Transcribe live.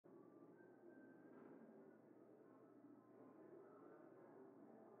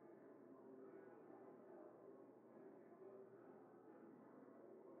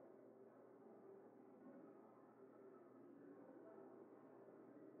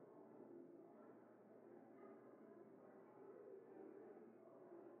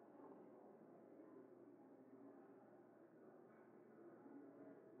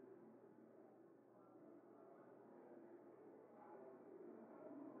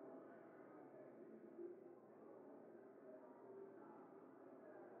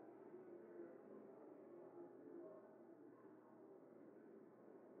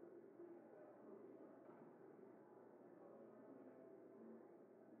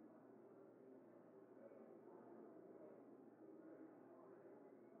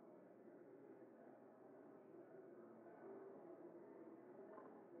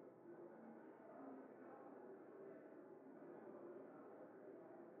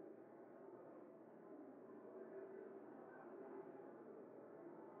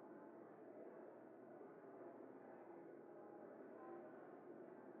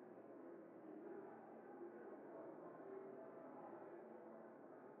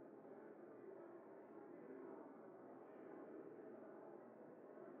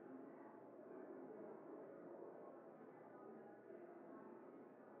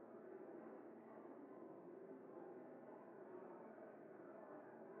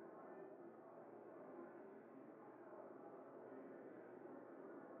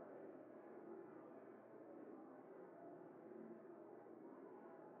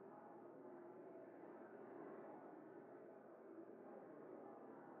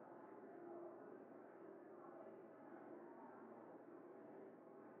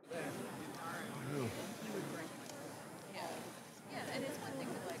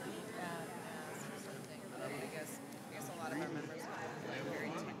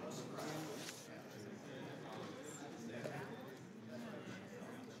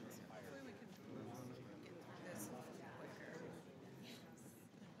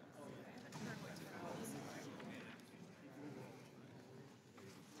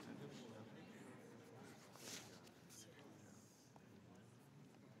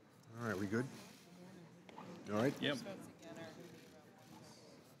good? All right. Yep.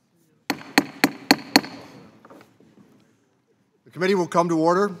 The committee will come to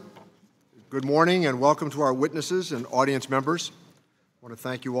order. Good morning and welcome to our witnesses and audience members. I want to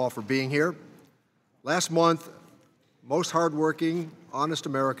thank you all for being here. Last month, most hardworking, honest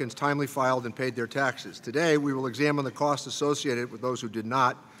Americans timely filed and paid their taxes. Today, we will examine the costs associated with those who did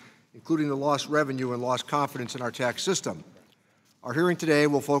not, including the lost revenue and lost confidence in our tax system. Our hearing today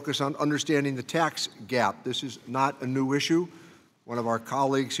will focus on understanding the tax gap. This is not a new issue. One of our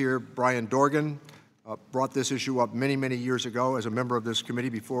colleagues here, Brian Dorgan, brought this issue up many, many years ago as a member of this committee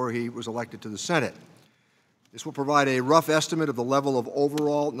before he was elected to the Senate. This will provide a rough estimate of the level of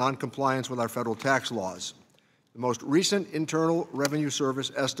overall noncompliance with our federal tax laws. The most recent Internal Revenue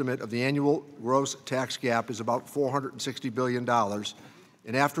Service estimate of the annual gross tax gap is about $460 billion,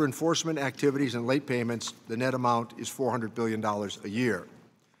 and after enforcement activities and late payments, the net amount is $400 billion a year.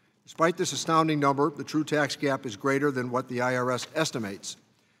 Despite this astounding number, the true tax gap is greater than what the IRS estimates.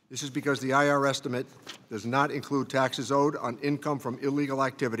 This is because the IRS estimate does not include taxes owed on income from illegal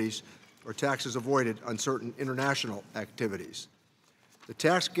activities or taxes avoided on certain international activities. The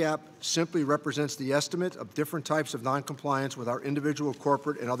tax gap simply represents the estimate of different types of noncompliance with our individual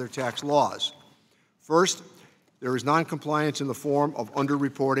corporate and other tax laws. First, there is noncompliance in the form of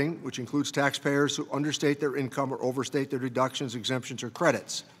underreporting, which includes taxpayers who understate their income or overstate their deductions, exemptions, or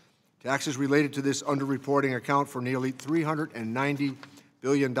credits. Taxes related to this underreporting account for nearly $390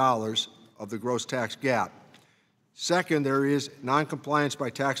 billion of the gross tax gap. Second, there is noncompliance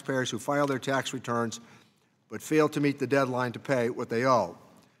by taxpayers who file their tax returns but fail to meet the deadline to pay what they owe.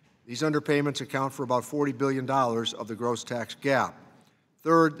 These underpayments account for about $40 billion of the gross tax gap.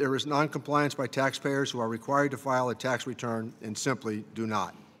 Third, there is noncompliance by taxpayers who are required to file a tax return and simply do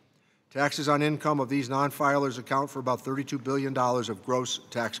not. Taxes on income of these non-filers account for about $32 billion of gross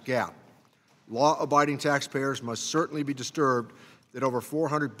tax gap. Law-abiding taxpayers must certainly be disturbed that over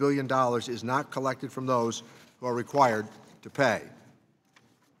 $400 billion is not collected from those who are required to pay.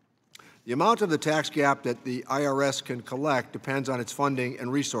 The amount of the tax gap that the IRS can collect depends on its funding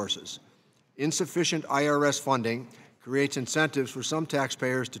and resources. Insufficient IRS funding creates incentives for some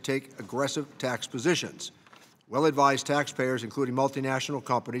taxpayers to take aggressive tax positions. Well-advised taxpayers, including multinational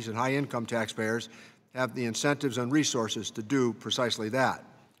companies and high-income taxpayers, have the incentives and resources to do precisely that.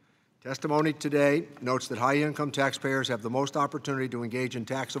 Testimony today notes that high-income taxpayers have the most opportunity to engage in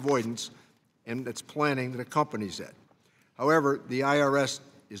tax avoidance, and its planning that accompanies it. However, the IRS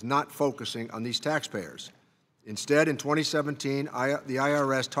is not focusing on these taxpayers. Instead, in 2017, the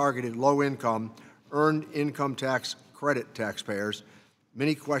IRS targeted low-income, earned income tax credit taxpayers.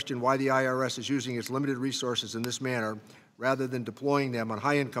 Many question why the IRS is using its limited resources in this manner rather than deploying them on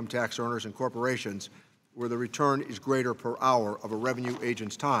high-income tax earners and corporations where the return is greater per hour of a revenue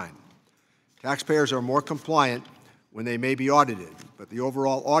agent's time. Taxpayers are more compliant when they may be audited, but the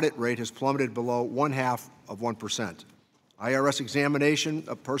overall audit rate has plummeted below 0.5%. IRS examination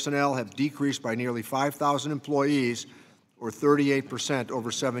of personnel have decreased by nearly 5,000 employees, or 38%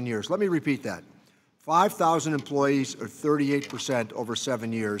 over 7 years. Let me repeat that. 5,000 employees, or 38% over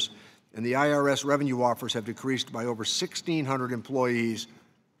 7 years, and the IRS revenue offers have decreased by over 1,600 employees,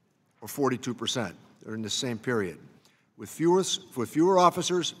 or 42%, during the same period. With fewer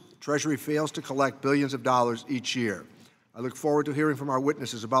officers, Treasury fails to collect billions of dollars each year. I look forward to hearing from our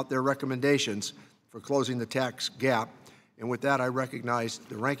witnesses about their recommendations for closing the tax gap. And with that, I recognize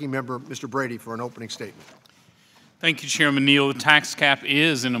the ranking member, Mr. Brady, for an opening statement. Thank you, Chairman Neal. The tax gap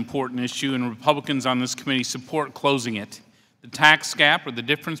is an important issue, and Republicans on this committee support closing it. The tax gap, or the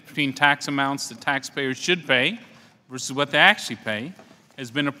difference between tax amounts that taxpayers should pay versus what they actually pay,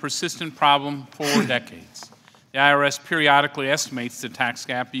 has been a persistent problem for decades. The IRS periodically estimates the tax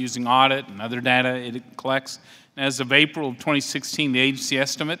gap using audit and other data it collects. And as of April of 2016, the agency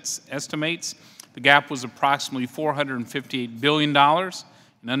estimates the gap was approximately $458 billion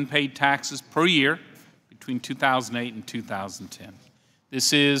in unpaid taxes per year between 2008 and 2010.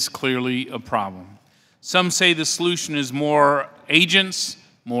 This is clearly a problem. Some say the solution is more agents,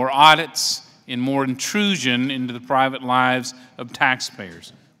 more audits, and more intrusion into the private lives of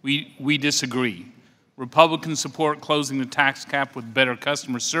taxpayers. We disagree. Republicans support closing the tax gap with better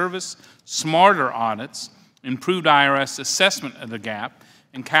customer service, smarter audits, improved IRS assessment of the gap,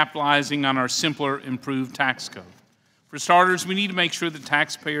 and capitalizing on our simpler, improved tax code. For starters, we need to make sure that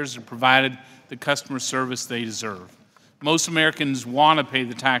taxpayers are provided the customer service they deserve. Most Americans want to pay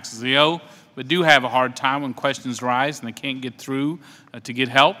the taxes they owe, but do have a hard time when questions arise and they can't get through to get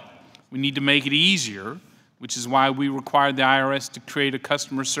help. We need to make it easier, which is why we required the IRS to create a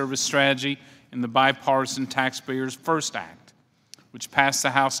customer service strategy in the Bipartisan Taxpayers First Act. which passed the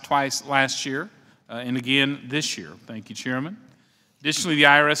House twice last year and again this year. Thank you, Chairman. Additionally, the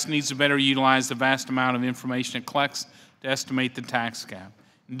IRS needs to better utilize the vast amount of information it collects to estimate the tax gap.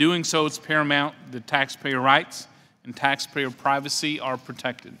 In doing so, it's paramount that taxpayer rights and taxpayer privacy are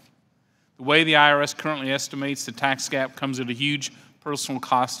protected. The way the IRS currently estimates the tax gap comes at a huge personal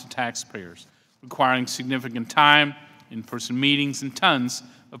cost to taxpayers, requiring significant time, in-person meetings, and tons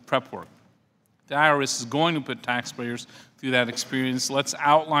of prep work. The IRS is going to put taxpayers through that experience. Let's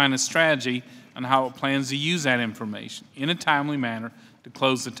outline a strategy on how it plans to use that information in a timely manner to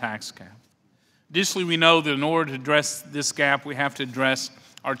close the tax gap. Additionally, we know that in order to address this gap, we have to address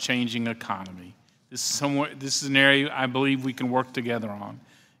our changing economy. This is an area I believe we can work together on.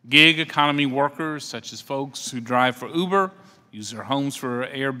 Gig economy workers, such as folks who drive for Uber, use their homes for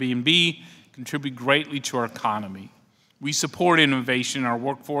Airbnb, contribute greatly to our economy. We support innovation in our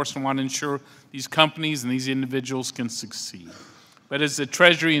workforce and want to ensure these companies and these individuals can succeed. But as the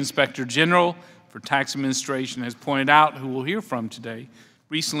Treasury Inspector General for Tax Administration has pointed out, who we'll hear from today,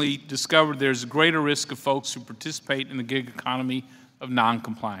 recently discovered there's a greater risk of folks who participate in the gig economy of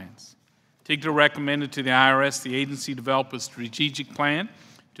noncompliance. TIGTA recommended to the IRS the agency develop a strategic plan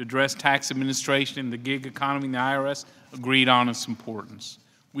to address tax administration in the gig economy, and the IRS agreed on its importance.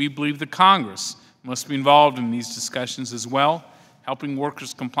 We believe the Congress must be involved in these discussions as well. Helping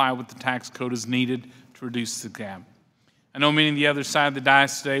workers comply with the tax code is needed to reduce the gap. I know many on the other side of the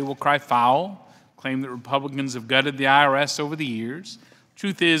dais today will cry foul, claim that Republicans have gutted the IRS over the years.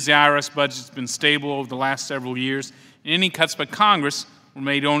 Truth is, the IRS budget's been stable over the last several years, and any cuts by Congress were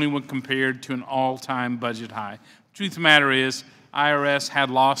made only when compared to an all-time budget high. The truth of the matter is, IRS had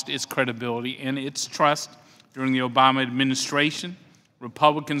lost its credibility and its trust during the Obama administration.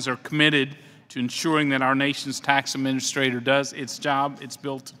 Republicans are committed to ensuring that our nation's tax administrator does its job it's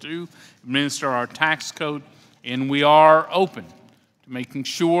built to do, administer our tax code, and we are open to making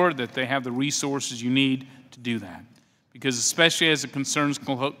sure that they have the resources you need to do that. Because especially as it concerns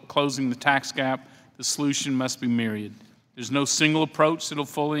closing the tax gap, the solution must be myriad. There's no single approach that will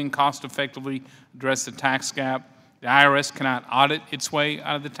fully and cost-effectively address the tax gap. The IRS cannot audit its way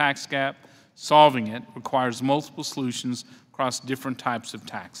out of the tax gap. Solving it requires multiple solutions across different types of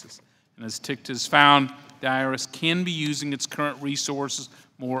taxes. And as TIGTA has found, the IRS can be using its current resources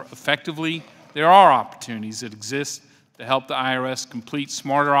more effectively. There are opportunities that exist to help the IRS complete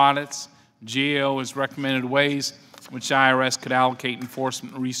smarter audits. GAO has recommended ways in which the IRS could allocate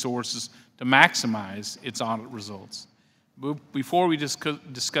enforcement resources to maximize its audit results. Before we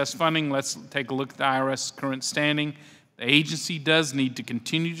discuss funding, let's take a look at the IRS's current standing. The agency does need to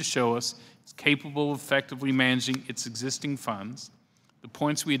continue to show us it's capable of effectively managing its existing funds. The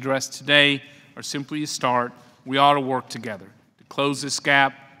points we address today are simply a start. We ought to work together to close this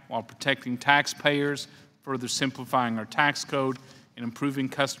gap while protecting taxpayers, further simplifying our tax code, and improving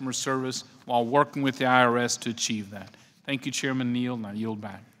customer service while working with the IRS to achieve that. Thank you, Chairman Neal, and I yield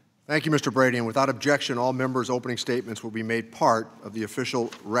back. Thank you, Mr. Brady, and without objection, all members' opening statements will be made part of the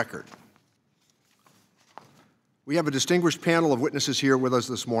official record. We have a distinguished panel of witnesses here with us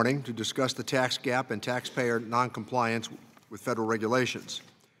this morning to discuss the tax gap and taxpayer noncompliance with federal regulations.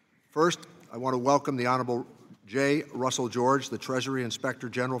 First, I want to welcome the Honorable J. Russell George, the Treasury Inspector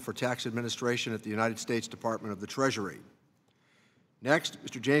General for Tax Administration at the United States Department of the Treasury. Next,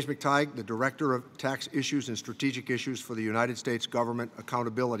 Mr. James McTighe, the Director of Tax Issues and Strategic Issues for the United States Government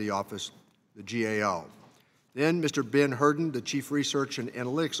Accountability Office, the GAO. Then, Mr. Ben Herden, the Chief Research and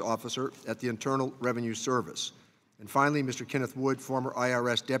Analytics Officer at the Internal Revenue Service. And finally, Mr. Kenneth Wood, former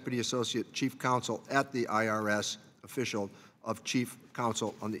IRS Deputy Associate Chief Counsel at the IRS, official of Chief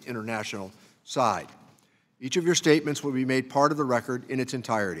Counsel on the international side. Each of your statements will be made part of the record in its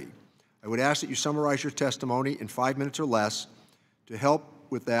entirety. I would ask that you summarize your testimony in 5 minutes or less. To help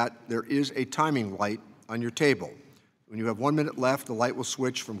with that, there is a timing light on your table. When you have 1 minute left, the light will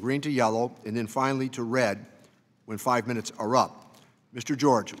switch from green to yellow and then finally to red when 5 minutes are up. Mr.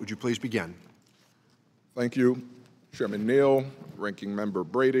 George, would you please begin? Thank you, Chairman Neal, Ranking Member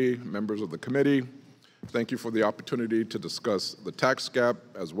Brady, members of the committee. Thank you for the opportunity to discuss the tax gap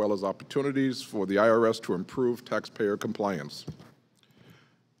as well as opportunities for the IRS to improve taxpayer compliance.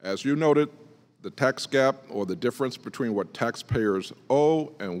 As you noted, the tax gap, or the difference between what taxpayers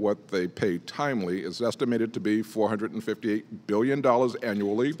owe and what they pay timely, is estimated to be $458 billion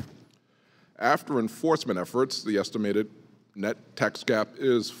annually. After enforcement efforts, the estimated net tax gap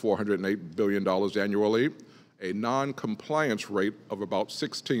is $408 billion annually, a non-compliance rate of about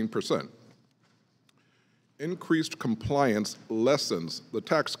 16%. Increased compliance lessens the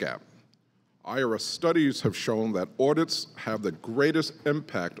tax gap. IRS studies have shown that audits have the greatest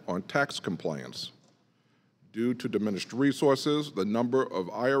impact on tax compliance. Due to diminished resources, the number of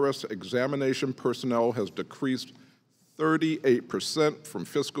IRS examination personnel has decreased 38% from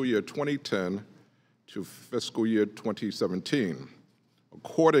fiscal year 2010 to fiscal year 2017.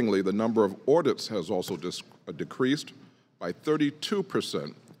 Accordingly, the number of audits has also decreased by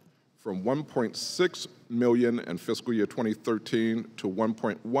 32% from 1.6 million in fiscal year 2013 to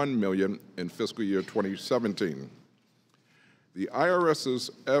 1.1 million in fiscal year 2017. The IRS's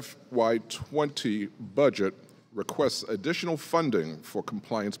FY20 budget requests additional funding for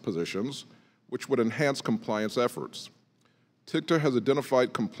compliance positions, which would enhance compliance efforts. TICTA has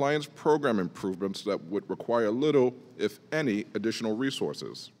identified compliance program improvements that would require little, if any, additional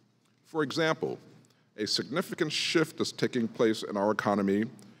resources. For example, a significant shift is taking place in our economy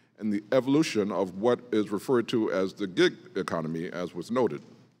and the evolution of what is referred to as the gig economy, as was noted.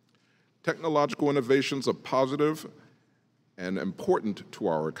 Technological innovations are positive and important to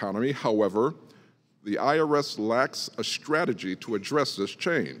our economy. However, the IRS lacks a strategy to address this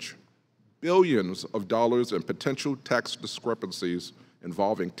change. Billions of dollars in potential tax discrepancies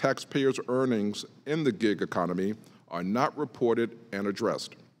involving taxpayers' earnings in the gig economy are not reported and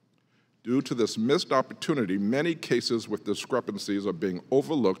addressed. Due to this missed opportunity, many cases with discrepancies are being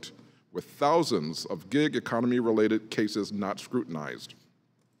overlooked, with thousands of gig economy-related cases not scrutinized.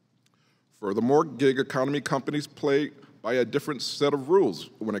 Furthermore, gig economy companies play by a different set of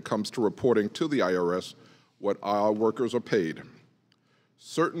rules when it comes to reporting to the IRS what our workers are paid.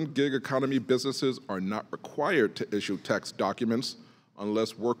 Certain gig economy businesses are not required to issue tax documents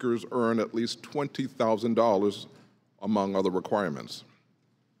unless workers earn at least $20,000, among other requirements.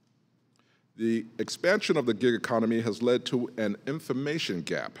 The expansion of the gig economy has led to an information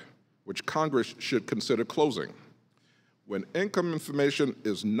gap, which Congress should consider closing. When income information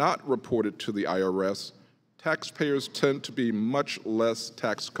is not reported to the IRS, taxpayers tend to be much less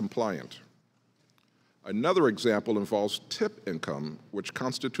tax compliant. Another example involves tip income, which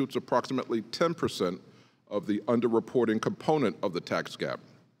constitutes approximately 10% of the underreporting component of the tax gap.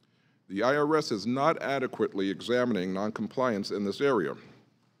 The IRS is not adequately examining noncompliance in this area.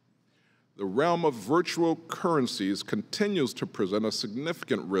 The realm of virtual currencies continues to present a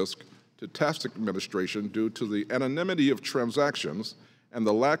significant risk to tax administration due to the anonymity of transactions and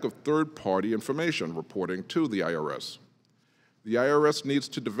the lack of third-party information reporting to the IRS. The IRS needs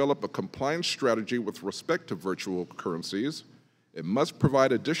to develop a compliance strategy with respect to virtual currencies. It must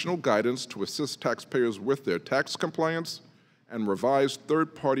provide additional guidance to assist taxpayers with their tax compliance and revise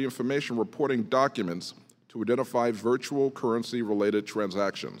third-party information reporting documents to identify virtual currency-related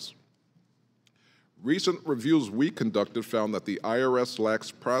transactions. Recent reviews we conducted found that the IRS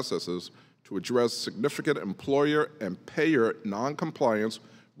lacks processes to address significant employer and payer noncompliance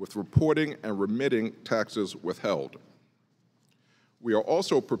with reporting and remitting taxes withheld. We are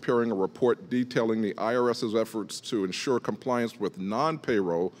also preparing a report detailing the IRS's efforts to ensure compliance with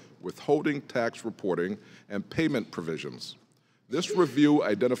non-payroll withholding tax reporting and payment provisions. This review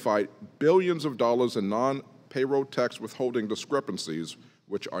identified billions of dollars in non-payroll tax withholding discrepancies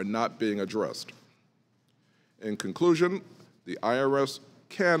which are not being addressed. In conclusion, the IRS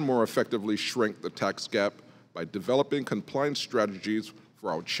can more effectively shrink the tax gap by developing compliance strategies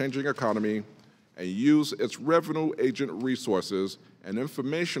for our changing economy and use its revenue agent resources and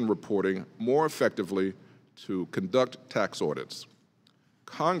information reporting more effectively to conduct tax audits.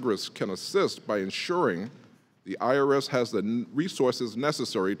 Congress can assist by ensuring the IRS has the resources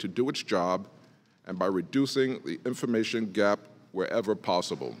necessary to do its job and by reducing the information gap wherever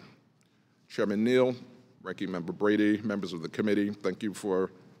possible. Chairman Neal, Ranking Member Brady, members of the committee, thank you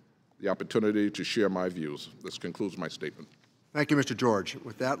for the opportunity to share my views. This concludes my statement. Thank you, Mr. George.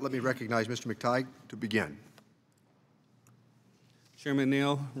 With that, let me recognize Mr. McTighe to begin. Chairman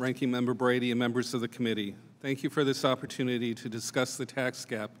Neal, Ranking Member Brady, and members of the committee, thank you for this opportunity to discuss the tax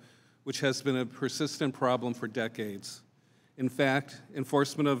gap, which has been a persistent problem for decades. In fact,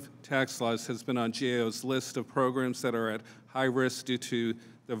 enforcement of tax laws has been on GAO's list of programs that are at high risk due to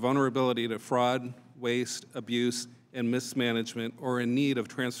the vulnerability to fraud, waste, abuse, and mismanagement, or in need of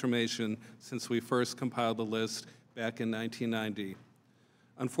transformation since we first compiled the list back in 1990.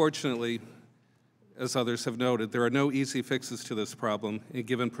 Unfortunately, as others have noted, there are no easy fixes to this problem, and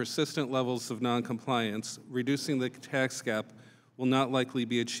given persistent levels of noncompliance, reducing the tax gap will not likely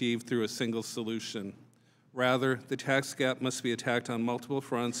be achieved through a single solution. Rather, the tax gap must be attacked on multiple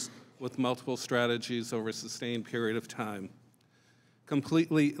fronts with multiple strategies over a sustained period of time.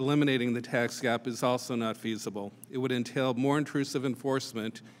 Completely eliminating the tax gap is also not feasible. It would entail more intrusive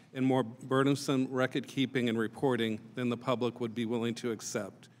enforcement and more burdensome record-keeping and reporting than the public would be willing to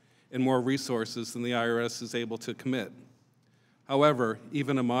accept, and more resources than the IRS is able to commit. However,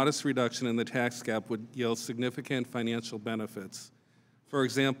 even a modest reduction in the tax gap would yield significant financial benefits. For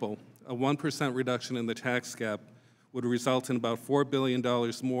example, a 1% reduction in the tax gap would result in about $4 billion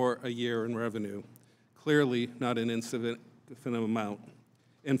more a year in revenue. Clearly not an insignificant amount.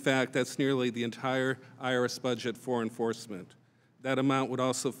 In fact, that's nearly the entire IRS budget for enforcement. That amount would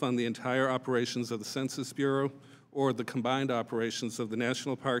also fund the entire operations of the Census Bureau or the combined operations of the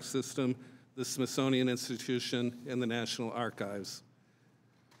National Park System, the Smithsonian Institution, and the National Archives.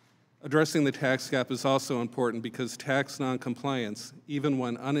 Addressing the tax gap is also important because tax noncompliance, even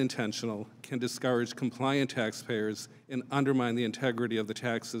when unintentional, can discourage compliant taxpayers and undermine the integrity of the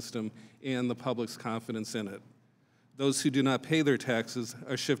tax system and the public's confidence in it. Those who do not pay their taxes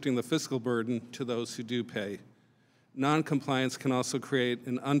are shifting the fiscal burden to those who do pay. Noncompliance can also create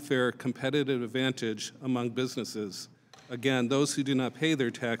an unfair competitive advantage among businesses. Again, those who do not pay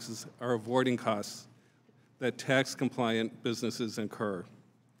their taxes are avoiding costs that tax-compliant businesses incur.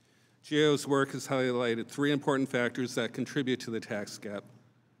 GAO's work has highlighted three important factors that contribute to the tax gap.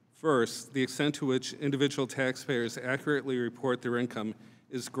 First, the extent to which individual taxpayers accurately report their income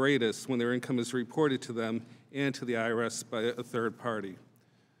is greatest when their income is reported to them and to the IRS by a third party.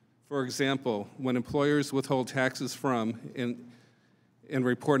 For example, when employers withhold taxes from and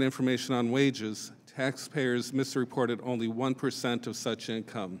report information on wages, taxpayers misreported only 1% of such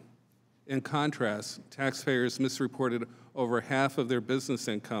income. In contrast, taxpayers misreported over half of their business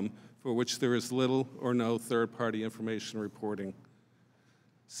income, for which there is little or no third-party information reporting.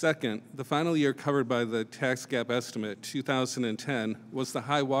 Second, the final year covered by the tax gap estimate, 2010, was the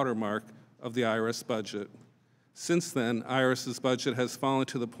high water mark of the IRS budget. Since then, IRS's budget has fallen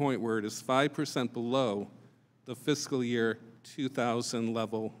to the point where it is 5% below the fiscal year 2000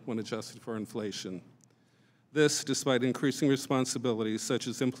 level when adjusted for inflation. This, despite increasing responsibilities such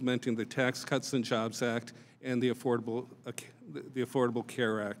as implementing the Tax Cuts and Jobs Act and the Affordable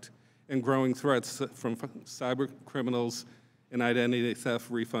Care Act, and growing threats from cyber criminals and identity theft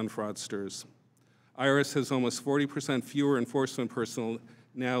refund fraudsters. IRS has almost 40% fewer enforcement personnel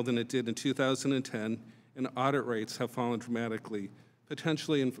now than it did in 2010, and audit rates have fallen dramatically,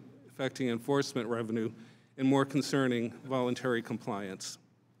 potentially affecting enforcement revenue and, more concerning, voluntary compliance.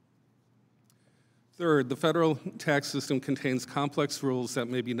 Third, the federal tax system contains complex rules that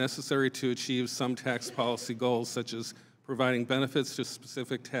may be necessary to achieve some tax policy goals, such as providing benefits to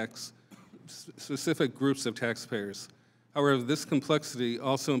specific groups of taxpayers. However, this complexity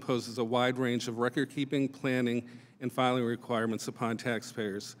also imposes a wide range of record-keeping, planning, and filing requirements upon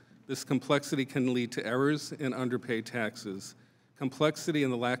taxpayers. This complexity can lead to errors and underpaid taxes. Complexity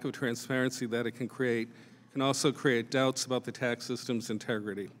and the lack of transparency that it can create can also create doubts about the tax system's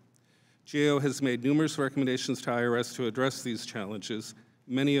integrity. GAO has made numerous recommendations to IRS to address these challenges,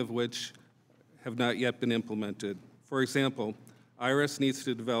 many of which have not yet been implemented. For example, IRS needs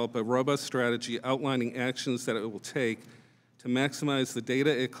to develop a robust strategy outlining actions that it will take to maximize the data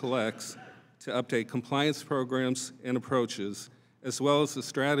it collects to update compliance programs and approaches, as well as a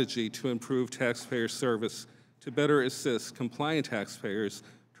strategy to improve taxpayer service to better assist compliant taxpayers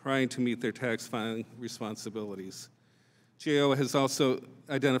trying to meet their tax filing responsibilities. GAO has also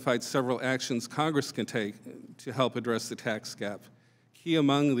identified several actions Congress can take to help address the tax gap. Key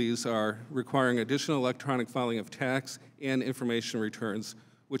among these are requiring additional electronic filing of tax and information returns,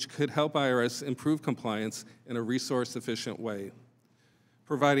 which could help IRS improve compliance in a resource-efficient way.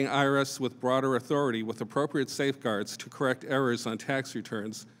 Providing IRS with broader authority with appropriate safeguards to correct errors on tax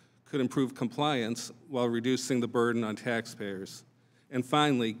returns could improve compliance while reducing the burden on taxpayers. And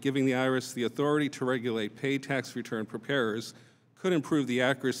finally, giving the IRS the authority to regulate paid tax return preparers could improve the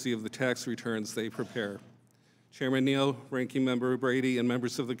accuracy of the tax returns they prepare. Chairman Neal, Ranking Member Brady, and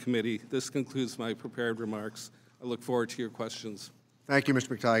members of the committee, this concludes my prepared remarks. I look forward to your questions. Thank you,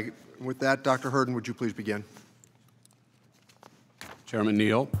 Mr. McTighe. With that, Dr. Hurden, would you please begin? Chairman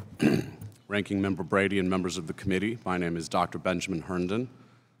Neal, Ranking Member Brady, and members of the committee, my name is Dr. Benjamin Herndon.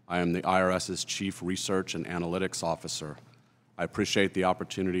 I am the IRS's Chief Research and Analytics Officer. I appreciate the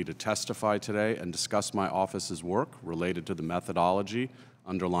opportunity to testify today and discuss my office's work related to the methodology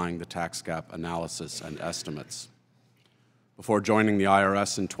underlying the tax gap analysis and estimates. Before joining the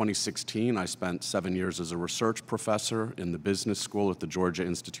IRS in 2016, I spent 7 years as a research professor in the business school at the Georgia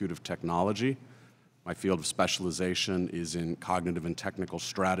Institute of Technology. My field of specialization is in cognitive and technical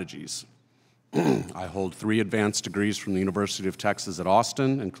strategies. I hold 3 advanced degrees from the University of Texas at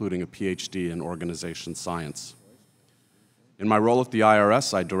Austin, including a PhD in organization science. In my role at the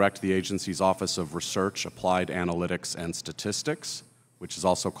IRS, I direct the agency's Office of Research, Applied Analytics, and Statistics, which is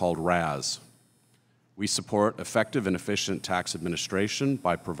also called RAS. We support effective and efficient tax administration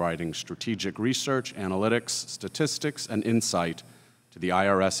by providing strategic research, analytics, statistics, and insight to the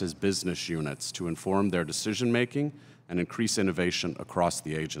IRS's business units to inform their decision-making and increase innovation across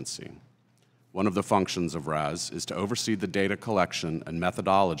the agency. One of the functions of RAS is to oversee the data collection and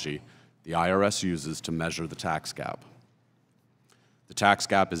methodology the IRS uses to measure the tax gap. The tax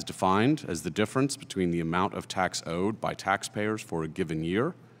gap is defined as the difference between the amount of tax owed by taxpayers for a given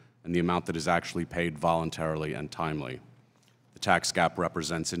year and the amount that is actually paid voluntarily and timely. The tax gap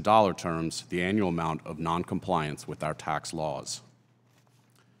represents, in dollar terms, the annual amount of noncompliance with our tax laws.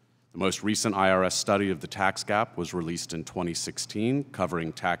 The most recent IRS study of the tax gap was released in 2016,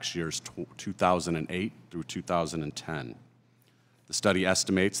 covering tax years 2008 through 2010. The study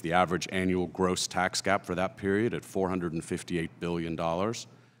estimates the average annual gross tax gap for that period at $458 billion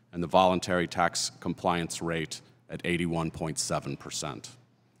and the voluntary tax compliance rate at 81.7%.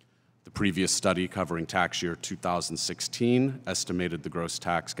 The previous study covering tax year 2016 estimated the gross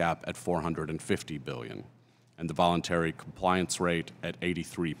tax gap at $450 billion and the voluntary compliance rate at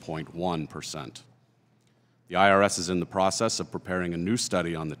 83.1%. The IRS is in the process of preparing a new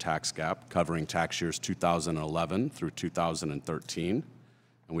study on the tax gap covering tax years 2011 through 2013,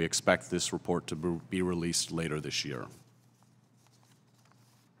 and we expect this report to be released later this year.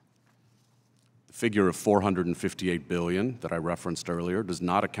 The figure of $458 billion that I referenced earlier does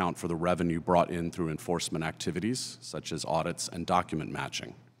not account for the revenue brought in through enforcement activities, such as audits and document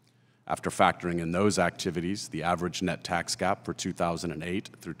matching. After factoring in those activities, the average net tax gap for 2008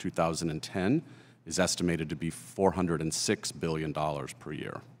 through 2010 is estimated to be $406 billion per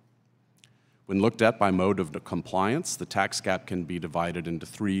year. When looked at by mode of compliance, the tax gap can be divided into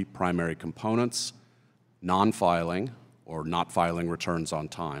three primary components: non-filing, or not filing returns on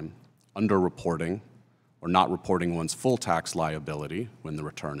time; underreporting, or not reporting one's full tax liability when the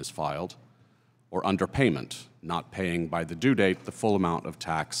return is filed; or underpayment, not paying by the due date the full amount of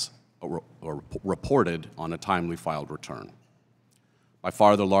tax or reported on a timely filed return. By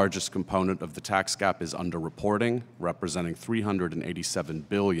far the largest component of the tax gap is underreporting, representing $387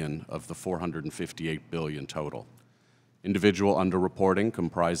 billion of the $458 billion total. Individual underreporting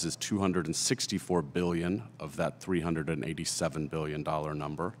comprises $264 billion of that $387 billion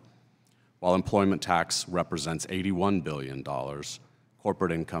number, while employment tax represents $81 billion,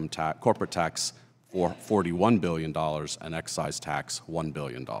 corporate tax for $41 billion, and excise tax $1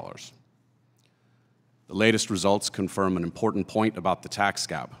 billion. The latest results confirm an important point about the tax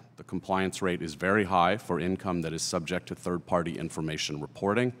gap. The compliance rate is very high for income that is subject to third-party information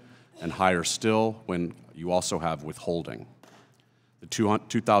reporting, and higher still when you also have withholding. The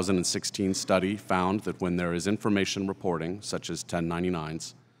 2016 study found that when there is information reporting, such as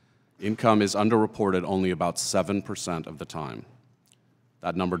 1099s, income is underreported only about 7% of the time.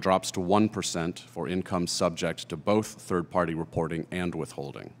 That number drops to 1% for income subject to both third-party reporting and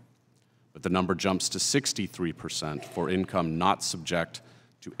withholding. But the number jumps to 63% for income not subject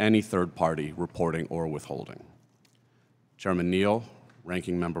to any third-party reporting or withholding. Chairman Neal,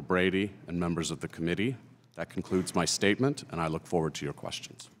 Ranking Member Brady, and members of the committee, that concludes my statement, and I look forward to your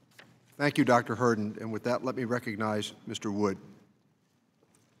questions. Thank you, Dr. Hurden. And with that, let me recognize Mr. Wood.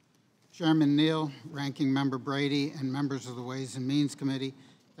 Chairman Neal, Ranking Member Brady, and members of the Ways and Means Committee,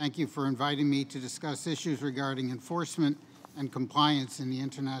 thank you for inviting me to discuss issues regarding enforcement and compliance in the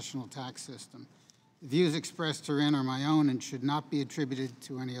international tax system. The views expressed herein are my own and should not be attributed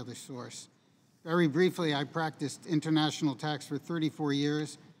to any other source. Very briefly, I practiced international tax for 34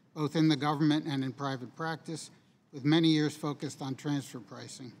 years, both in the government and in private practice, with many years focused on transfer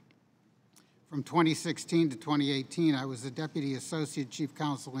pricing. From 2016 to 2018, I was the Deputy Associate Chief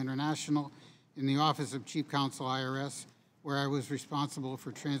Counsel International in the Office of Chief Counsel IRS, where I was responsible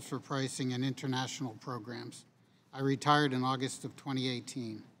for transfer pricing and international programs. I retired in August of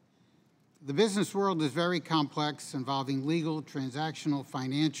 2018. The business world is very complex, involving legal, transactional,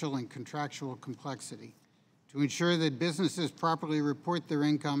 financial, and contractual complexity. To ensure that businesses properly report their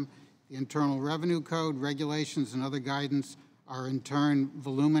income, the Internal Revenue Code, regulations, and other guidance are in turn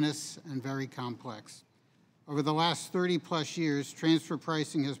voluminous and very complex. Over the last 30-plus years, transfer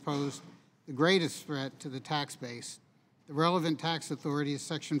pricing has posed the greatest threat to the tax base. The relevant tax authority is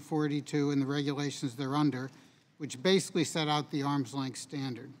Section 482 and the regulations thereunder, which basically set out the arm's length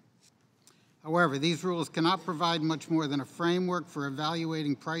standard. However, these rules cannot provide much more than a framework for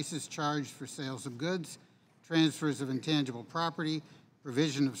evaluating prices charged for sales of goods, transfers of intangible property,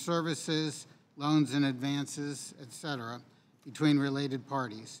 provision of services, loans and advances, etc., between related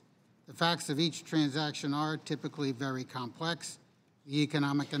parties. The facts of each transaction are typically very complex. The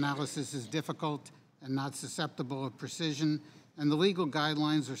economic analysis is difficult and not susceptible of precision, and the legal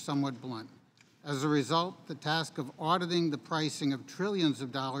guidelines are somewhat blunt. As a result, the task of auditing the pricing of trillions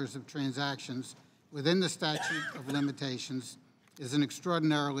of dollars of transactions within the statute of limitations is an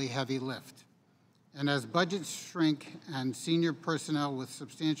extraordinarily heavy lift. And as budgets shrink and senior personnel with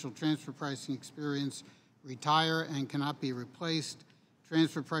substantial transfer pricing experience retire and cannot be replaced,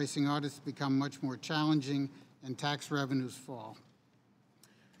 transfer pricing audits become much more challenging and tax revenues fall.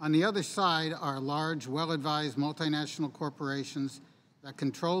 On the other side are large, well-advised multinational corporations that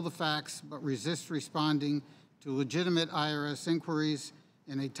control the facts but resist responding to legitimate IRS inquiries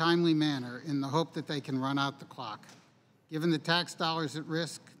in a timely manner in the hope that they can run out the clock. Given the tax dollars at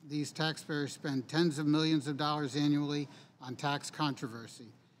risk, these taxpayers spend tens of millions of dollars annually on tax controversy.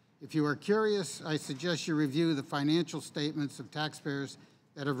 If you are curious, I suggest you review the financial statements of taxpayers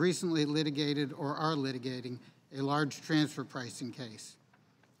that have recently litigated or are litigating a large transfer pricing case.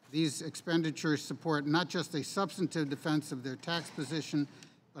 These expenditures support not just a substantive defense of their tax position,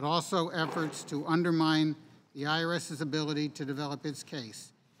 but also efforts to undermine the IRS's ability to develop its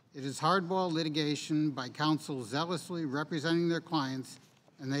case. It is hardball litigation by counsel zealously representing their clients,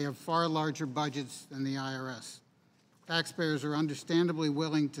 and they have far larger budgets than the IRS. Taxpayers are understandably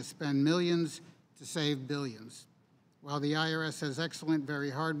willing to spend millions to save billions. While the IRS has excellent, very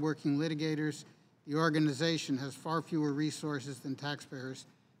hardworking litigators, the organization has far fewer resources than taxpayers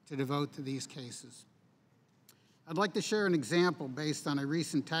to devote to these cases. I'd like to share an example based on a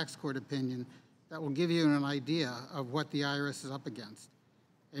recent tax court opinion that will give you an idea of what the IRS is up against.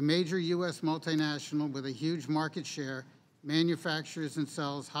 A major U.S. multinational with a huge market share manufactures and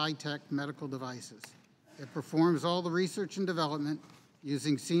sells high-tech medical devices. It performs all the research and development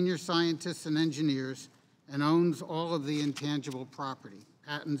using senior scientists and engineers and owns all of the intangible property,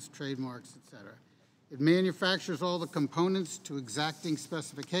 patents, trademarks, etc. It manufactures all the components to exacting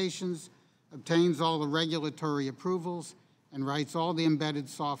specifications, obtains all the regulatory approvals, and writes all the embedded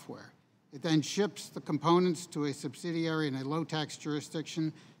software. It then ships the components to a subsidiary in a low-tax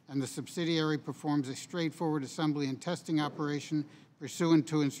jurisdiction, and the subsidiary performs a straightforward assembly and testing operation pursuant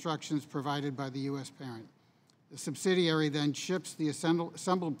to instructions provided by the U.S. parent. The subsidiary then ships the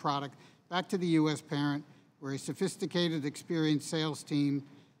assembled product back to the U.S. parent, where a sophisticated, experienced sales team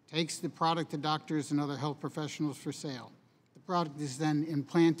takes the product to doctors and other health professionals for sale. The product is then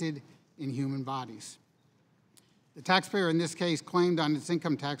implanted in human bodies. The taxpayer in this case claimed on its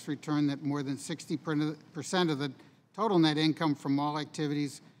income tax return that more than 60% of the total net income from all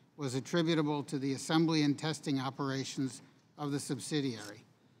activities was attributable to the assembly and testing operations of the subsidiary.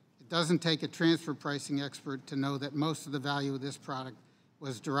 It doesn't take a transfer pricing expert to know that most of the value of this product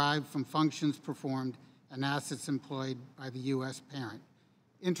was derived from functions performed and assets employed by the U.S. parent.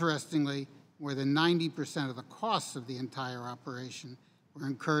 Interestingly, more than 90% of the costs of the entire operation were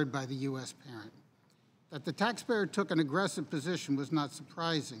incurred by the U.S. parent. That the taxpayer took an aggressive position was not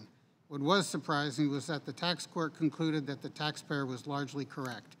surprising. What was surprising was that the tax court concluded that the taxpayer was largely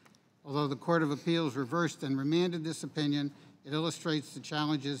correct. Although the Court of Appeals reversed and remanded this opinion, it illustrates the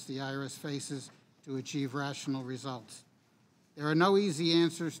challenges the IRS faces to achieve rational results. There are no easy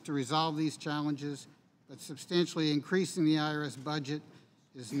answers to resolve these challenges, but substantially increasing the IRS budget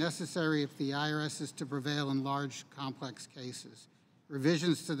is necessary if the IRS is to prevail in large, complex cases.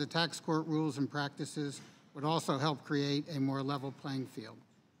 Revisions to the tax court rules and practices would also help create a more level playing field.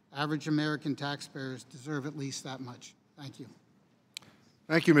 Average American taxpayers deserve at least that much. Thank you.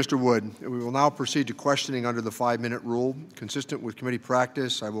 Thank you, Mr. Wood. We will now proceed to questioning under the 5-minute rule. Consistent with committee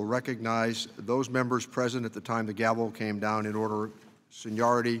practice, I will recognize those members present at the time the gavel came down in order of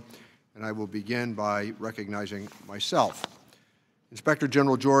seniority, and I will begin by recognizing myself. Inspector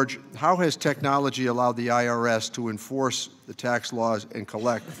General George, how has technology allowed the IRS to enforce the tax laws and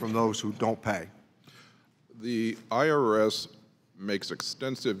collect from those who don't pay? The IRS makes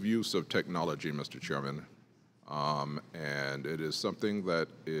extensive use of technology, Mr. Chairman, and it is something that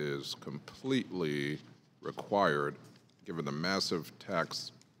is completely required given the massive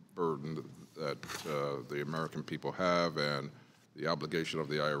tax burden that the American people have and the obligation of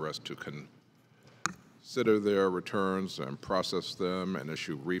the IRS to consider their returns and process them and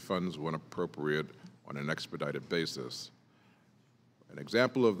issue refunds when appropriate on an expedited basis. An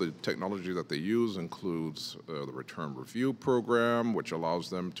example of the technology that they use includes the return review program, which allows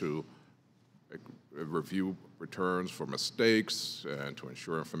them to review returns for mistakes and to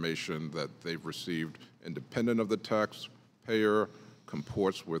ensure information that they've received independent of the taxpayer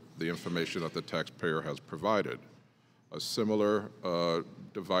comports with the information that the taxpayer has provided. A similar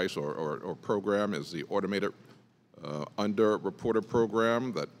device or program is the automated under-reported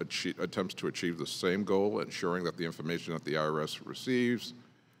program that attempts to achieve the same goal, ensuring that the information that the IRS receives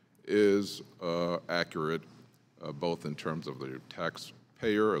is accurate, both in terms of the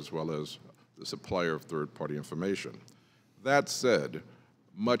taxpayer as well as the supplier of third-party information. That said,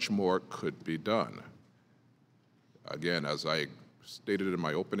 much more could be done. Again, as I stated in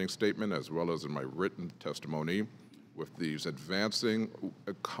my opening statement as well as in my written testimony, with these advancing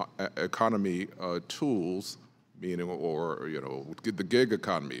economy tools, meaning, or the gig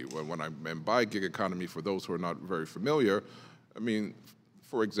economy. When I mean by gig economy, for those who are not very familiar, I mean,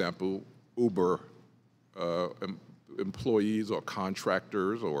 for example, Uber employees or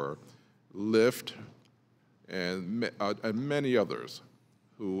contractors, or Lyft, and many others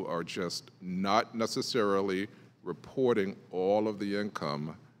who are just not necessarily reporting all of the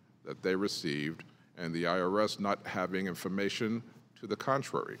income that they received, and the IRS not having information to the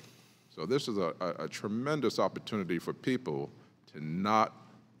contrary. So this is a tremendous opportunity for people to not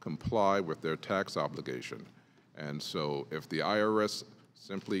comply with their tax obligation. And so if the IRS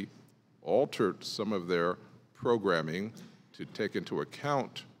simply altered some of their programming to take into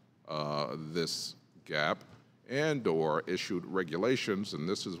account this gap and/or issued regulations, and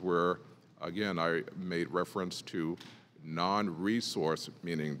this is where, again, I made reference to non-resource,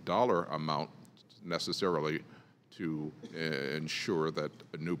 meaning dollar amount necessarily, to ensure that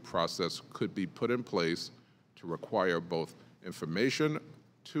a new process could be put in place to require both information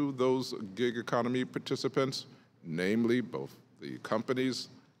to those gig economy participants, namely both the companies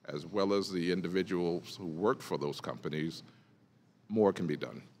as well as the individuals who work for those companies. More can be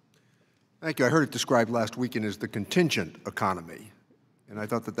done. Thank you. I heard it described last weekend as the contingent economy, and I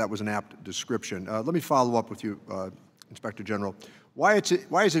thought that that was an apt description. Let me follow up with you, Inspector General. Why is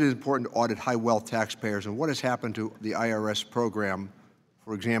it important to audit high-wealth taxpayers, and what has happened to the IRS program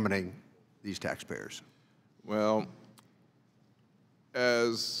for examining these taxpayers? Well,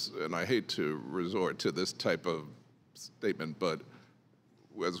 and I hate to resort to this type of statement, but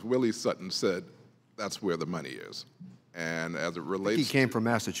as Willie Sutton said, that's where the money is. And as it relates, he came from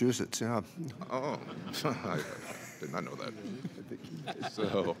Massachusetts, yeah. Oh, I did not know that.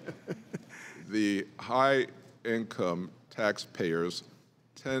 So the high-income taxpayers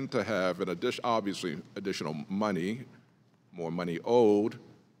tend to have obviously additional money, more money owed,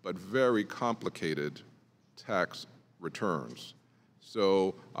 but very complicated tax returns.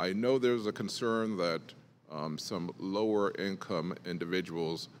 So I know there's a concern that some lower income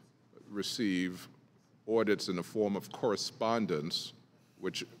individuals receive audits in the form of correspondence,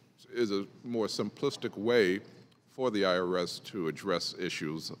 which is a more simplistic way for the IRS to address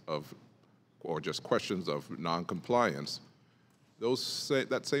issues of, or just questions of noncompliance.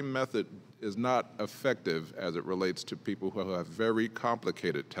 That same method is not effective as it relates to people who have very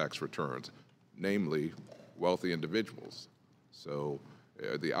complicated tax returns, namely wealthy individuals. So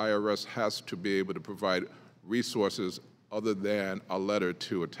the IRS has to be able to provide resources other than a letter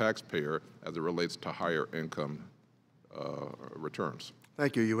to a taxpayer as it relates to higher income returns.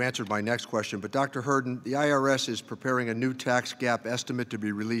 Thank you. You answered my next question. But Dr. Herndon, the IRS is preparing a new tax gap estimate to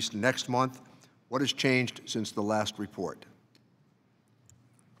be released next month. What has changed since the last report?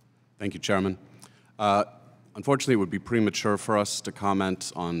 Thank you, Chairman. Unfortunately, it would be premature for us to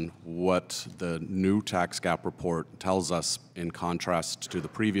comment on what the new tax gap report tells us in contrast to the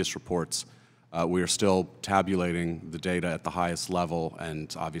previous reports. We are still tabulating the data at the highest level,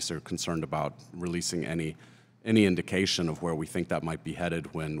 and obviously are concerned about releasing any indication of where we think that might be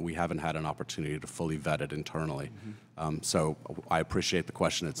headed when we haven't had an opportunity to fully vet it internally. So I appreciate the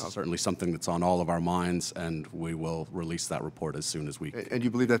question. It's certainly something that's on all of our minds, and we will release that report as soon as we can. And you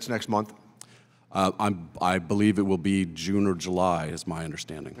believe that's next month? I believe it will be June or July, is my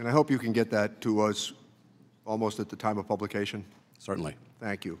understanding. And I hope you can get that to us almost at the time of publication. Certainly.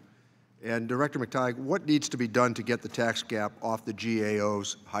 Thank you. And Director McTighe, what needs to be done to get the tax gap off the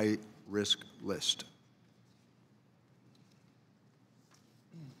GAO's high-risk list?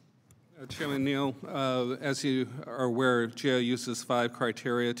 Chairman Neal, as you are aware, GAO uses 5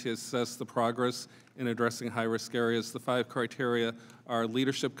 criteria to assess the progress in addressing high-risk areas. The 5 criteria are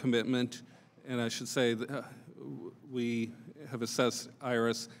leadership commitment, and I should say that we have assessed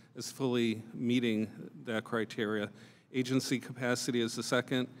IRS as fully meeting that criteria. Agency capacity is the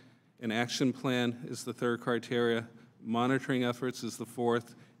second. An action plan is the third criteria. Monitoring efforts is the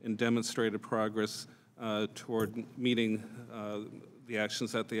fourth, and demonstrated progress toward meeting the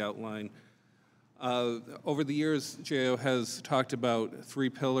actions that they outline. Over the years, GAO has talked about 3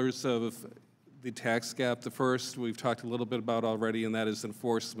 pillars of the tax gap. The first we've talked a little bit about already, and that is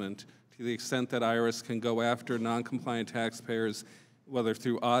enforcement. To the extent that IRS can go after non-compliant taxpayers, whether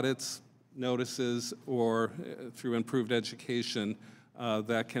through audits, notices, or through improved education,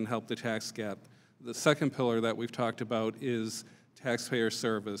 that can help the tax gap. The second pillar that we've talked about is taxpayer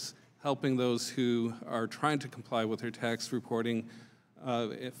service, helping those who are trying to comply with their tax reporting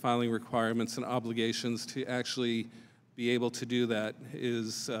filing requirements and obligations. To actually be able to do that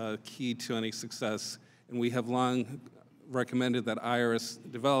is key to any success. And we have long recommended that IRS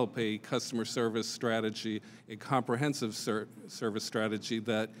develop a customer service strategy, a comprehensive service strategy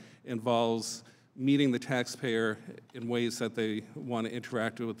that involves meeting the taxpayer in ways that they want to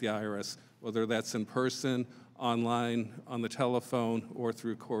interact with the IRS, whether that's in person, online, on the telephone, or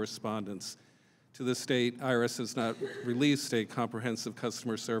through correspondence. To this date, IRS has not released a comprehensive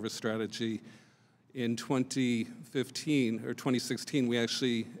customer service strategy. In 2015 or 2016, we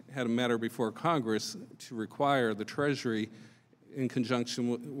actually had a matter before Congress to require the Treasury, in conjunction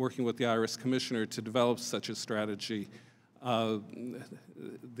with working with the IRS Commissioner, to develop such a strategy.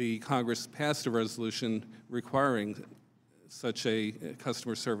 The Congress passed a resolution requiring such a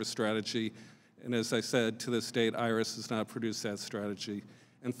customer service strategy, and as I said, to this date, IRS has not produced that strategy.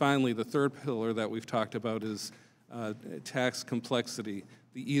 And finally, the third pillar that we've talked about is tax complexity.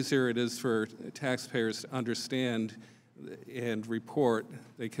 The easier it is for taxpayers to understand and report,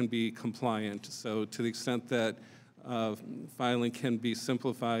 they can be compliant. So to the extent that filing can be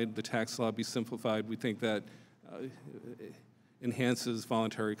simplified, the tax law be simplified, we think that enhances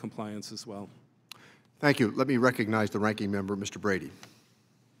voluntary compliance as well. Thank you. Let me recognize the ranking member, Mr. Brady.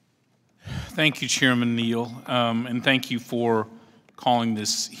 Thank you, Chairman Neal, and thank you for calling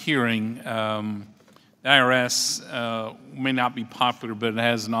this hearing. The IRS may not be popular, but it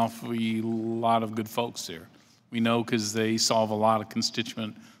has an awfully lot of good folks there. We know because they solve a lot of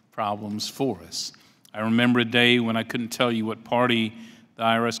constituent problems for us. I remember a day when I couldn't tell you what party the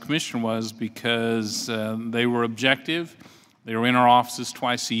IRS commissioner was because they were objective. They were in our offices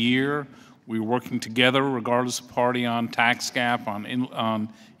twice a year. We were working together, regardless of party, on tax gap, on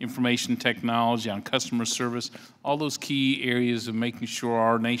information technology, on customer service, all those key areas of making sure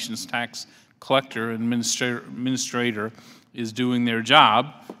our nation's tax collector and administrator is doing their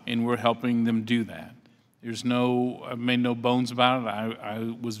job, and we're helping them do that. I've made no bones about it.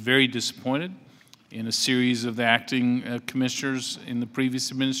 I was very disappointed in a series of the acting commissioners in the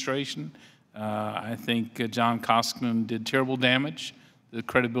previous administration. I think John Koskinen did terrible damage to the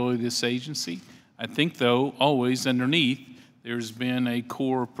credibility of this agency. I think, though, always underneath, there's been a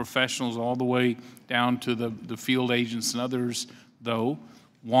core of professionals all the way down to the field agents and others, though,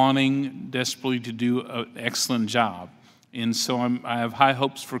 wanting desperately to do an excellent job. And so I have high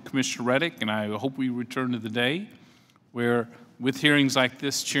hopes for Commissioner Reddick, and I hope we return to the day where, with hearings like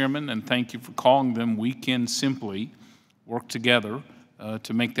this, Chairman, and thank you for calling them, we can simply work together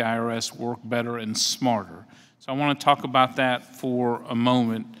to make the IRS work better and smarter. So I want to talk about that for a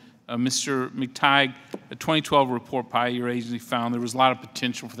moment. Mr. McTighe, a 2012 report by your agency found there was a lot of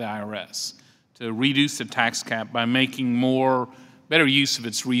potential for the IRS to reduce the tax cap by making better use of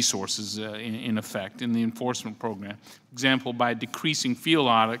its resources, in effect, in the enforcement program. For example, by decreasing field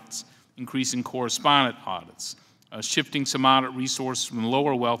audits, increasing correspondent audits, shifting some audit resources from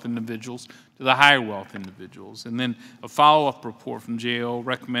lower wealth individuals to the higher wealth individuals. And then a follow-up report from JO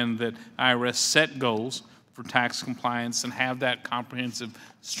recommended that IRS set goals for tax compliance and have that comprehensive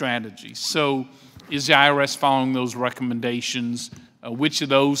strategy. So is the IRS following those recommendations? Which of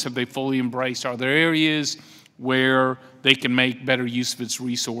those have they fully embraced? Are there areas where they can make better use of its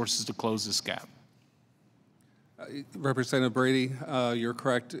resources to close this gap? Representative Brady, you're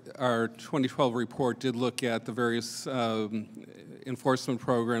correct. Our 2012 report did look at the various enforcement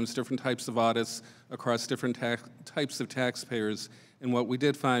programs, different types of audits across different types of taxpayers. And what we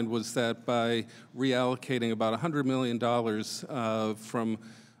did find was that by reallocating about $100 million from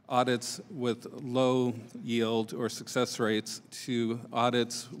audits with low yield or success rates to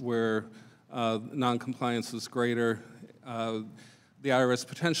audits where noncompliance was greater, the IRS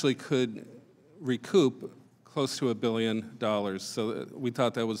potentially could recoup close to $1 billion. So we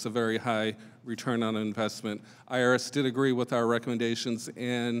thought that was a very high return on investment. IRS did agree with our recommendations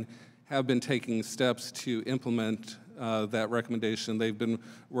and have been taking steps to implement that recommendation. They've been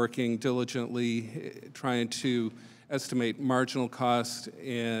working diligently trying to estimate marginal cost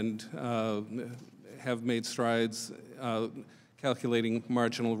and have made strides calculating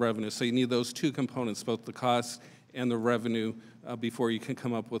marginal revenue. So you need those two components, both the cost and the revenue, before you can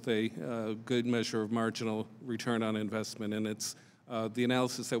come up with a good measure of marginal return on investment. And it's the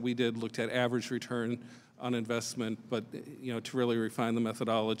analysis that we did looked at average return on investment, but to really refine the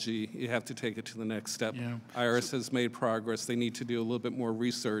methodology, you have to take it to the next step. Yeah. IRS has made progress. They need to do a little bit more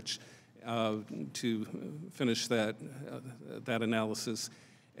research to finish that analysis.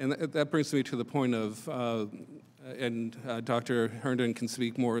 And that brings me to the point of, and Dr. Herndon can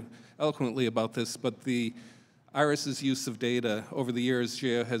speak more eloquently about this, but the IRS's use of data. Over the years,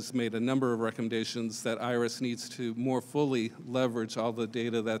 GAO has made a number of recommendations that IRS needs to more fully leverage all the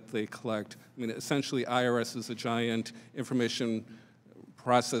data that they collect. I mean, essentially, IRS is a giant information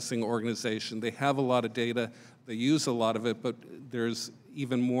processing organization. They have a lot of data, they use a lot of it, but there's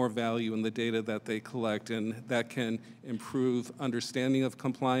even more value in the data that they collect, and that can improve understanding of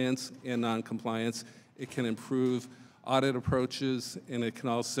compliance and non-compliance. It can improve audit approaches, and it can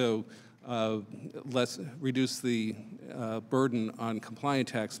also reduce the burden on compliant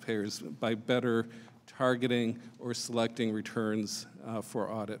taxpayers by better targeting or selecting returns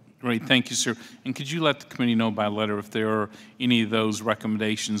for audit. Great, thank you, sir. And could you let the committee know by letter if there are any of those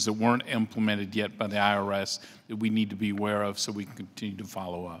recommendations that weren't implemented yet by the IRS that we need to be aware of so we can continue to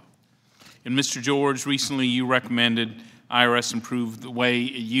follow up? And Mr. George, recently you recommended IRS improve the way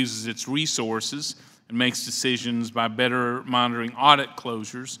it uses its resources and makes decisions by better monitoring audit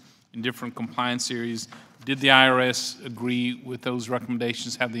closures in different compliance areas. Did the IRS agree with those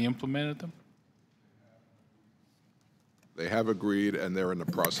recommendations? Have they implemented them? They have agreed, and they're in the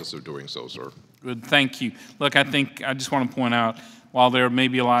process of doing so, sir. Good, thank you. Look, I just want to point out, while there may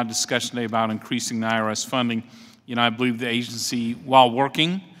be a lot of discussion today about increasing the IRS funding, I believe the agency, while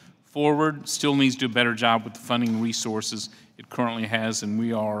working forward, still needs to do a better job with the funding resources it currently has, and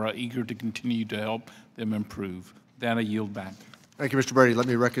we are eager to continue to help them improve. With that, I yield back. Thank you, Mr. Brady. Let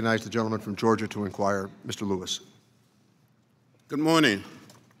me recognize the gentleman from Georgia to inquire, Mr. Lewis. Good morning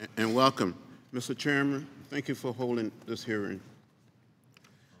and welcome. Mr. Chairman, thank you for holding this hearing.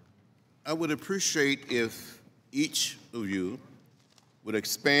 I would appreciate if each of you would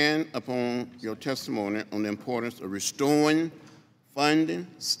expand upon your testimony on the importance of restoring funding,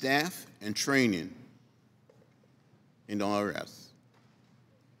 staff, and training in the IRS.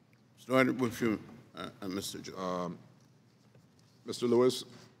 Started with you, Mr. Joe. Mr. Lewis,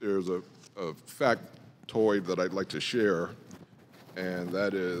 there's a factoid that I'd like to share, and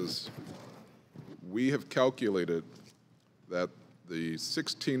that is we have calculated that the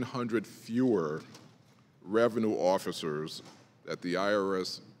 1,600 fewer revenue officers that the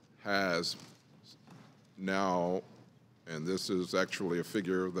IRS has now, and this is actually a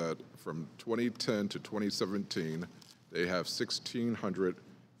figure that from 2010 to 2017, they have 1,600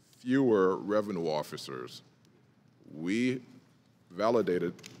 fewer revenue officers. We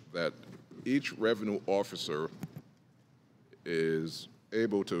validated that each revenue officer is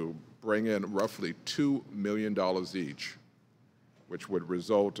able to bring in roughly $2 million each, which would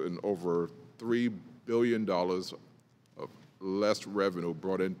result in over $3 billion of less revenue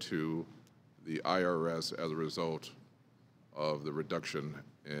brought into the IRS as a result of the reduction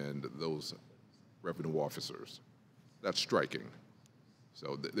in those revenue officers. That's striking.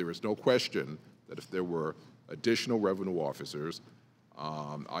 So there is no question that if there were additional revenue officers,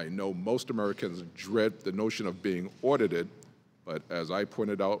 I know most Americans dread the notion of being audited, but as I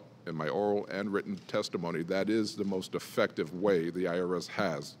pointed out in my oral and written testimony, that is the most effective way the IRS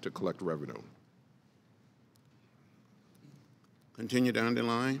has to collect revenue. Continue down the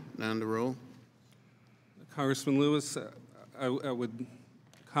line, down the road. Congressman Lewis, I would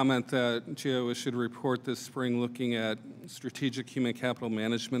comment that GAO should report this spring looking at strategic human capital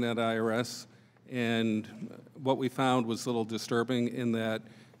management at IRS. And what we found was a little disturbing in that,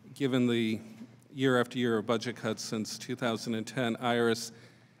 given the year after year of budget cuts since 2010, IRS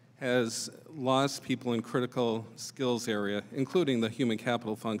has lost people in critical skills area, including the human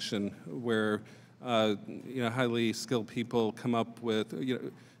capital function, where highly skilled people come up with,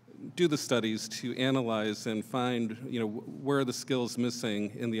 do the studies to analyze and find, where are the skills missing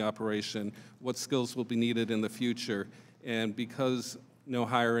in the operation, what skills will be needed in the future, and because no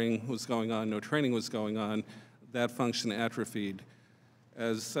hiring was going on, no training was going on, that function atrophied.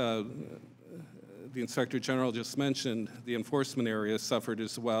 As the Inspector General just mentioned, the enforcement area suffered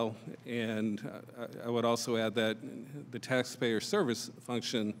as well, and I would also add that the taxpayer service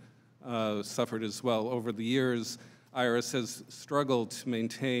function suffered as well. Over the years, IRS has struggled to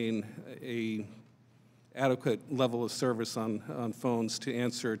maintain a adequate level of service on phones to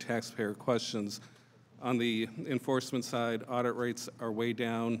answer taxpayer questions. On the enforcement side, audit rates are way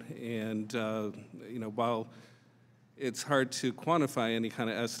down, and while it's hard to quantify any kind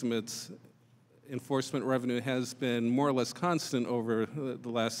of estimates, enforcement revenue has been more or less constant over the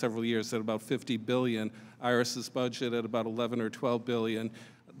last several years at about $50 billion. IRS's budget at about $11 or $12 billion.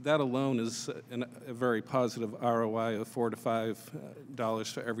 That alone is a very positive ROI of $4 to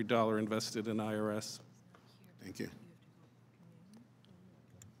 $5 for every dollar invested in IRS. Thank you.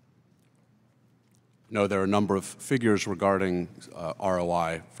 No, there are a number of figures regarding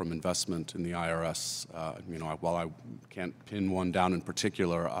ROI from investment in the IRS. While I can't pin one down in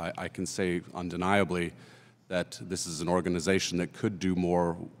particular, I can say undeniably that this is an organization that could do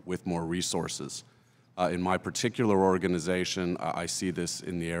more with more resources. In my particular organization, I see this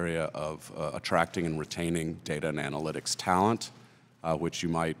in the area of attracting and retaining data and analytics talent, which you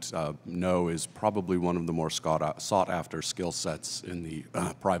might know is probably one of the more sought-after skill sets in the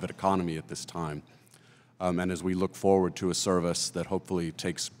private economy at this time. And as we look forward to a service that hopefully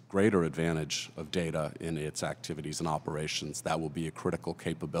takes greater advantage of data in its activities and operations, that will be a critical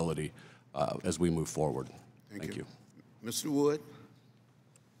capability as we move forward. Thank you. Mr. Wood?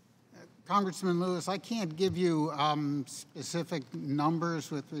 Congressman Lewis, I can't give you specific numbers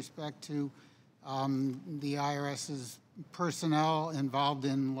with respect to the IRS's personnel involved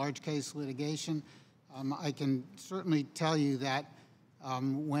in large case litigation. I can certainly tell you that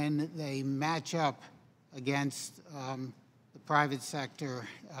when they match up against the private sector,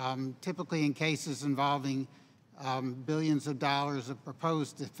 typically in cases involving billions of dollars of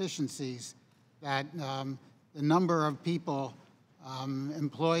proposed deficiencies, that the number of people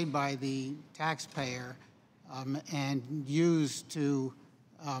employed by the taxpayer and used to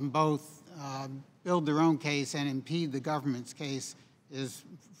both build their own case and impede the government's case is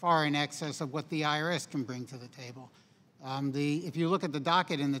far in excess of what the IRS can bring to the table. If you look at the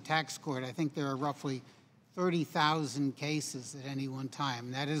docket in the tax court, I think there are roughly 30,000 cases at any one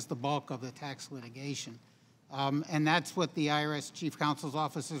time. That is the bulk of the tax litigation. And that's what the IRS Chief Counsel's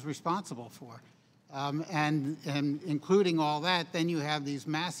Office is responsible for. And including all that, then you have these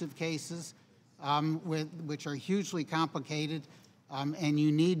massive cases which are hugely complicated, and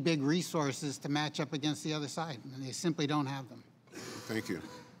you need big resources to match up against the other side, and they simply don't have them. Thank you.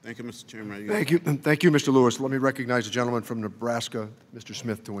 Thank you, Mr. Chairman. Thank you, Mr. Lewis. Let me recognize the gentleman from Nebraska, Mr.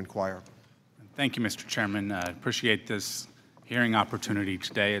 Smith, to inquire. Thank you, Mr. Chairman. I appreciate this hearing opportunity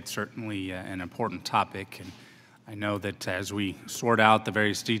today. It's certainly an important topic, and I know that as we sort out the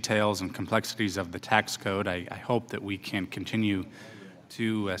various details and complexities of the tax code, I hope that we can continue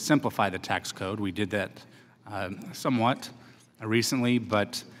to simplify the tax code. We did that somewhat recently,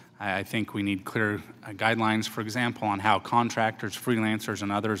 but I think we need clear guidelines, for example, on how contractors, freelancers,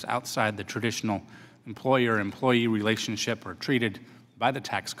 and others outside the traditional employer-employee relationship are treated by the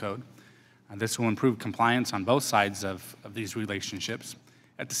tax code. This will improve compliance on both sides of these relationships.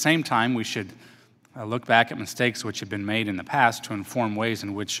 At the same time, we should look back at mistakes which have been made in the past to inform ways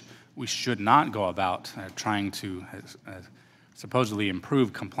in which we should not go about trying to supposedly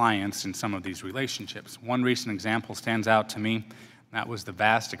improve compliance in some of these relationships. One recent example stands out to me. That was the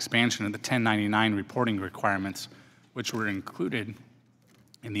vast expansion of the 1099 reporting requirements, which were included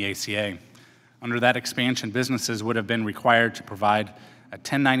in the ACA. Under that expansion, businesses would have been required to provide a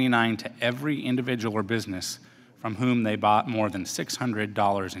 1099 to every individual or business from whom they bought more than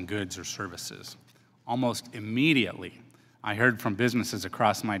 $600 in goods or services. Almost immediately, I heard from businesses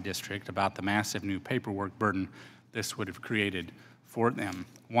across my district about the massive new paperwork burden this would have created for them.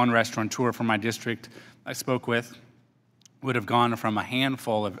 One restaurateur from my district I spoke with would have gone from a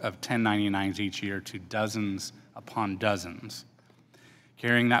handful of 1099s each year to dozens upon dozens.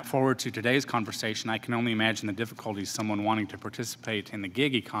 Carrying that forward to today's conversation, I can only imagine the difficulties someone wanting to participate in the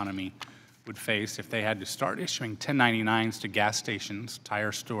gig economy would face if they had to start issuing 1099s to gas stations,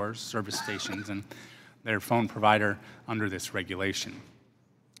 tire stores, service stations, and their phone provider under this regulation.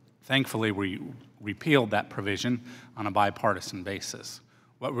 Thankfully, we repealed that provision on a bipartisan basis.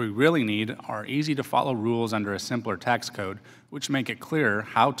 What we really need are easy-to-follow rules under a simpler tax code, which make it clearer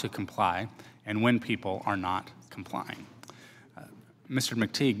how to comply and when people are not complying. Mr.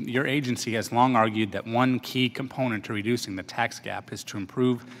 McTeague, your agency has long argued that one key component to reducing the tax gap is to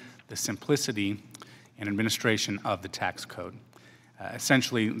improve the simplicity and administration of the tax code.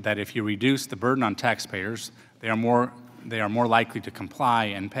 Essentially, that if you reduce the burden on taxpayers, they are more likely to comply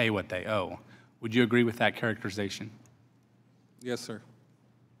and pay what they owe. Would you agree with that characterization? Yes, sir.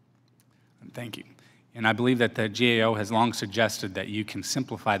 Thank you. And I believe that the GAO has long suggested that you can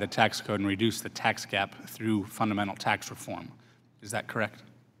simplify the tax code and reduce the tax gap through fundamental tax reform. Is that correct?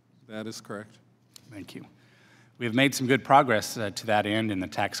 That is correct. Thank you. We have made some good progress to that end in the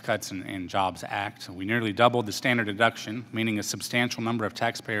Tax Cuts and Jobs Act. We nearly doubled the standard deduction, meaning a substantial number of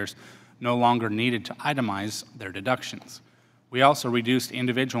taxpayers no longer needed to itemize their deductions. We also reduced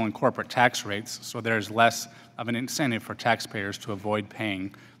individual and corporate tax rates, so there is less of an incentive for taxpayers to avoid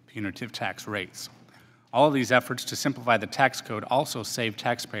paying punitive tax rates. All of these efforts to simplify the tax code also save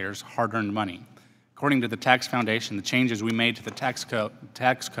taxpayers hard-earned money. According to the Tax Foundation, the changes we made to the tax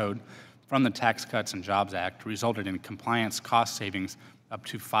code from the Tax Cuts and Jobs Act resulted in compliance cost savings up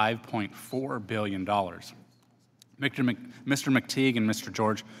to $5.4 billion. Mr. McTeague and Mr.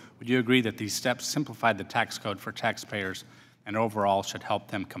 George, would you agree that these steps simplified the tax code for taxpayers and overall should help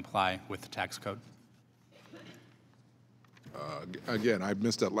them comply with the tax code? Again, I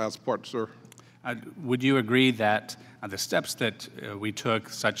missed that last part, sir. Would you agree that the steps that we took,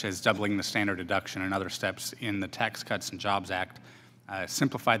 such as doubling the standard deduction and other steps in the Tax Cuts and Jobs Act,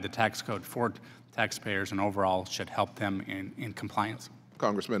 simplified the tax code for taxpayers and overall should help them in compliance?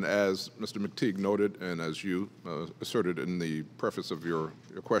 Congressman, as Mr. McTeague noted and as you asserted in the preface of your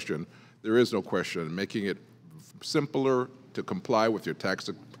question, there is no question making it simpler to comply with your tax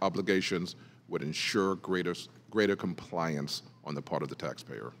obligations would ensure greater compliance on the part of the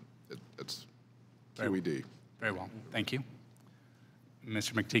taxpayer. It's QED. Very well. Thank you.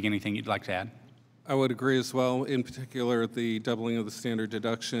 Mr. McTeague, anything you'd like to add? I would agree as well. In particular, the doubling of the standard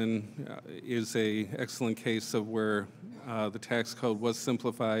deduction is an excellent case of where the tax code was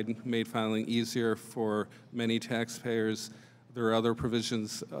simplified, made filing easier for many taxpayers. There are other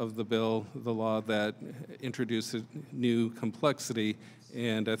provisions of the bill, the law, that introduce a new complexity,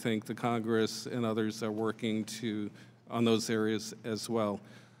 and I think the Congress and others are working on those areas as well.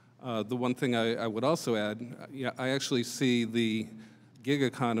 The one thing I would also add, I actually see the gig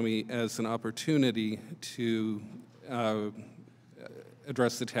economy as an opportunity to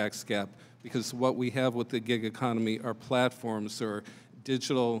address the tax gap, because what we have with the gig economy are platforms or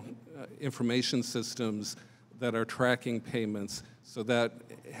digital information systems that are tracking payments, so that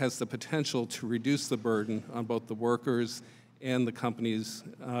has the potential to reduce the burden on both the workers and the companies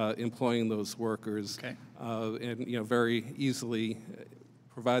employing those workers, okay. And very easily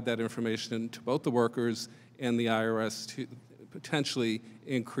provide that information to both the workers and the IRS to potentially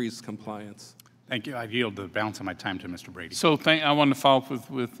increase compliance. Thank you. I yield the balance of my time to Mr. Brady. So I want to follow up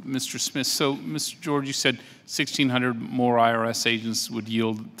with Mr. Smith. So, Mr. George, you said 1,600 more IRS agents would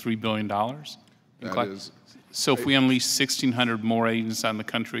yield $3 billion? That is, so if we unleash 1,600 more agents out in the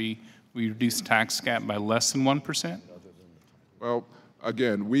country, we reduce the tax gap by less than 1%? well,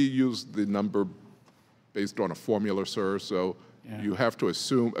 again, we use the number based on a formula, sir, so Yeah. you have to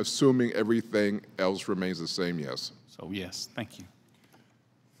assuming everything else remains the same, yes. So yes, thank you.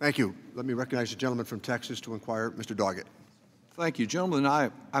 Thank you. Let me recognize the gentleman from Texas to inquire, Mr. Doggett. Thank you, gentlemen.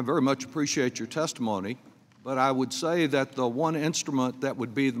 I very much appreciate your testimony, but I would say that the one instrument that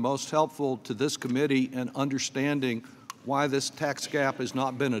would be the most helpful to this committee in understanding why this tax gap has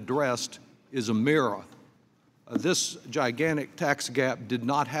not been addressed is a mirror. This gigantic tax gap did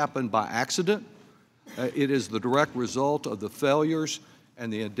not happen by accident. It is the direct result of the failures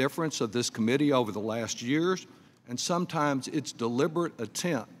and the indifference of this committee over the last years, and sometimes its deliberate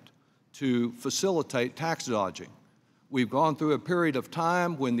attempt to facilitate tax dodging. We've gone through a period of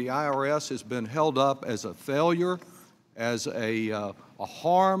time when the IRS has been held up as a failure, as a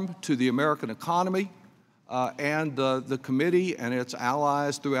harm to the American economy, and the committee and its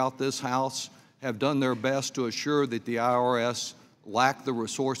allies throughout this House have done their best to assure that the IRS lack the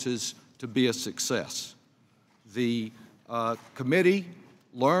resources to be a success. The committee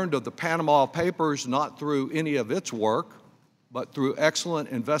learned of the Panama Papers not through any of its work, but through excellent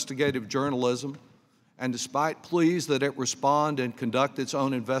investigative journalism. And despite pleas that it respond and conduct its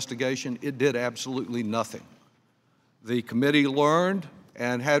own investigation, it did absolutely nothing. The committee learned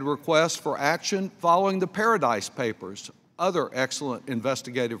and had requests for action following the Paradise Papers, other excellent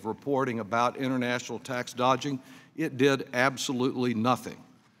investigative reporting about international tax dodging. It did absolutely nothing.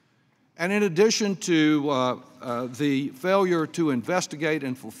 And in addition to the failure to investigate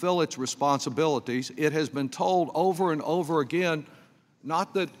and fulfill its responsibilities, it has been told over and over again,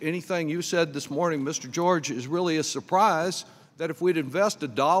 not that anything you said this morning, Mr. George, is really a surprise, that if we'd invest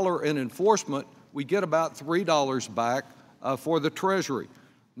 $1 in enforcement, we get about $3 back for the Treasury.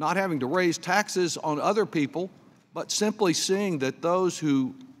 Not having to raise taxes on other people, but simply seeing that those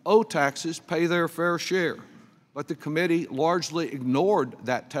who owe taxes pay their fair share. But the committee largely ignored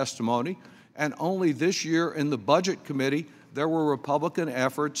that testimony, and only this year in the Budget Committee, there were Republican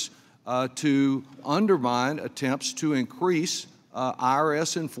efforts to undermine attempts to increase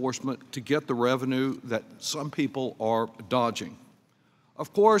IRS enforcement to get the revenue that some people are dodging.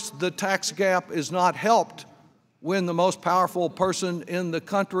 Of course, the tax gap is not helped when the most powerful person in the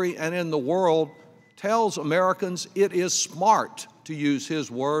country and in the world tells Americans it is smart, to use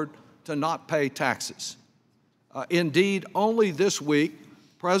his word, to not pay taxes. Indeed, only this week,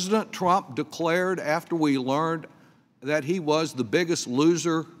 President Trump declared, after we learned that he was the biggest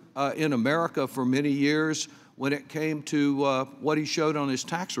loser in America for many years when it came to what he showed on his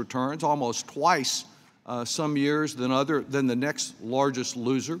tax returns, almost twice some years than the next largest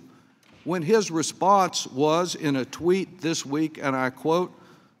loser, when his response was in a tweet this week, and I quote,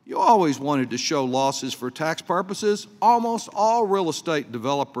 "You always wanted to show losses for tax purposes. Almost all real estate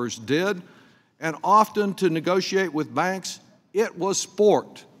developers did. And often to negotiate with banks, it was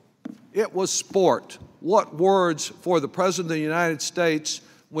sport. It was sport." what words for the President of the United States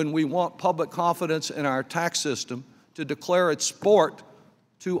when we want public confidence in our tax system to declare it sport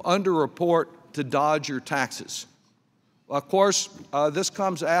to underreport to dodge your taxes. Of course, this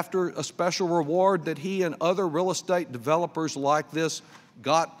comes after a special reward that he and other real estate developers like this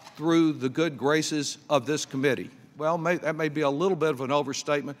got through the good graces of this committee. Well, that may be a little bit of an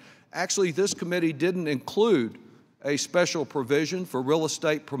overstatement. Actually, this committee didn't include a special provision for real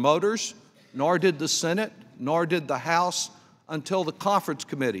estate promoters, nor did the Senate, nor did the House, until the conference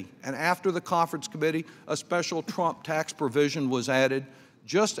committee. And after the conference committee, a special Trump tax provision was added,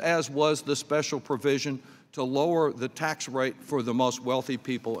 just as was the special provision to lower the tax rate for the most wealthy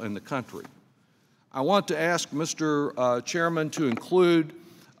people in the country. I want to ask Mr. Chairman to include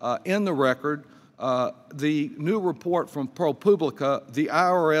in the record the new report from ProPublica. The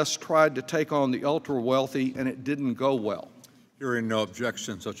IRS tried to take on the ultra-wealthy, and it didn't go well. Hearing no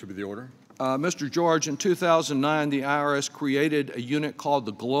objection, such will be the order. Mr. George, in 2009, the IRS created a unit called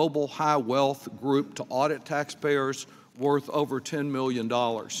the Global High Wealth Group to audit taxpayers worth over $10 million.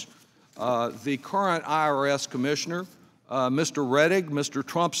 The current IRS commissioner, Mr. Rettig, Mr.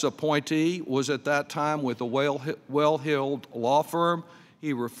 Trump's appointee, was at that time with a well-heeled law firm.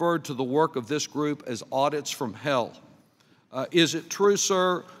 He referred to the work of this group as audits from hell. Is it true,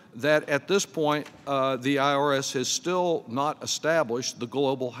 sir, that at this point the IRS has still not established the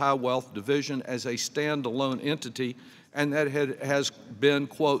Global High Wealth Division as a standalone entity, and that it has been,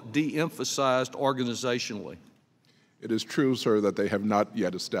 quote, de-emphasized organizationally? It is true, sir, that they have not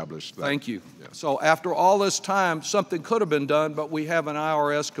yet established that. Thank you. Yes. So after all this time, something could have been done, but we have an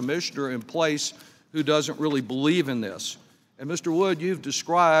IRS commissioner in place who doesn't really believe in this. And Mr. Wood, you've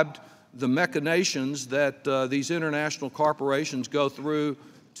described the machinations that these international corporations go through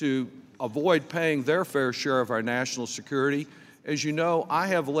to avoid paying their fair share of our national security. As you know, I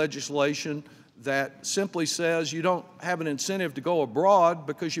have legislation that simply says you don't have an incentive to go abroad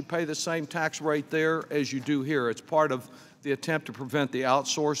because you pay the same tax rate there as you do here. It's part of the attempt to prevent the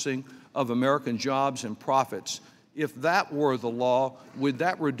outsourcing of American jobs and profits. If that were the law, would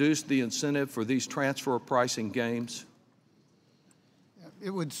that reduce the incentive for these transfer pricing games? It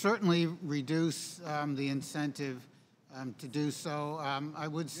would certainly reduce the incentive to do so. I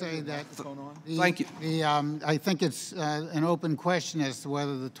would say that Thank you. I think it's an open question as to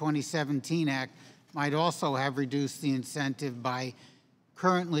whether the 2017 Act might also have reduced the incentive by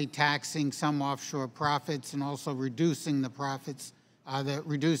currently taxing some offshore profits and also reducing the profits,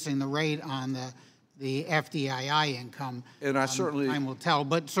 reducing the rate on the FDII income. And I certainly... time will tell,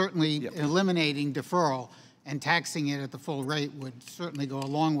 but certainly eliminating deferral and taxing it at the full rate would certainly go a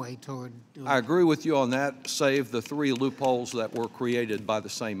long way toward doing I agree with you on that, save the 3 loopholes that were created by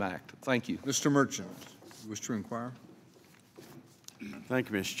the same act. Thank you. Mr. Merchant, you wish to inquire? Thank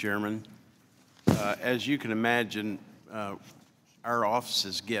you, Mr. Chairman. As you can imagine, our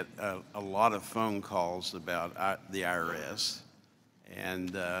offices get a lot of phone calls about the IRS, and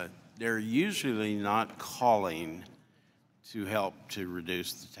they're usually not calling to help to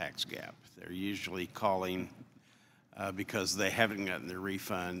reduce the tax gap. They're usually calling because they haven't gotten their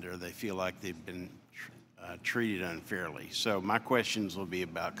refund or they feel like they've been treated unfairly. So my questions will be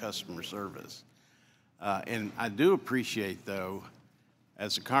about customer service. And I do appreciate, though,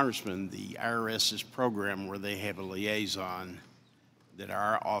 as a congressman, the IRS's program where they have a liaison that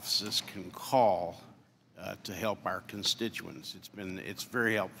our offices can call to help our constituents. It's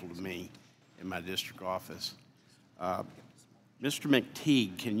very helpful to me in my district office. Mr.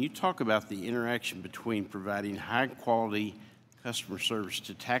 McTeague, can you talk about the interaction between providing high-quality customer service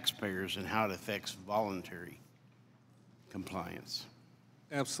to taxpayers and how it affects voluntary compliance?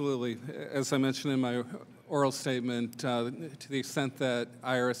 Absolutely. As I mentioned in my oral statement, to the extent that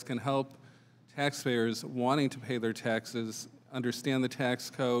IRS can help taxpayers wanting to pay their taxes understand the tax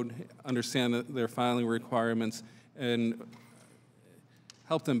code, understand their filing requirements, and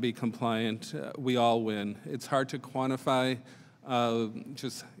help them be compliant, we all win. It's hard to quantify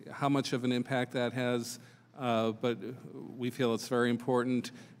just how much of an impact that has, but we feel it's very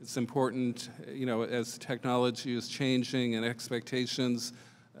important. It's important, you know, as technology is changing and expectations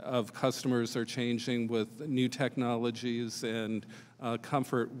of customers are changing with new technologies and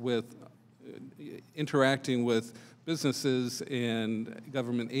comfort with interacting with businesses and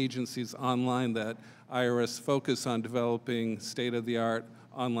government agencies online, that IRS focus on developing state-of-the-art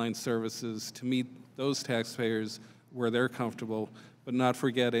online services to meet those taxpayers where they're comfortable, but not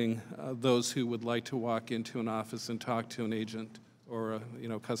forgetting those who would like to walk into an office and talk to an agent or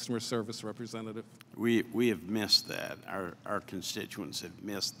a customer service representative. We have missed that. Our constituents have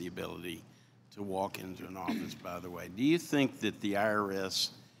missed the ability to walk into an office, by the way. Do you think that the IRS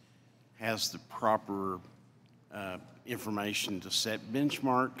has the proper information to set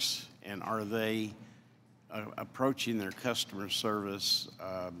benchmarks, and are they approaching their customer service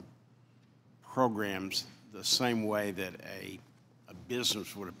programs the same way that a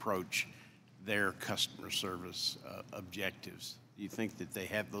business would approach their customer service objectives? Do you think that they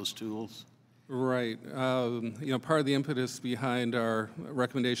have those tools? Right. Part of the impetus behind our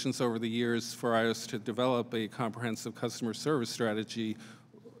recommendations over the years for IRS to develop a comprehensive customer service strategy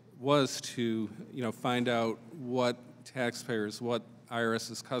was to, find out what taxpayers, what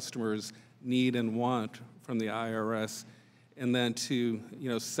IRS's customers need and want from the IRS, and then to,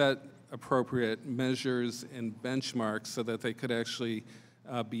 set appropriate measures and benchmarks so that they could actually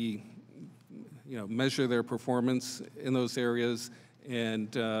measure their performance in those areas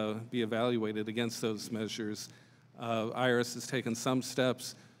and be evaluated against those measures. IRS has taken some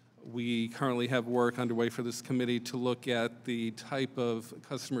steps. We currently have work underway for this committee to look at the type of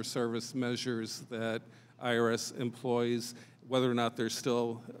customer service measures that IRS employs, whether or not they're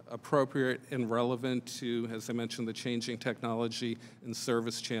still appropriate and relevant to, as I mentioned, the changing technology and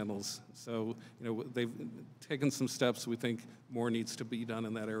service channels. So, they've taken some steps. We think more needs to be done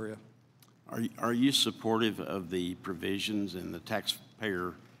in that area. Are you supportive of the provisions in the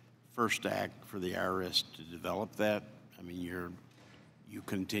Taxpayer First Act for the IRS to develop that? I mean, you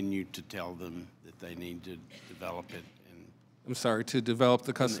continue to tell them that they need to develop it. I'm sorry, to develop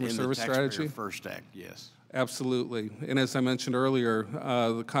the customer service strategy? In the Taxpayer First Act, yes. Absolutely. And as I mentioned earlier,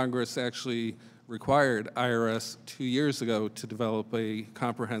 the Congress actually required IRS 2 years ago to develop a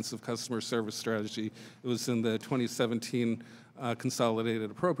comprehensive customer service strategy. It was in the 2017 Consolidated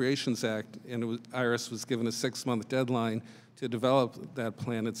Appropriations Act, and IRS was given a 6-month deadline to develop that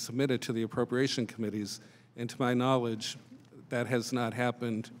plan and submit it to the appropriation committees. And to my knowledge, that has not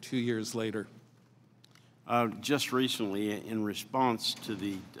happened 2 years later. Just recently, in response to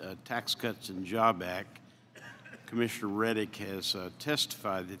the Tax Cuts and Job Act, Commissioner Reddick has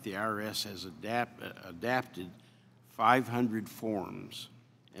testified that the IRS has adapted 500 forms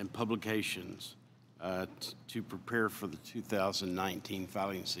and publications to prepare for the 2019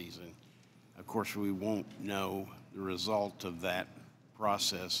 filing season. Of course, we won't know the result of that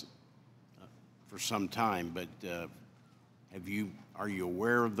process for some time, but are you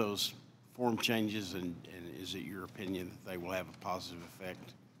aware of those form changes, and is it your opinion that they will have a positive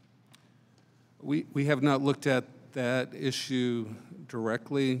effect? We have not looked at that issue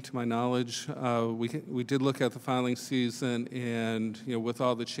directly, to my knowledge. We did look at the filing season, and with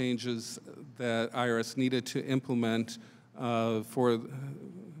all the changes that IRS needed to implement for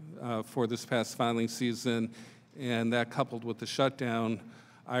this past filing season, and that coupled with the shutdown,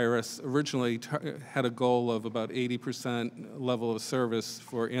 IRS originally had a goal of about 80% level of service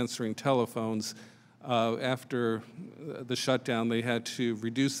for answering telephones. After the shutdown, they had to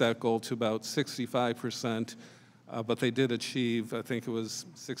reduce that goal to about 65%, but they did achieve, I think it was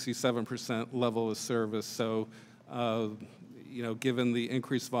 67% level of service. So, given the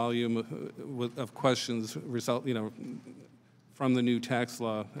increased volume of questions from the new tax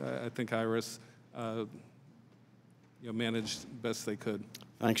law, I think IRS managed best they could.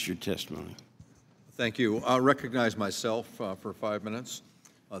 Thanks for your testimony. Thank you. I'll recognize myself for 5 minutes.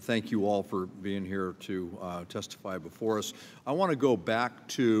 Thank you all for being here to testify before us. I want to go back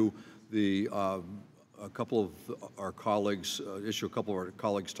to the a couple of our colleagues, issue a couple of our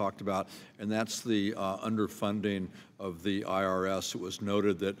colleagues talked about, and that's the underfunding of the IRS. It was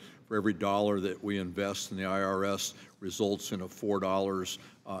noted that for every dollar that we invest in the IRS results in a $4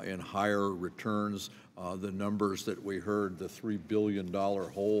 in higher returns. The numbers that we heard, the $3 billion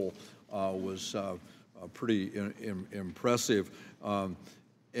hole, was pretty impressive.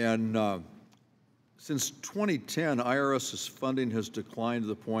 Since 2010, IRS's funding has declined to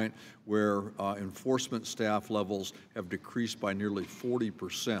the point where enforcement staff levels have decreased by nearly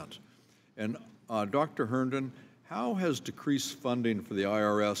 40%. And Dr. Herndon, how has decreased funding for the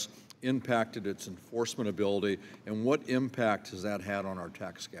IRS impacted its enforcement ability, and what impact has that had on our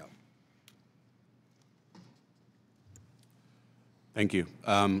tax gap? Thank you.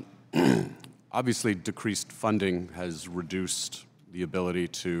 Obviously, decreased funding has reduced the ability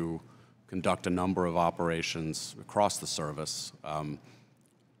to conduct a number of operations across the service. I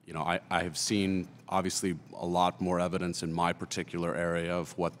have seen, obviously, a lot more evidence in my particular area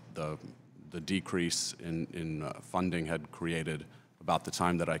of what the decrease in funding had created about the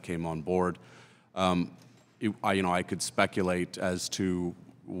time that I came on board. I could speculate as to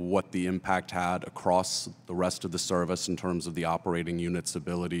what the impact had across the rest of the service in terms of the operating unit's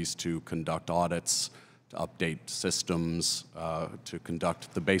abilities to conduct audits, to update systems, to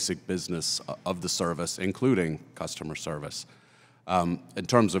conduct the basic business of the service, including customer service. In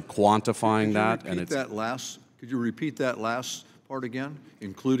terms of quantifying that, and it's could you repeat that last part again,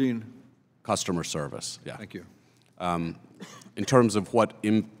 including customer service? Yeah. Thank you. In terms of what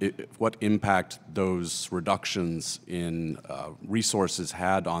impact those reductions in resources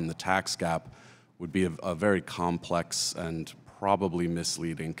had on the tax gap would be a very complex and probably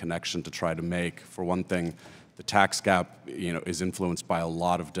misleading connection to try to make. For one thing, the tax gap, is influenced by a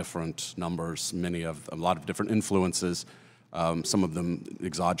lot of different numbers, a lot of different influences. Some of them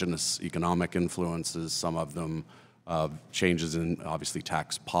exogenous economic influences, some of them changes in obviously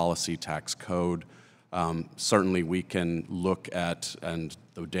tax policy, tax code. Certainly we can look at, and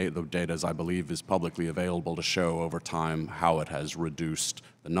the data, as I believe, is publicly available to show over time how it has reduced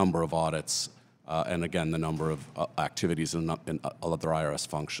the number of audits and again, the number of activities in other IRS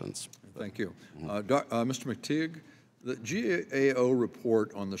functions. Thank you. Mr. McTeague, the GAO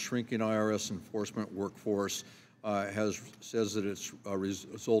report on the shrinking IRS enforcement workforce says that it's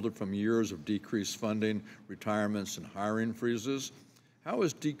resulted from years of decreased funding, retirements, and hiring freezes. How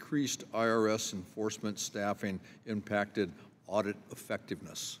has decreased IRS enforcement staffing impacted audit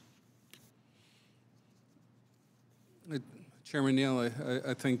effectiveness? Chairman Neal,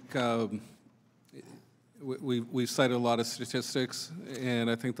 I think we've cited a lot of statistics, and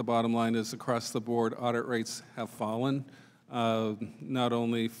I think the bottom line is across the board, audit rates have fallen, not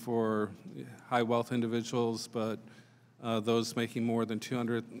only for high wealth individuals, but those making more than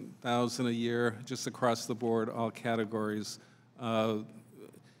 $200,000 a year, just across the board, all categories.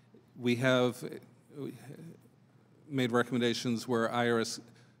 We have made recommendations where IRS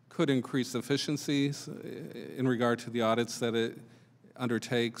could increase efficiencies in regard to the audits that it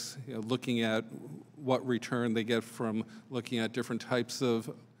undertakes, looking at what return they get from looking at different types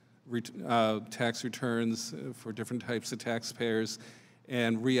of tax returns for different types of taxpayers,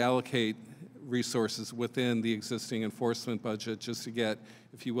 and reallocate resources within the existing enforcement budget just to get,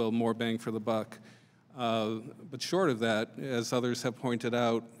 if you will, more bang for the buck. But short of that, as others have pointed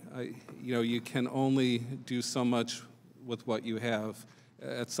out, you can only do so much with what you have.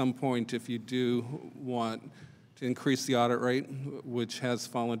 At some point, if you do want to increase the audit rate, which has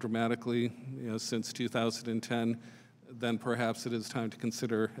fallen dramatically since 2010, then perhaps it is time to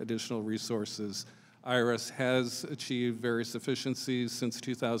consider additional resources. IRS has achieved various efficiencies since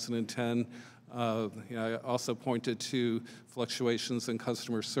 2010. I also pointed to fluctuations in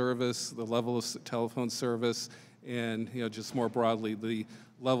customer service, the level of telephone service, and just more broadly, the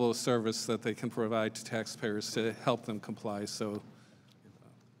level of service that they can provide to taxpayers to help them comply. So,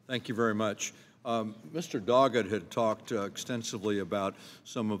 thank you very much. Mr. Doggett had talked extensively about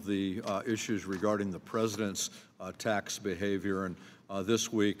some of the issues regarding the president's tax behavior, and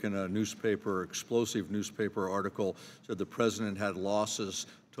this week in a explosive newspaper article, said the president had losses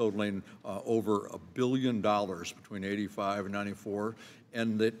totaling over $1 billion between 85 and 94,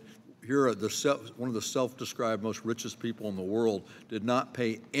 and that here one of the self-described most richest people in the world did not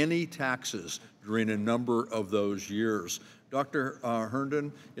pay any taxes during a number of those years. Dr.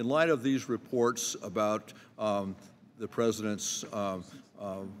 Herndon, in light of these reports about the president's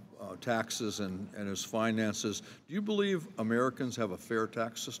taxes and his finances, do you believe Americans have a fair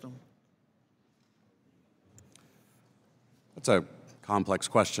tax system? That's a complex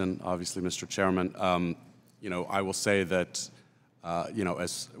question, obviously, Mr. Chairman. I will say that,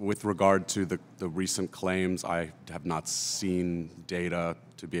 as with regard to the recent claims, I have not seen data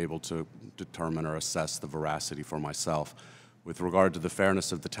to be able to determine or assess the veracity for myself. With regard to the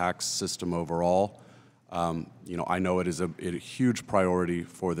fairness of the tax system overall, I know it is a huge priority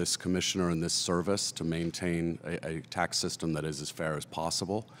for this commissioner and this service to maintain a tax system that is as fair as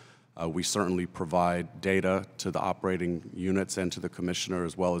possible. We certainly provide data to the operating units and to the commissioner,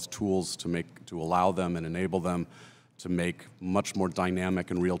 as well as tools to allow them and enable them to make much more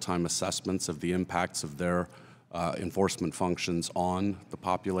dynamic and real-time assessments of the impacts of their enforcement functions on the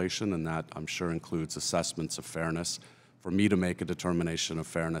population, and that, I'm sure, includes assessments of fairness. For me to make a determination of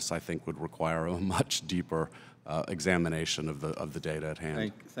fairness, I think would require a much deeper examination of the data at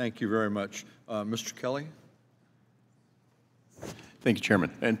hand. Thank you very much. Mr. Kelly? Thank you,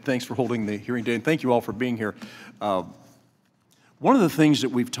 Chairman, and thanks for holding the hearing today, and thank you all for being here. One of the things that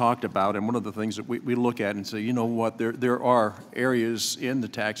we've talked about, and one of the things that we look at and say, you know what, there are areas in the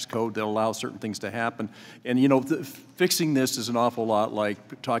tax code that allow certain things to happen, and fixing this is an awful lot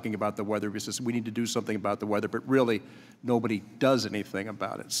like talking about the weather, because we need to do something about the weather, but really nobody does anything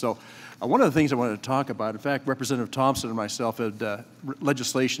about it. So one of the things I wanted to talk about, in fact, Representative Thompson and myself had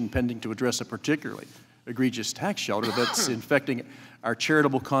legislation pending to address a particularly egregious tax shelter that's infecting our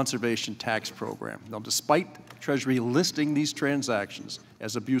charitable conservation tax program. Now, despite Treasury listing these transactions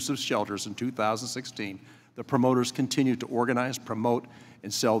as abusive shelters in 2016, The promoters continue to organize, promote,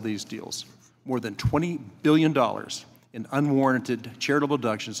 and sell these deals. More than $20 billion in unwarranted charitable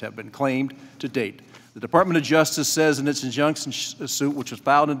deductions have been claimed to date. The Department of Justice says in its injunction suit, which was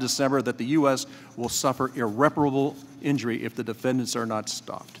filed in December, that the U.S. will suffer irreparable injury if the defendants are not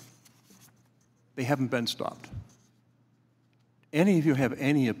stopped. They haven't been stopped. Any of you have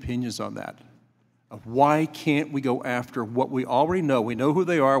any opinions on that? Of why can't we go after what we already know? We know who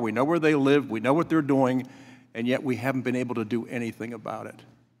they are, we know where they live, we know what they're doing, and yet we haven't been able to do anything about it.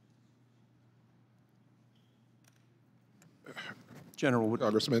 General.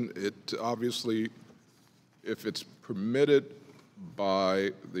 Congressman, it obviously, if it's permitted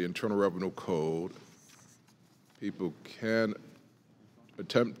by the Internal Revenue Code, people can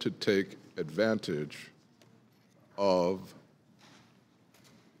attempt to take advantage of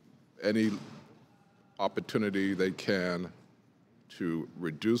any opportunity they can to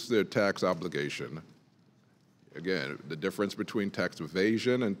reduce their tax obligation. Again, the difference between tax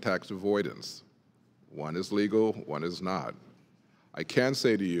evasion and tax avoidance. One is legal, one is not. I can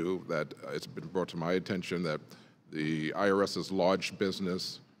say to you that it's been brought to my attention that the IRS's large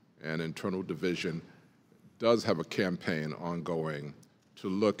business and internal division does have a campaign ongoing to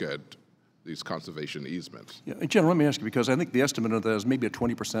look at these conservation easements. Yeah, General, let me ask you, because I think the estimate of that is maybe a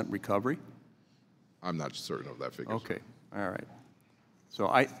 20% recovery. I'm not certain of that figure. Okay, all right. So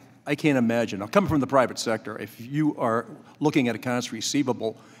I can't imagine. Now, coming from the private sector, if you are looking at accounts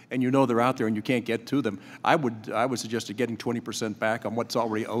receivable and you know they're out there and you can't get to them, I would suggest that getting 20% back on what's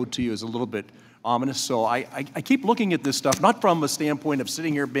already owed to you is a little bit ominous. So I keep looking at this stuff, not from a standpoint of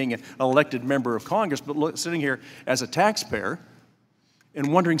sitting here being an elected member of Congress, but sitting here as a taxpayer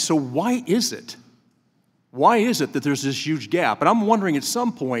and wondering, so why is it? Why is it that there's this huge gap? And I'm wondering at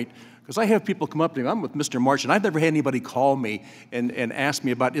some point, because I have people come up to me, I'm with Mr. March, and I've never had anybody call me and ask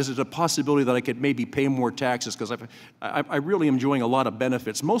me about, is it a possibility that I could maybe pay more taxes, because I really am enjoying a lot of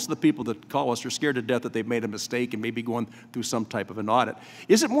benefits. Most of the people that call us are scared to death that they've made a mistake and maybe going through some type of an audit.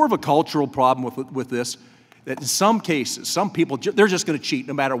 Is it more of a cultural problem with this? That in some cases, some people, they're just going to cheat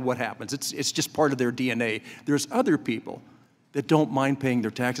no matter what happens. It's just part of their DNA. There's other people that don't mind paying their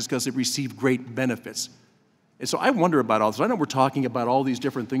taxes because they receive great benefits. And so I wonder about all this. I know we're talking about all these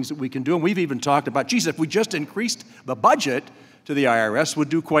different things that we can do, and we've even talked about, geez, if we just increased the budget to the IRS, would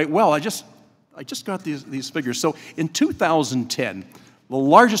do quite well. I just got these figures. So in 2010, the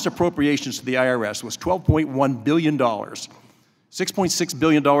largest appropriations to the IRS was $12.1 billion. $6.6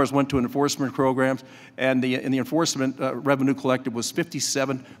 billion went to enforcement programs, and the enforcement revenue collected was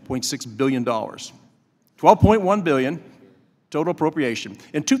 $57.6 billion. $12.1 billion total appropriation.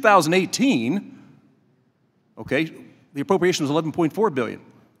 In 2018, okay, the appropriation was $11.4 billion.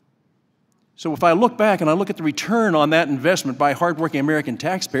 So if I look back and I look at the return on that investment by hardworking American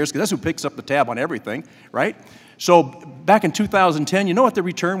taxpayers, because that's who picks up the tab on everything, right? So back in 2010, you know what the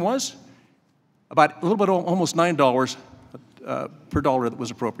return was? About a little bit, almost $9 per dollar that was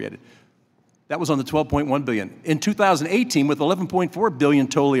appropriated. That was on the $12.1 billion. In 2018, with $11.4 billion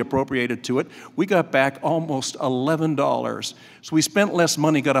totally appropriated to it, we got back almost $11. So we spent less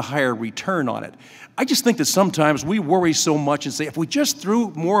money, got a higher return on it. I just think that sometimes we worry so much and say, if we just threw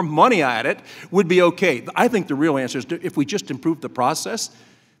more money at it, would be okay. I think the real answer is if we just improved the process,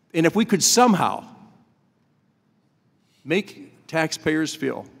 and if we could somehow make taxpayers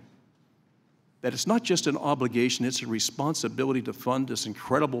feel that it's not just an obligation, it's a responsibility to fund this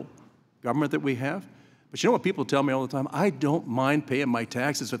incredible government that we have. But you know what people tell me all the time? I don't mind paying my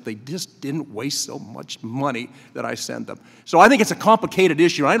taxes if they just didn't waste so much money that I send them. So I think it's a complicated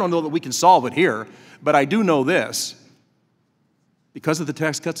issue. I don't know that we can solve it here, but I do know this. Because of the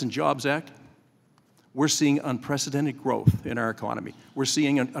Tax Cuts and Jobs Act, we're seeing unprecedented growth in our economy. We're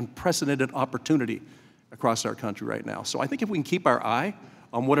seeing an unprecedented opportunity across our country right now. So I think if we can keep our eye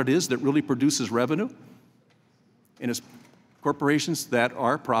on what it is that really produces revenue, and it's corporations that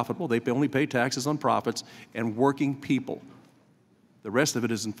are profitable, they only pay taxes on profits, and working people. The rest of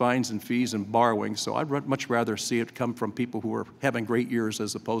it is in fines and fees and borrowing, so I'd much rather see it come from people who are having great years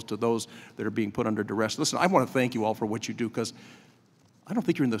as opposed to those that are being put under duress. Listen, I want to thank you all for what you do, because I don't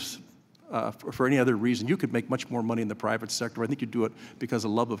think you're in this for any other reason. You could make much more money in the private sector. I think you do it because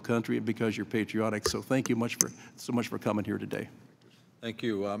of love of country and because you're patriotic, so thank you so much for coming here today. Thank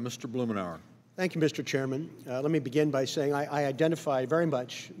you. Mr. Blumenauer. Thank you, Mr. Chairman. Let me begin by saying I identify very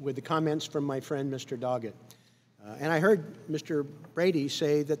much with the comments from my friend, Mr. Doggett. And I heard Mr. Brady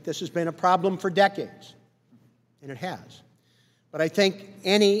say that this has been a problem for decades, and it has. But I think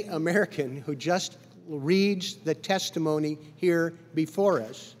any American who just reads the testimony here before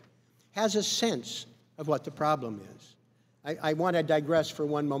us has a sense of what the problem is. I want to digress for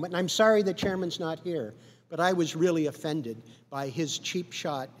one moment, and I'm sorry the chairman's not here, but I was really offended by his cheap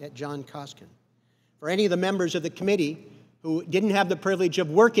shot at John Koskin. For any of the members of the committee who didn't have the privilege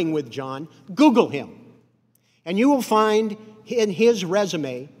of working with John, Google him. And you will find in his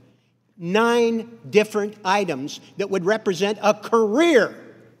resume 9 different items that would represent a career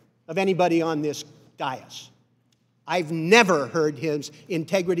of anybody on this dais. I've never heard his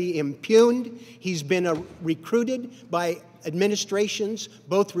integrity impugned. He's been recruited by administrations,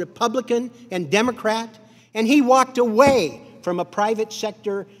 both Republican and Democrat, and he walked away from a private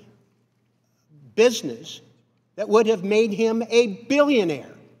sector business that would have made him a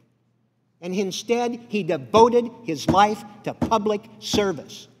billionaire. And instead, he devoted his life to public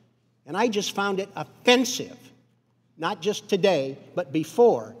service. And I just found it offensive, not just today, but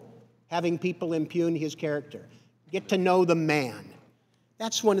before, having people impugn his character. Get to know the man.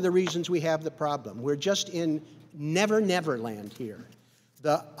 That's one of the reasons we have the problem. We're just in never land here.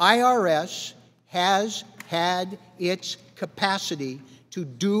 The IRS has had its capacity to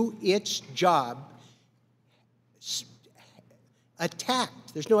do its job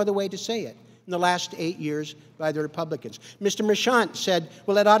attacked, there's no other way to say it, in the last 8 years by the Republicans. Mr. Merchant said,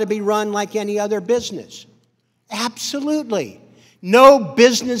 well, it ought to be run like any other business. Absolutely. No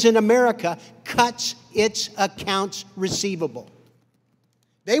business in America cuts its accounts receivable.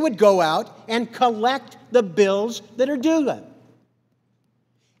 They would go out and collect the bills that are due them.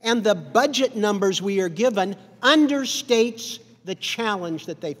 And the budget numbers we are given understates the challenge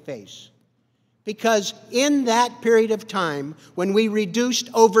that they face. Because in that period of time, when we reduced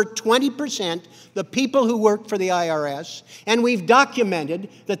over 20% the people who work for the IRS, and we've documented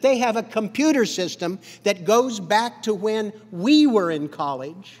that they have a computer system that goes back to when we were in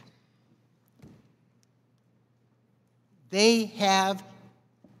college, they have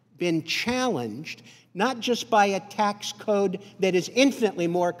been challenged not just by a tax code that is infinitely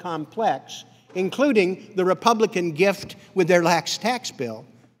more complex, including the Republican gift with their lax tax bill,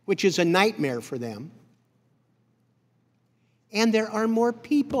 which is a nightmare for them. And there are more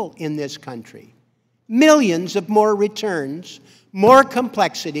people in this country. Millions of more returns, more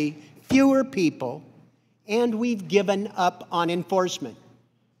complexity, fewer people, and we've given up on enforcement.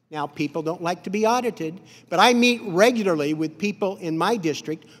 Now, people don't like to be audited, but I meet regularly with people in my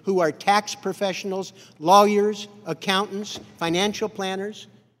district who are tax professionals, lawyers, accountants, financial planners,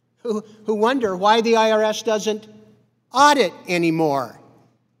 who wonder why the IRS doesn't audit anymore.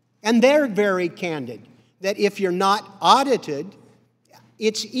 And they're very candid that if you're not audited,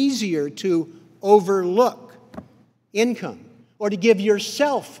 it's easier to overlook income or to give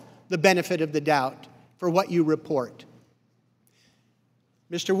yourself the benefit of the doubt for what you report.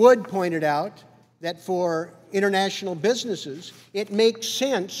 Mr. Wood pointed out that for international businesses, it makes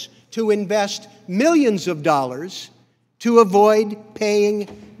sense to invest millions of dollars to avoid paying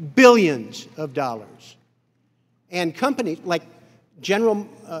billions of dollars. And companies like General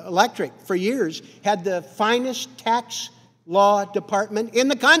Electric, for years, had the finest tax law department in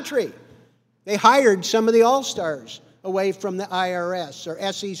the country. They hired some of the all-stars away from the IRS or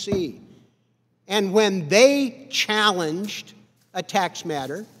SEC. And when they challenged a tax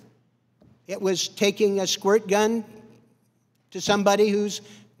matter, it was taking a squirt gun to somebody who's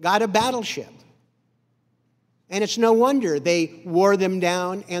got a battleship. And it's no wonder they wore them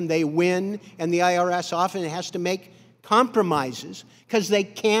down and they win, and the IRS often has to make compromises because they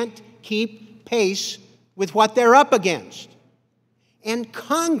can't keep pace with what they're up against. And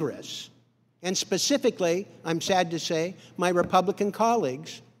Congress, and specifically, I'm sad to say, my Republican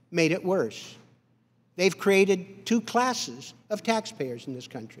colleagues, made it worse. They've created 2 classes of taxpayers in this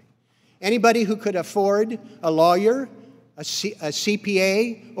country. Anybody who could afford a lawyer, a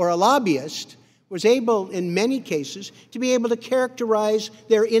CPA, or a lobbyist was able, in many cases, to be able to characterize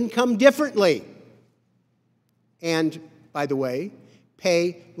their income differently. And, by the way,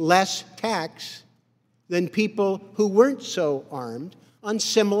 pay less tax than people who weren't so armed on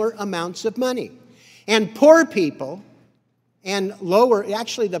similar amounts of money. And poor people and lower,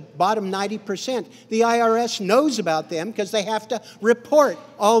 actually the bottom 90%, the IRS knows about them because they have to report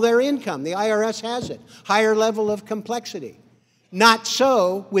all their income. The IRS has it. Higher level of complexity. Not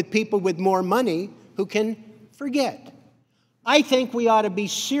so with people with more money who can forget. I think we ought to be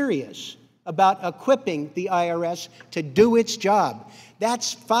serious about equipping the IRS to do its job.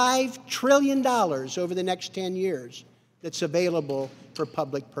 That's $5 trillion over the next 10 years that's available for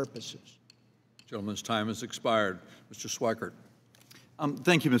public purposes. Gentleman's time has expired. Mr. Sweikert.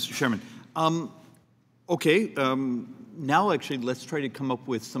 Thank you, Mr. Chairman. Now actually let's try to come up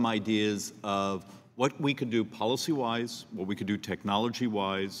with some ideas of what we could do policy-wise, what we could do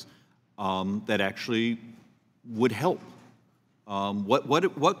technology-wise that actually would help.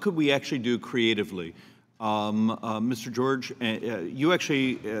 What could we actually do creatively? Mr. George, you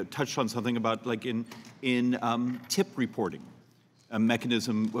actually touched on something about like in tip reporting, a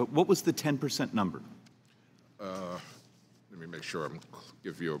mechanism. What was the 10% number? Let me make sure I'm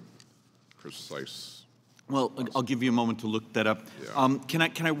give you a precise. Well, I'll give you a moment to look that up. Yeah.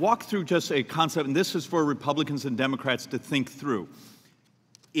 Can I walk through just a concept, and this is for Republicans and Democrats to think through.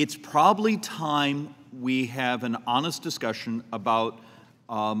 It's probably time we have an honest discussion about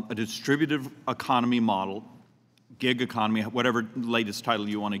a distributive economy model, gig economy, whatever latest title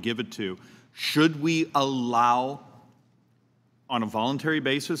you want to give it to. Should we allow, on a voluntary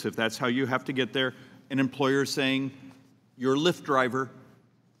basis, if that's how you have to get there, an employer saying, you're a Lyft driver,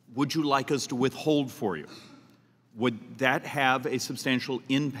 would you like us to withhold for you? Would that have a substantial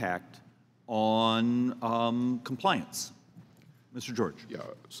impact on compliance? Mr. George. Yeah,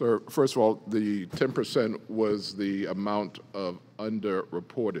 sir, first of all, the 10% was the amount of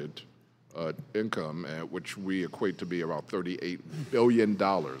underreported income, which we equate to be about $38 billion,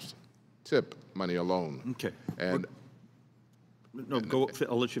 tip money alone. Okay. And no, go.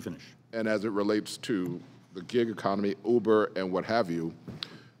 I'll let you finish. And as it relates to the gig economy, Uber, and what have you,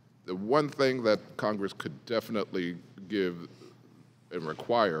 the one thing that Congress could definitely give and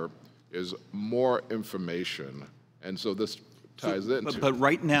require is more information. And so this ties into. But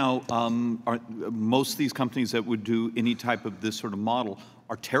right now, most of these companies that would do any type of this sort of model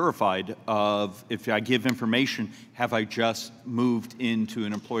are terrified of, if I give information, have I just moved into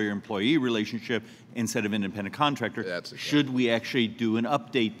an employer-employee relationship instead of independent contractor? That's exactly. Should we actually do an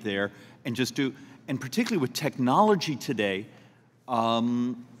update there and just do, and particularly with technology today,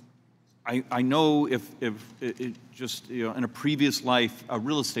 I know if just, you know, in a previous life, a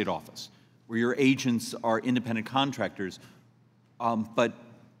real estate office, where your agents are independent contractors, but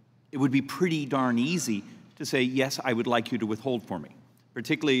it would be pretty darn easy to say, yes, I would like you to withhold for me.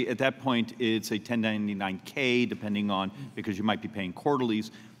 Particularly at that point, it's a 1099K, depending on, because you might be paying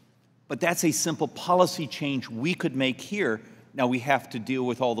quarterlies. But that's a simple policy change we could make here. Now we have to deal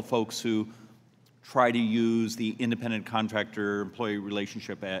with all the folks who try to use the independent contractor-employee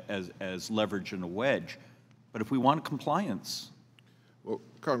relationship as leverage and a wedge. But if we want compliance. Well,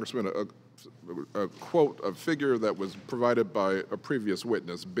 Congressman, a quote, a figure that was provided by a previous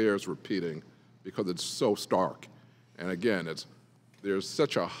witness bears repeating because it's so stark. And again, there's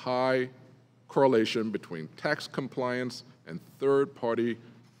such a high correlation between tax compliance and third-party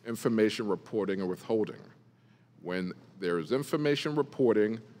information reporting and withholding. When there is information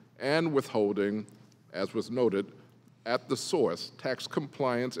reporting and withholding, as was noted, at the source, tax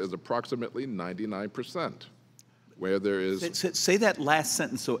compliance is approximately 99%. Where there is... Say that last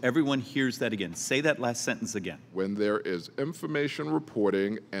sentence so everyone hears that again. Say that last sentence again. When there is information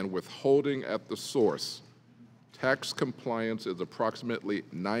reporting and withholding at the source, tax compliance is approximately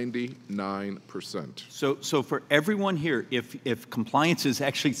 99%. So for everyone here, if compliance is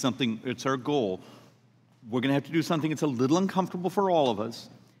actually something, it's our goal, we're going to have to do something that's a little uncomfortable for all of us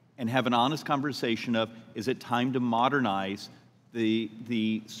and have an honest conversation of, is it time to modernize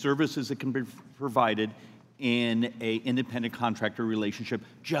the services that can be provided in an independent contractor relationship?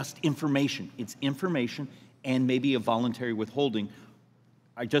 Just information. It's information and maybe a voluntary withholding.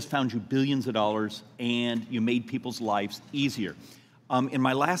 I just found you billions of dollars and you made people's lives easier. In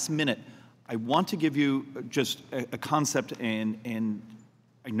my last minute, I want to give you just a concept, and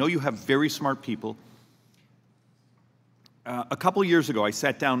I know you have very smart people. A couple of years ago, I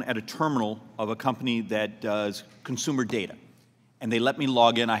sat down at a terminal of a company that does consumer data, and they let me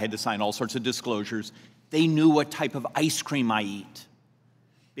log in. I had to sign all sorts of disclosures. They knew what type of ice cream I eat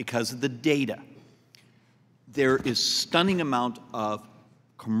because of the data. There is stunning amount of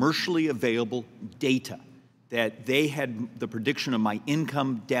commercially available data that they had the prediction of my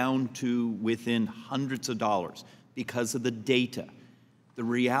income down to within hundreds of dollars because of the data. The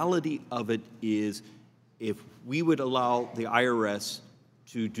reality of it is, if we would allow the IRS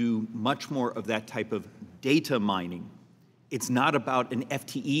to do much more of that type of data mining, it's not about an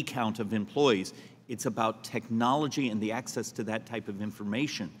FTE count of employees. It's about technology and the access to that type of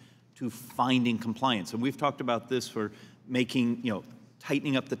information to finding compliance. And we've talked about this for making,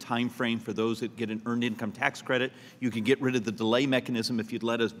 tightening up the time frame for those that get an earned income tax credit. You can get rid of the delay mechanism if you'd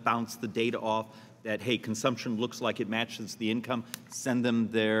let us bounce the data off that, hey, consumption looks like it matches the income, send them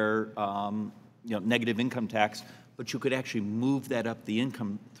their negative income tax, but you could actually move that up the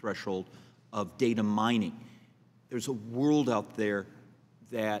income threshold of data mining. There's a world out there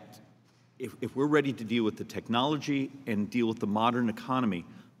that if we're ready to deal with the technology and deal with the modern economy,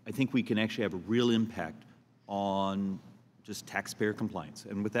 I think we can actually have a real impact on just taxpayer compliance.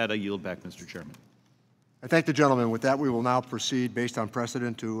 And with that, I yield back, Mr. Chairman. I thank the gentleman. With that, we will now proceed, based on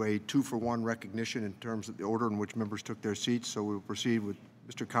precedent, to a 2-for-1 recognition in terms of the order in which members took their seats. So we will proceed with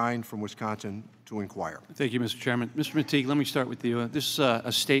Mr. Kine from Wisconsin to inquire. Thank you, Mr. Chairman. Mr. Matteague, let me start with you. This is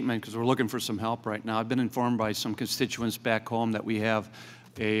a statement because we're looking for some help right now. I've been informed by some constituents back home that we have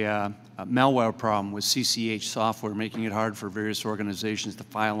a malware problem with CCH software, making it hard for various organizations to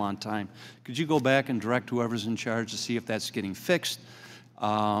file on time. Could you go back and direct whoever's in charge to see if that's getting fixed?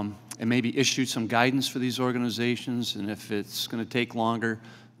 And maybe issue some guidance for these organizations, and if it's going to take longer,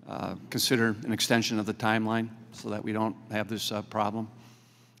 consider an extension of the timeline so that we don't have this problem.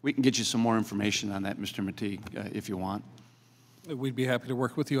 We can get you some more information on that, Mr. Matteague, if you want. We'd be happy to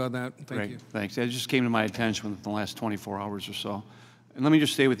work with you on that. Thank you. Thanks. That just came to my attention within the last 24 hours or so. And let me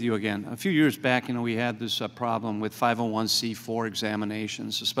just stay with you again. A few years back, we had this problem with 501c4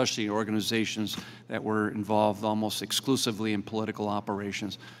 examinations, especially organizations that were involved almost exclusively in political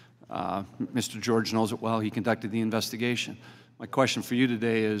operations. Mr. George knows it well. He conducted the investigation. My question for you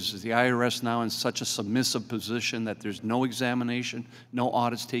today is the IRS now in such a submissive position that there's no examination, no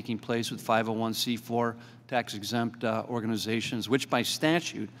audits taking place with 501c4 tax-exempt organizations, which by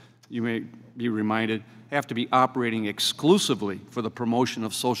statute, you may be reminded, have to be operating exclusively for the promotion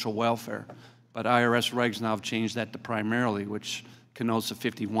of social welfare. But IRS regs now have changed that to primarily, which connotes a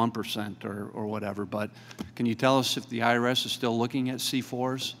 51% or whatever. But can you tell us if the IRS is still looking at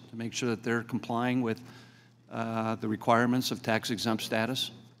C4s to make sure that they're complying with the requirements of tax-exempt status?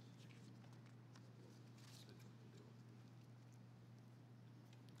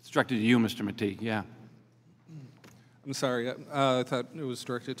 It's directed to you, Mr. Matteague, yeah. I'm sorry, I thought it was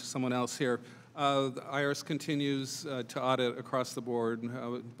directed to someone else here. The IRS continues to audit across the board,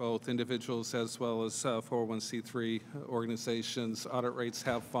 both individuals as well as 401c3 organizations. Audit rates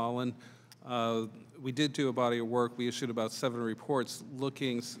have fallen. We did do a body of work. We issued about 7 reports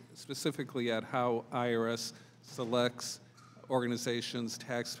looking specifically at how IRS selects organizations,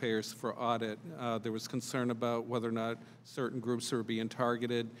 taxpayers for audit. There was concern about whether or not certain groups are being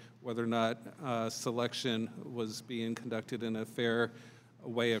targeted, whether or not selection was being conducted in a fair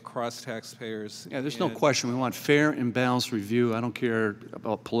way across taxpayers. Yeah, there's no question. We want fair and balanced review. I don't care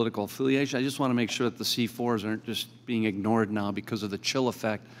about political affiliation. I just want to make sure that the C4s aren't just being ignored now because of the chill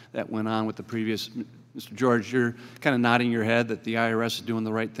effect that went on with the previous. Mr. George, you're kind of nodding your head that the IRS is doing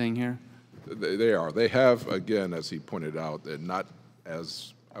the right thing here? They are. They have, again, as he pointed out, they're not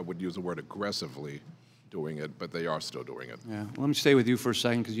as, I would use the word aggressively doing it, but they are still doing it. Yeah. Well, let me stay with you for a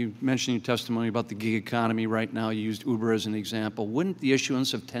second because you mentioned your testimony about the gig economy right now. You used Uber as an example. Wouldn't the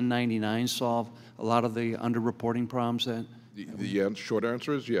issuance of 1099 solve a lot of the underreporting problems that? The short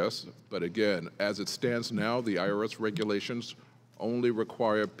answer is yes, but again, as it stands now, the IRS regulations only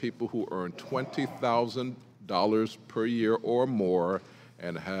require people who earn $20,000 per year or more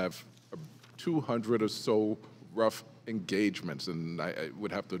and have 200 or so rough engagements, and I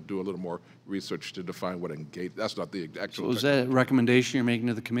would have to do a little more research to define what engage. That's not the actual. So is that a recommendation you're making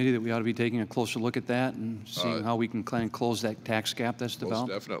to the committee that we ought to be taking a closer look at that and seeing how we can kind of close that tax gap that's developed?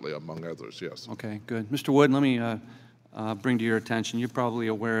 Most definitely, among others, yes. Okay, good. Mr. Wood, let me bring to your attention, you're probably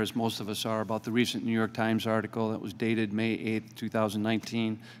aware, as most of us are, about the recent New York Times article that was dated May 8th,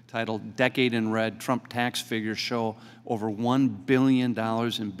 2019, titled "Decade in Red, Trump Tax Figures Show Over $1 billion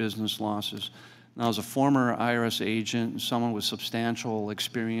in Business Losses." Now, as a former IRS agent and someone with substantial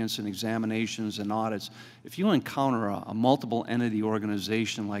experience in examinations and audits, if you encounter a multiple entity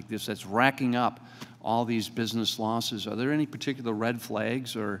organization like this that's racking up all these business losses, are there any particular red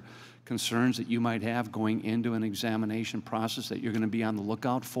flags or concerns that you might have going into an examination process that you're going to be on the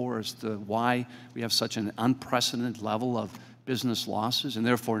lookout for as to why we have such an unprecedented level of business losses and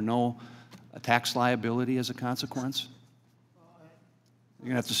therefore no tax liability as a consequence? You're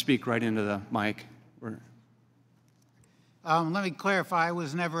going to have to speak right into the mic. Let me clarify, I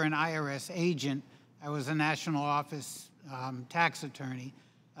was never an IRS agent. I was a national office tax attorney,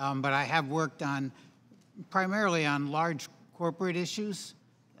 but I have worked on primarily on large corporate issues.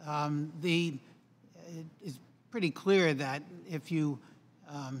 It's pretty clear that if you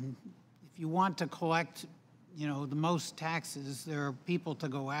want to collect, the most taxes, there are people to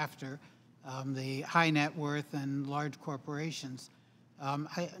go after, the high net worth and large corporations.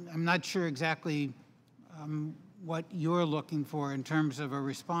 I'm not sure exactly what you're looking for in terms of a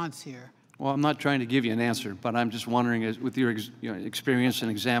response here. Well, I'm not trying to give you an answer, but I'm just wondering, with your experience in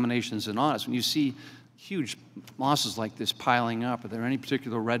examinations and audits, when you see huge losses like this piling up, are there any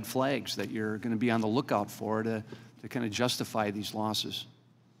particular red flags that you're going to be on the lookout for to kind of justify these losses?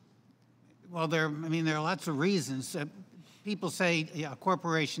 Well, there are lots of reasons. People say a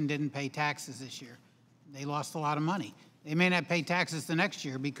corporation didn't pay taxes this year. They lost a lot of money. They may not pay taxes the next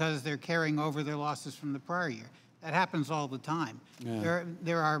year because they're carrying over their losses from the prior year. That happens all the time. Yeah.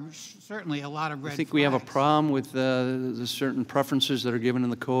 There are certainly a lot of red I think flags. we have a problem with the certain preferences that are given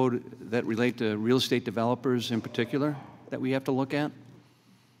in the code that relate to real estate developers in particular that we have to look at.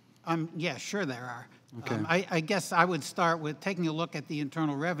 Yeah, sure there are. Okay. I guess I would start with taking a look at the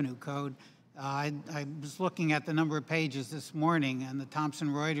Internal Revenue Code. I was looking at the number of pages this morning, and the Thomson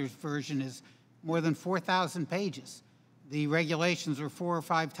Reuters version is more than 4,000 pages. The regulations are 4 or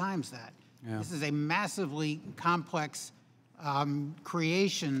 5 times that. Yeah. This is a massively complex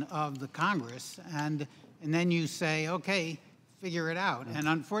creation of the Congress, and then you say, okay, figure it out. And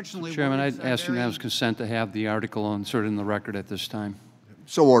unfortunately, Chairman, I'd ask unanimous consent to have the article inserted in the record at this time.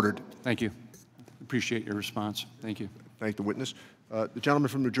 So ordered. Thank you. Appreciate your response. Thank you. Thank the witness. The gentleman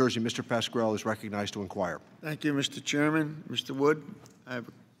from New Jersey, Mr. Pasquale, is recognized to inquire. Thank you, Mr. Chairman. Mr. Wood, I have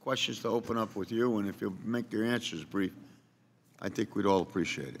questions to open up with you, and if you'll make your answers brief, I think we'd all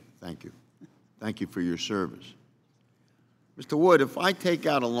appreciate it. Thank you. Thank you for your service. Mr. Wood, if I take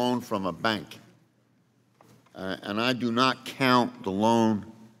out a loan from a bank and I do not count the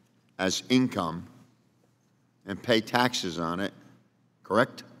loan as income and pay taxes on it,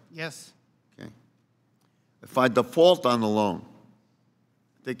 correct? Yes. Okay. If I default on the loan,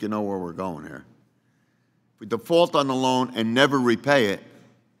 I think you know where we're going here. If we default on the loan and never repay it,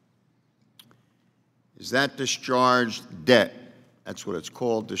 is that discharged debt? That's what it's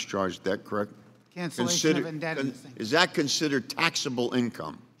called, discharged debt, correct? Cancellation of indebtedness. Is that considered taxable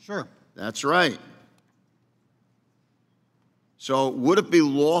income? Sure. That's right. So would it be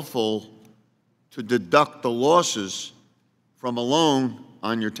lawful to deduct the losses from a loan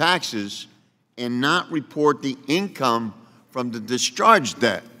on your taxes and not report the income from the discharged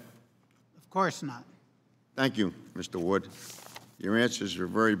debt? Of course not. Thank you, Mr. Wood. Your answers are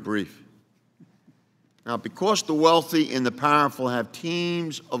very brief. Now, because the wealthy and the powerful have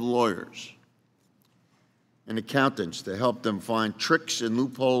teams of lawyers and accountants to help them find tricks and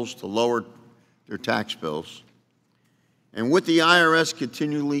loopholes to lower their tax bills, and with the IRS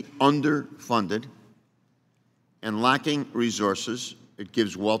continually underfunded and lacking resources, it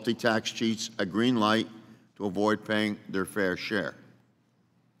gives wealthy tax cheats a green light to avoid paying their fair share.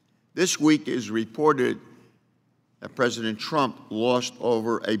 This week is reported that President Trump lost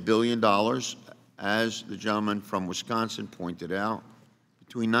over $1 billion, as the gentleman from Wisconsin pointed out,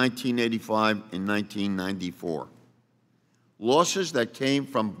 between 1985 and 1994. Losses that came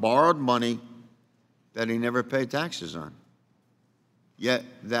from borrowed money that he never paid taxes on. Yet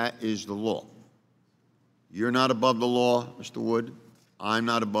that is the law. You're not above the law, Mr. Wood. I'm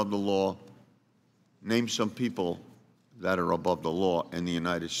not above the law. Name some people that are above the law in the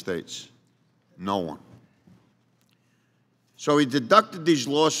United States. No one. So he deducted these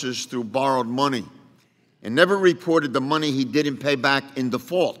losses through borrowed money and never reported the money he didn't pay back in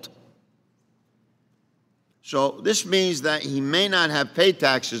default. So this means that he may not have paid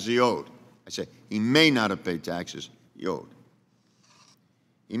taxes he owed. I say he may not have paid taxes he owed.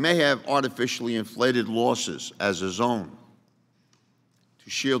 He may have artificially inflated losses as his own to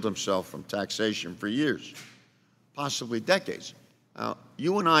shield himself from taxation for years, possibly decades. Now,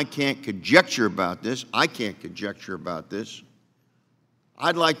 you and I can't conjecture about this. I can't conjecture about this.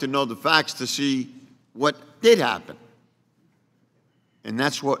 I'd like to know the facts to see what did happen. And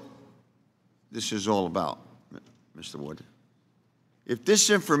that's what this is all about, Mr. Wood. If this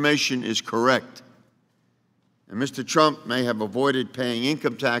information is correct, and Mr. Trump may have avoided paying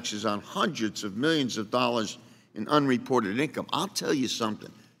income taxes on hundreds of millions of dollars in unreported income, I'll tell you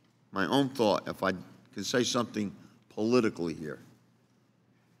something, my own thought, if I can say something politically here.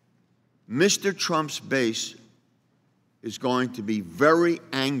 Mr. Trump's base is going to be very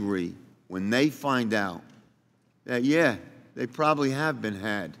angry when they find out that, yeah, they probably have been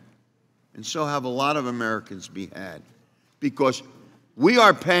had, and so have a lot of Americans be had, because we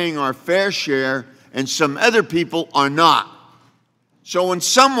are paying our fair share and some other people are not. So when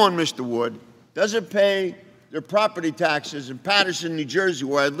someone, Mr. Wood, doesn't pay their property taxes in Paterson, New Jersey,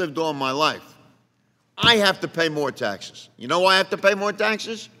 where I've lived all my life, I have to pay more taxes. You know why I have to pay more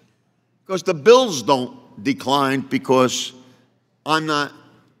taxes? Because the bills don't decline because I'm not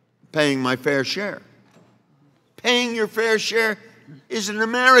paying my fair share. Paying your fair share is an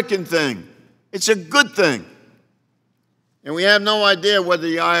American thing. It's a good thing. And we have no idea whether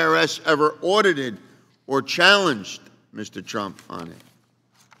the IRS ever audited or challenged Mr. Trump on it.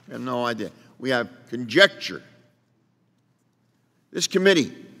 We have no idea. We have conjecture. This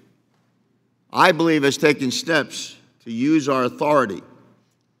committee, I believe, has taken steps to use our authority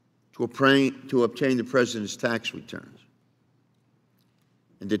to obtain the president's tax returns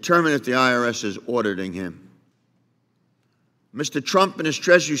and determine if the IRS is auditing him. Mr. Trump and his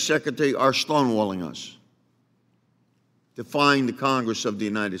Treasury Secretary are stonewalling us, defying the Congress of the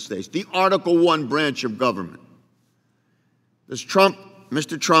United States, the Article I branch of government. Does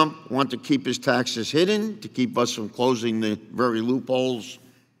Mr. Trump want to keep his taxes hidden, to keep us from closing the very loopholes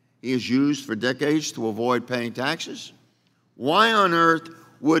he has used for decades to avoid paying taxes? Why on earth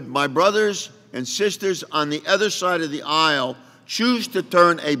would my brothers and sisters on the other side of the aisle choose to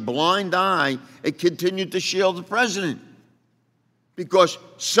turn a blind eye and continue to shield the president? Because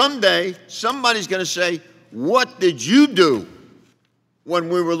someday somebody's going to say, what did you do when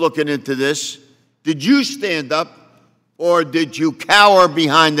we were looking into this? Did you stand up or did you cower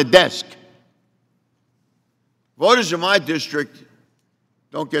behind the desk? Voters in my district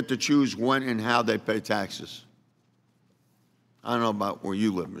don't get to choose when and how they pay taxes. I don't know about where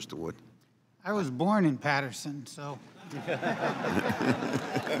you live, Mr. Wood. I was born in Patterson, so I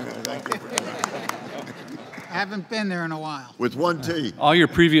haven't been there in a while. With one T. All your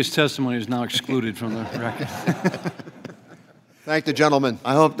previous testimony is now excluded from the record. Thank the gentleman.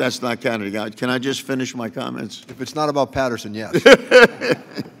 I hope that's not counted, guys. Can I just finish my comments? If it's not about Patterson, yes.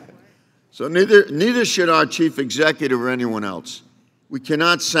 So neither should our chief executive or anyone else. We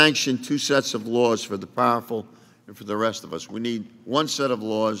cannot sanction two sets of laws for the powerful and for the rest of us. We need one set of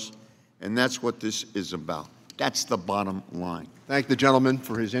laws, and that's what this is about. That's the bottom line. Thank the gentleman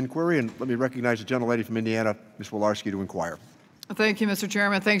for his inquiry, and let me recognize the gentlelady from Indiana, Ms. Wolarski, to inquire. Thank you, Mr.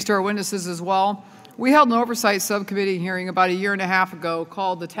 Chairman. Thanks to our witnesses as well. We held an oversight subcommittee hearing about a year and a half ago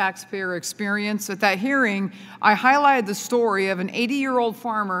called the Taxpayer Experience. At that hearing, I highlighted the story of an 80-year-old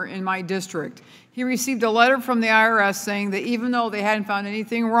farmer in my district. He received a letter from the IRS saying that even though they hadn't found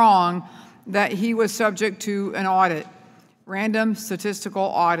anything wrong, that he was subject to an audit, random statistical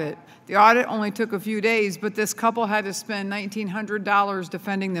audit. The audit only took a few days, but this couple had to spend $1,900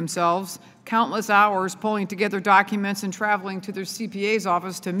 defending themselves, countless hours pulling together documents and traveling to their CPA's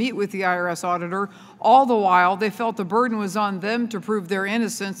office to meet with the IRS auditor. All the while, they felt the burden was on them to prove their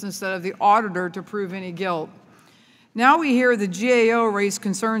innocence instead of the auditor to prove any guilt. Now we hear the GAO raise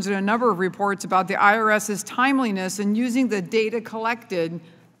concerns in a number of reports about the IRS's timeliness in using the data collected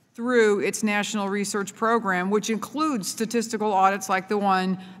through its national research program, which includes statistical audits like the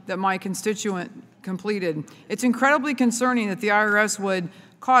one that my constituent completed. It's incredibly concerning that the IRS would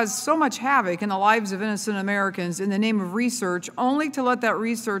cause so much havoc in the lives of innocent Americans in the name of research, only to let that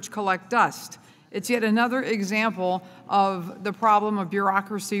research collect dust. It's yet another example of the problem of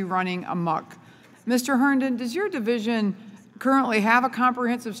bureaucracy running amok. Mr. Herndon, does your division currently have a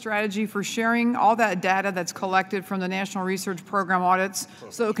comprehensive strategy for sharing all that data that's collected from the National Research Program audits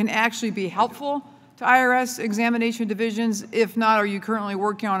so it can actually be helpful to IRS examination divisions? If not, are you currently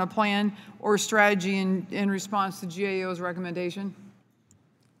working on a plan or strategy in response to GAO's recommendation?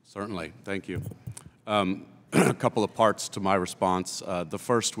 Certainly. Thank you. A couple of parts to my response. The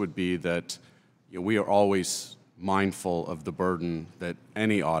first would be that we are always mindful of the burden that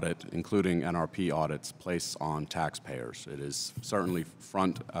any audit, including NRP audits, place on taxpayers. It is certainly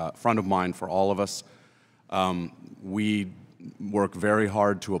front of mind for all of us. We work very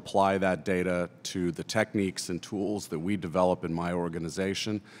hard to apply that data to the techniques and tools that we develop in my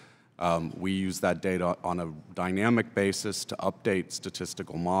organization. We use that data on a dynamic basis to update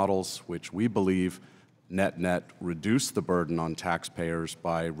statistical models, which we believe net reduce the burden on taxpayers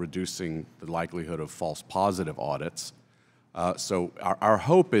by reducing the likelihood of false positive audits. So our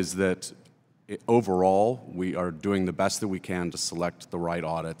hope is that overall we are doing the best that we can to select the right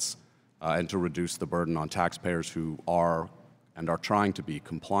audits and to reduce the burden on taxpayers who are and are trying to be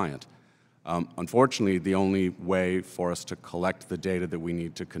compliant. Unfortunately, the only way for us to collect the data that we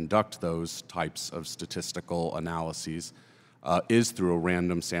need to conduct those types of statistical analyses is through a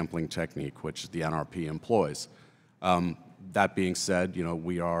random sampling technique, which the NRP employs. That being said,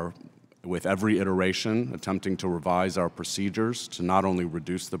 we are, with every iteration, attempting to revise our procedures to not only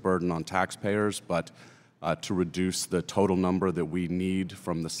reduce the burden on taxpayers, but to reduce the total number that we need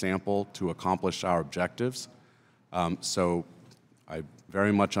from the sample to accomplish our objectives. So I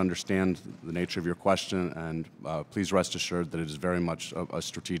very much understand the nature of your question, and please rest assured that it is very much a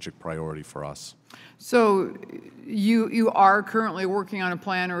strategic priority for us. So you are currently working on a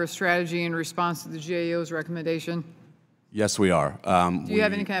plan or a strategy in response to the GAO's recommendation? Yes, we are. Do you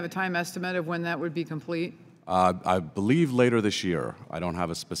have any kind of a time estimate of when that would be complete? I believe later this year. I don't have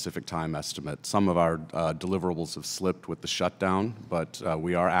a specific time estimate. Some of our deliverables have slipped with the shutdown, but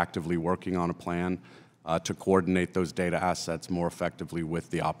we are actively working on a plan to coordinate those data assets more effectively with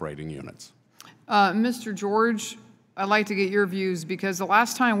the operating units. Mr. George, I'd like to get your views because the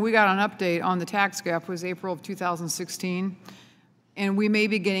last time we got an update on the tax gap was April of 2016. and we may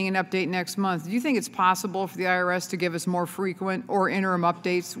be getting an update next month. Do you think it's possible for the IRS to give us more frequent or interim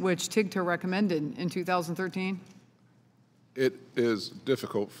updates, which TIGTA recommended in 2013? It is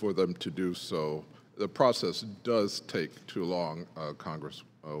difficult for them to do so. The process does take too long,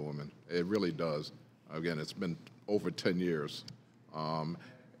 Congresswoman. It really does. Again, it's been over 10 years.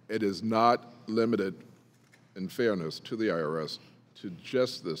 It is not limited, in fairness, to the IRS, to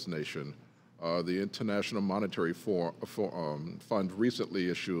just this nation. The International Monetary Fund recently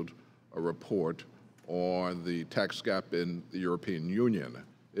issued a report on the tax gap in the European Union.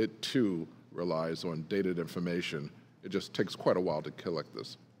 It, too, relies on dated information. It just takes quite a while to collect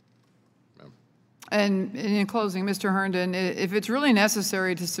this. And in closing, Mr. Herndon, if it's really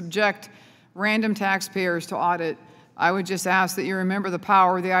necessary to subject random taxpayers to audit, I would just ask that you remember the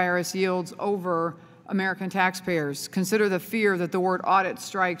power the IRS yields over American taxpayers. Consider the fear that the word audit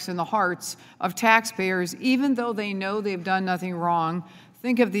strikes in the hearts of taxpayers, even though they know they've done nothing wrong.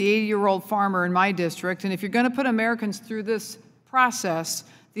 Think of the 80-year-old farmer in my district, and if you're going to put Americans through this process,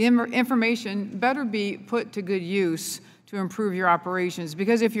 the information better be put to good use to improve your operations.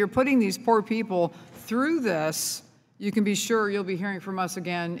 Because if you're putting these poor people through this, you can be sure you'll be hearing from us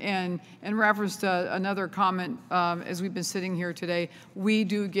again. And in reference to another comment, as we've been sitting here today, we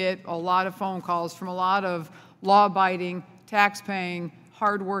do get a lot of phone calls from a lot of law-abiding, tax-paying,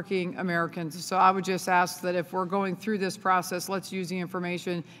 hardworking Americans. So I would just ask that if we're going through this process, let's use the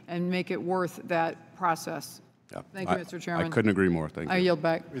information and make it worth that process. Yeah. Thank you, Mr. Chairman. I couldn't agree more. Thank you. I yield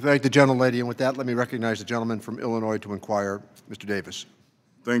back. We thank the gentlelady, and with that, let me recognize the gentleman from Illinois to inquire, Mr. Davis.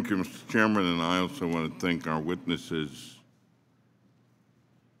 Thank you, Mr. Chairman, and I also want to thank our witnesses.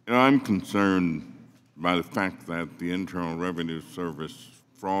 I'm concerned by the fact that the Internal Revenue Service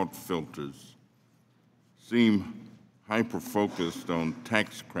fraud filters seem hyper-focused on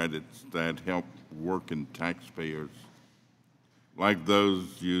tax credits that help working taxpayers, like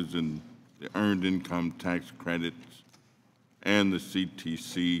those using the Earned Income Tax Credits and the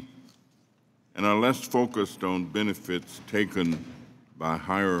CTC, and are less focused on benefits taken by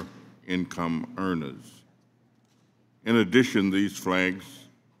higher income earners. In addition, these flags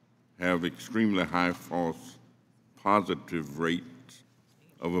have extremely high false positive rates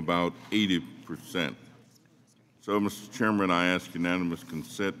of about 80%. So, Mr. Chairman, I ask unanimous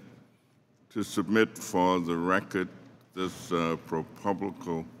consent to submit for the record this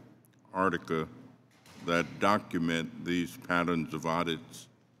ProPublica article that document these patterns of audits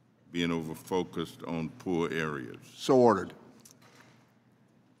being over-focused on poor areas. So ordered.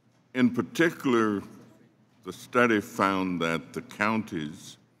 In particular, the study found that the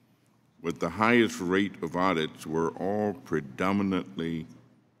counties with the highest rate of audits were all predominantly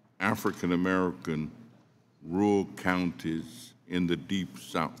African-American rural counties in the Deep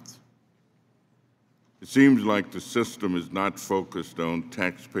South. It seems like the system is not focused on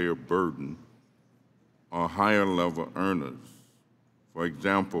taxpayer burden or higher level earners. For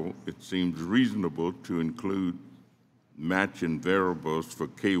example, it seems reasonable to include matching variables for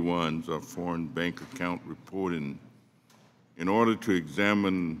K-1s or foreign bank account reporting in order to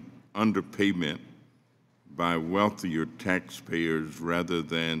examine underpayment by wealthier taxpayers rather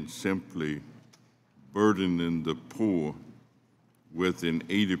than simply burdening the poor with an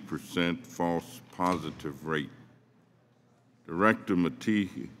 80% false positive rate. Director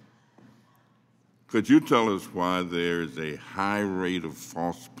Matihi, could you tell us why there is a high rate of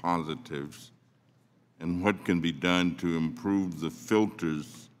false positives and what can be done to improve the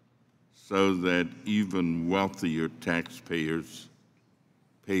filters so that even wealthier taxpayers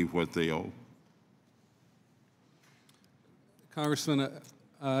pay what they owe? Congressman,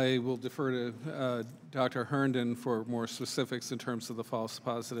 I will defer to Dr. Herndon for more specifics in terms of the false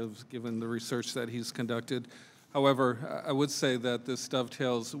positives, given the research that he's conducted. However, I would say that this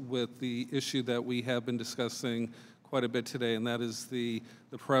dovetails with the issue that we have been discussing quite a bit today, and that is the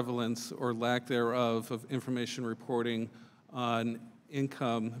prevalence or lack thereof of information reporting on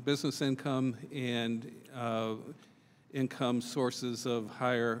income, business income, and income sources of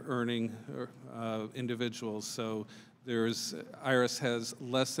higher earning individuals. So IRS has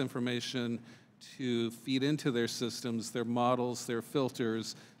less information to feed into their systems, their models, their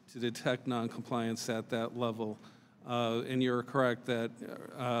filters to detect noncompliance at that level. And you're correct that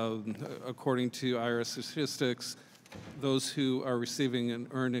according to IRS statistics, those who are receiving an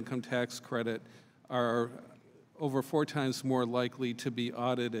earned income tax credit are over 4 times more likely to be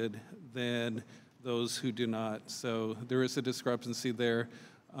audited than those who do not. So there is a discrepancy there.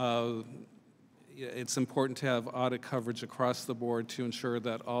 It's important to have audit coverage across the board to ensure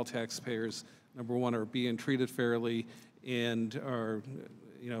that all taxpayers, number one, are being treated fairly and are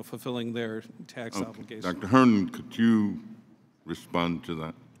fulfilling their tax obligations. Dr. Herndon, could you respond to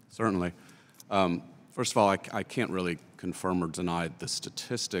that? Certainly. First of all, I can't really confirm or deny the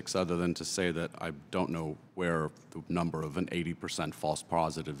statistics other than to say that I don't know where the number of an 80% false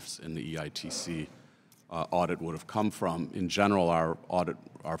positives in the EITC audit would have come from. In general,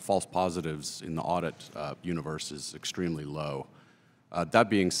 our false positives in the audit universe is extremely low. That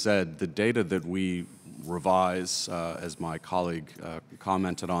being said, the data that we revise, as my colleague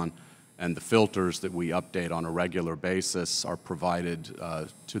commented on, and the filters that we update on a regular basis are provided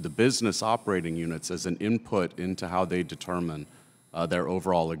to the business operating units as an input into how they determine their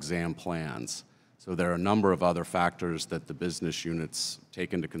overall exam plans. So there are a number of other factors that the business units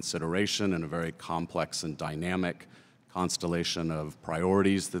take into consideration in a very complex and dynamic constellation of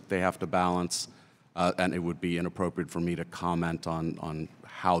priorities that they have to balance, and it would be inappropriate for me to comment on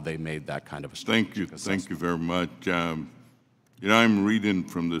how they made that kind of a strategic assessment. Thank you very much. You know, I'm reading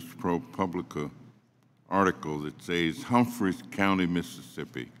from this ProPublica article that says Humphreys County,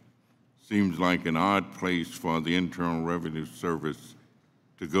 Mississippi seems like an odd place for the Internal Revenue Service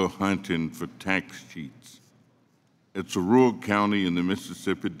to go hunting for tax cheats. It's a rural county in the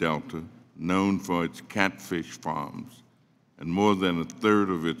Mississippi Delta known for its catfish farms, and more than a third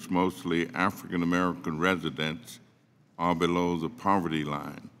of its mostly African-American residents are below the poverty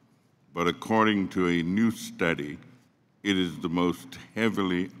line. But according to a new study, it is the most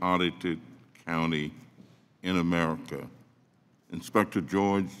heavily audited county in America. Inspector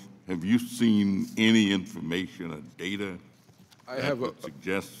George, have you seen any information or data that would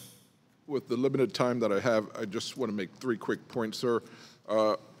suggest? With the limited time that I have, I just want to make 3 quick points, sir.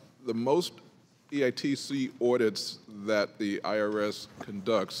 The most EITC audits that the IRS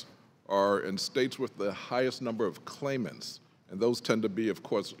conducts are in states with the highest number of claimants. And those tend to be, of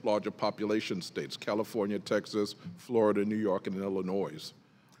course, larger population states, California, Texas, Florida, New York, and Illinois.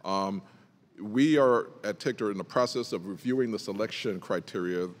 We are at TICTR in the process of reviewing the selection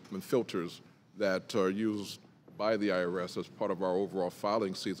criteria and filters that are used by the IRS as part of our overall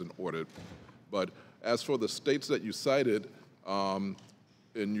filing season audit. But as for the states that you cited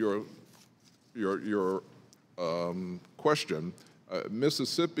in your question,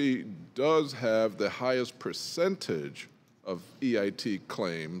 Mississippi does have the highest percentage of EIT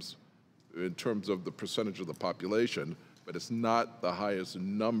claims in terms of the percentage of the population, but it's not the highest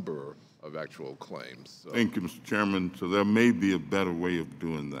number of actual claims. So. Thank you, Mr. Chairman. So there may be a better way of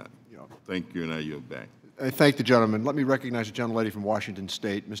doing that. Yeah. Thank you, and I yield back. I thank the gentleman. Let me recognize the gentlelady from Washington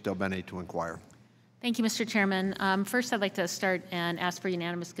State, Ms. Del Bene, to inquire. Thank you, Mr. Chairman. First, I'd like to start and ask for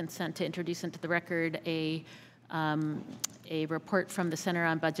unanimous consent to introduce into the record a report from the Center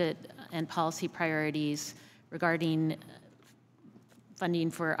on Budget and Policy Priorities regarding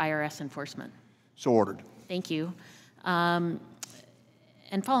funding for IRS enforcement. So ordered. Thank you. And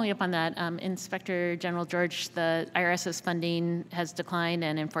following up on that, Inspector General George, the IRS's funding has declined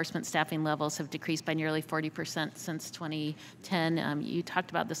and enforcement staffing levels have decreased by nearly 40% since 2010. You talked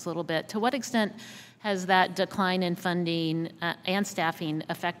about this a little bit. To what extent has that decline in funding and staffing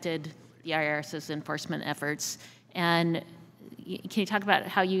affected the IRS's enforcement efforts? And can you talk about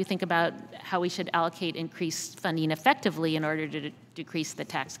how you think about how we should allocate increased funding effectively in order to decrease the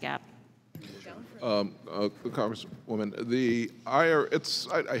tax gap? Congresswoman,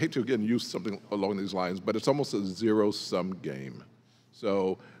 I hate to again use something along these lines, but it's almost a zero-sum game.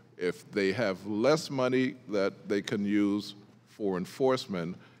 So if they have less money that they can use for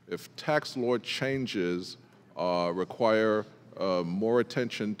enforcement, if tax law changes require more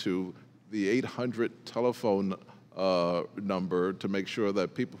attention to the 800 telephone number to make sure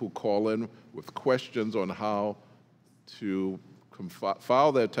that people who call in with questions on how to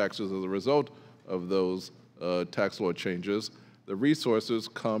file their taxes as a result of those tax law changes, the resources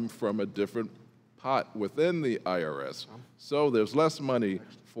come from a different pot within the IRS. So there's less money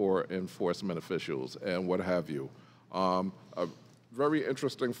for enforcement officials and what have you. A very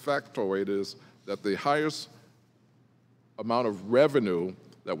interesting factoid is that the highest amount of revenue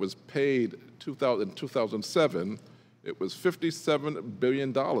that was paid in 2007, it was $57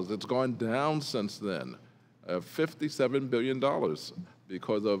 billion. It's gone down since then, $57 billion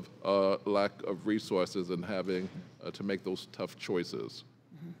because of lack of resources and having to make those tough choices.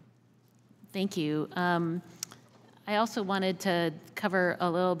 Thank you. I also wanted to cover a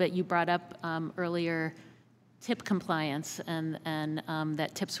little bit, you brought up earlier tip compliance and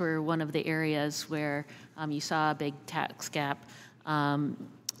that tips were one of the areas where you saw a big tax gap.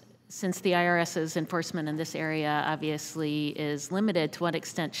 Since the IRS's enforcement in this area obviously is limited, to what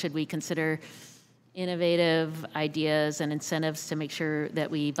extent should we consider innovative ideas and incentives to make sure that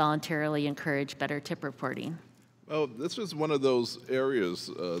we voluntarily encourage better tip reporting? Well, this is one of those areas,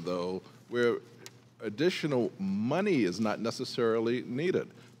 though, where additional money is not necessarily needed,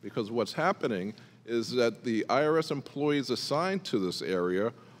 because what's happening is that the IRS employees assigned to this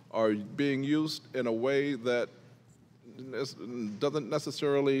area are being used in a way that doesn't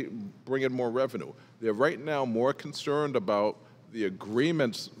necessarily bring in more revenue. They're right now more concerned about the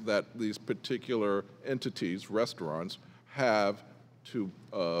agreements that these particular entities, restaurants, have to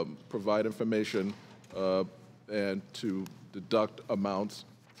provide information and to deduct amounts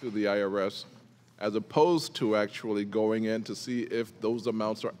to the IRS, as opposed to actually going in to see if those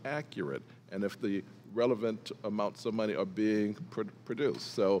amounts are accurate and if the relevant amounts of money are being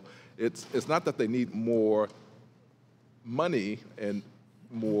produced. So it's not that they need more money and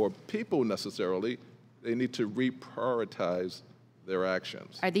more people necessarily. They need to reprioritize their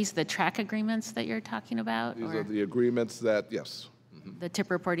actions. Are these the track agreements that you're talking about? These or are the agreements that, yes. the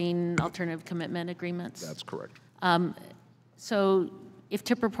tip reporting alternative commitment agreements? That's correct. So if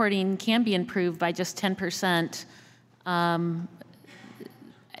tip reporting can be improved by just 10%, I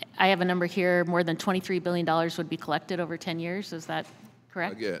have a number here, more than $23 billion would be collected over 10 years. Is that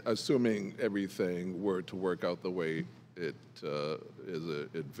correct? Again, assuming everything were to work out the way it is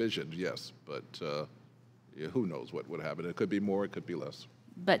envisioned, yes. But yeah, who knows what would happen? It could be more, it could be less.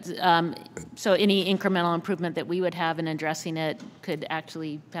 But so any incremental improvement that we would have in addressing it could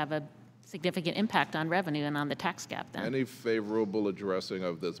actually have a significant impact on revenue and on the tax gap then? Any favorable addressing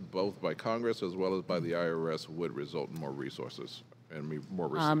of this, both by Congress as well as by the IRS, would result in more resources and more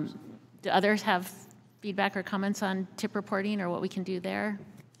receipts. Do others have feedback or comments on tip reporting or what we can do there?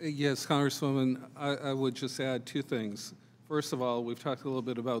 Yes, Congresswoman, I would just add two things. First of all, we've talked a little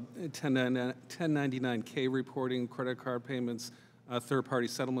bit about 1099K reporting, credit card payments, third-party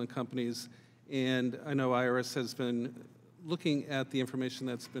settlement companies, and I know IRS has been looking at the information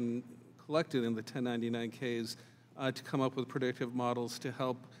that's been collected in the 1099Ks to come up with predictive models to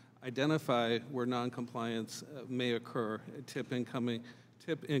help identify where noncompliance may occur, tip income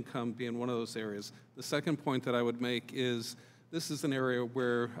being one of those areas. The second point that I would make is this is an area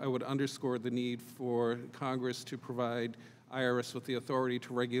where I would underscore the need for Congress to provide IRS with the authority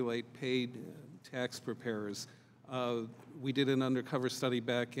to regulate paid tax preparers. We did an undercover study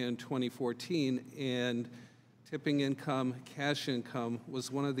back in 2014, and tipping income, cash income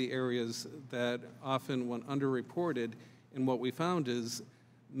was one of the areas that often went underreported, and what we found is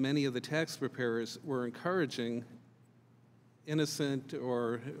many of the tax preparers were encouraging innocent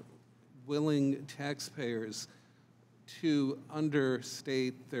or willing taxpayers to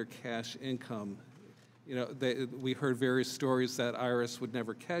understate their cash income. You know, we heard various stories that IRS would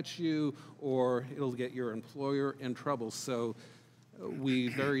never catch you or it'll get your employer in trouble. So we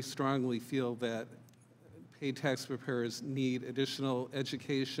very strongly feel that paid tax preparers need additional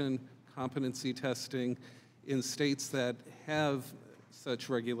education, competency testing. In states that have such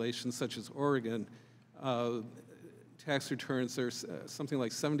regulations, such as Oregon, tax returns are something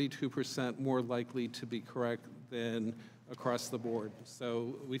like 72% more likely to be correct than across the board.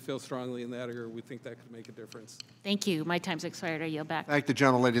 So we feel strongly in that area. We think that could make a difference. Thank you. My time's expired. I yield back. Thank the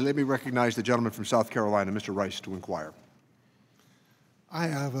gentlelady. Let me recognize the gentleman from South Carolina, Mr. Rice, to inquire. I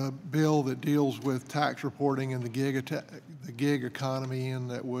have a bill that deals with tax reporting and the gig economy,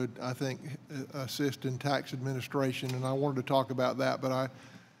 and that would, I think, assist in tax administration. And I wanted to talk about that, but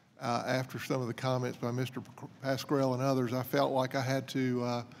after some of the comments by Mr. Pasquale and others, I felt like I had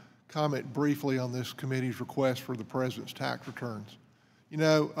to comment briefly on this committee's request for the president's tax returns. You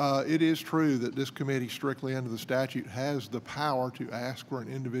know, it is true that this committee, strictly under the statute, has the power to ask for an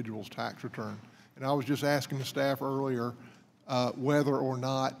individual's tax return. And I was just asking the staff earlier whether or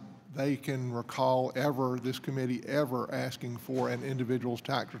not they can recall this committee ever asking for an individual's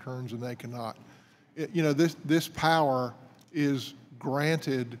tax returns, and they cannot. You know, this power is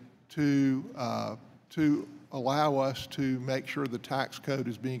granted to allow us to make sure the tax code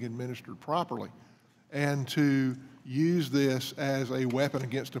is being administered properly, and to use this as a weapon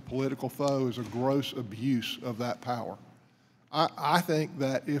against a political foe is a gross abuse of that power. I think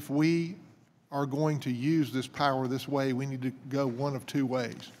that if we are going to use this power this way, we need to go one of two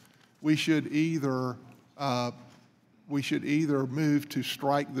ways. We should either move to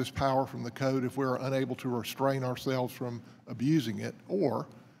strike this power from the code if we're unable to restrain ourselves from abusing it, or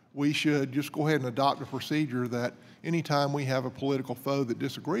we should just go ahead and adopt a procedure that anytime we have a political foe that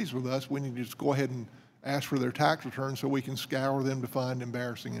disagrees with us, we need to just go ahead and ask for their tax returns so we can scour them to find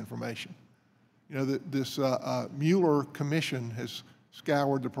embarrassing information. You know, this Mueller Commission has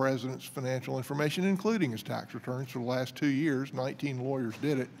scoured the president's financial information, including his tax returns, for the last 2 years. 19 lawyers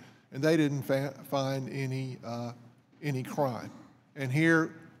did it, and they didn't find any crime. And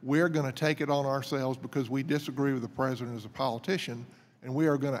here, we're going to take it on ourselves because we disagree with the president as a politician and we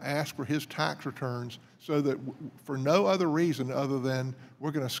are going to ask for his tax returns so that for no other reason other than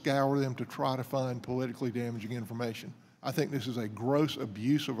we're going to scour them to try to find politically damaging information. I think this is a gross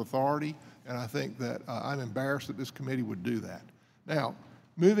abuse of authority, and I think that I'm embarrassed that this committee would do that. Now,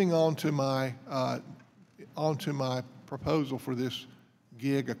 moving on to my proposal for this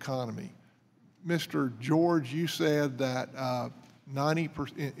gig economy. Mr. George, you said that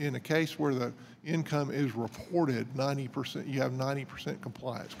 90%, in a case where the income is reported, 90%, you have 90%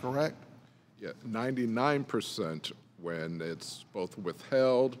 compliance, correct? Yeah, 99% when it's both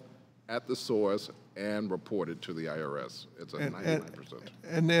withheld at the source and reported to the IRS. It's a 99%.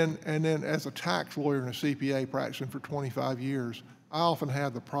 And then as a tax lawyer and a CPA practicing for 25 years, I often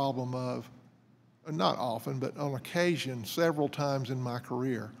have the problem of, not often, but on occasion, several times in my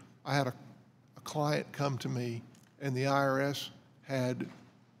career, I had a client come to me and the IRS had,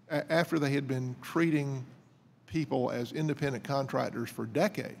 after they had been treating people as independent contractors for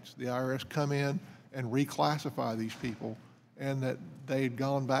decades, the IRS come in and reclassify these people, and that they had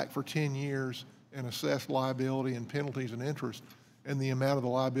gone back for 10 years and assessed liability and penalties and interest, and the amount of the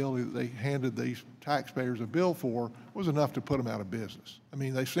liability that they handed these taxpayers a bill for was enough to put them out of business. I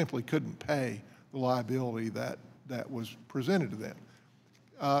mean, they simply couldn't pay the liability that was presented to them.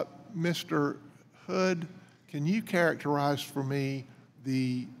 Mr. Hood, can you characterize for me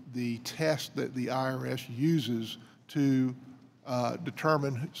the test that the IRS uses to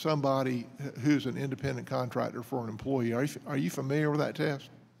determine somebody who's an independent contractor for an employee? Are you familiar with that test?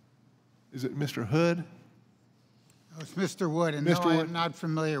 Is it Mr. Hood? Oh, it's Mr. Wood, and Mr. no, I Wood? am not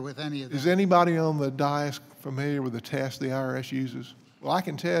familiar with any of that. Is anybody on the dais familiar with the test the IRS uses? Well, I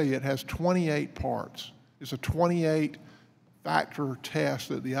can tell you it has 28 parts. It's a 28-factor test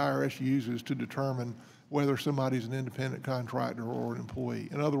that the IRS uses to determine whether somebody's an independent contractor or an employee.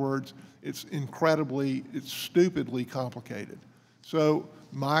 In other words, it's stupidly complicated. So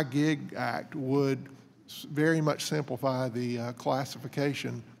my gig act would very much simplify the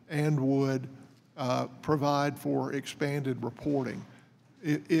classification and would provide for expanded reporting.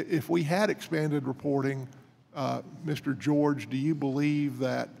 If we had expanded reporting, Mr. George, do you believe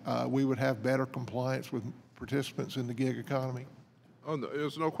that we would have better compliance with participants in the gig economy? Oh, no,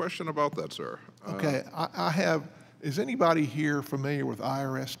 there's no question about that, sir. Okay, I have, is anybody here familiar with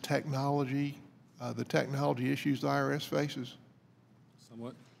IRS technology, the technology issues the IRS faces?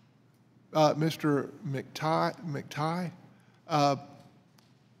 Somewhat. Mr. McTighe,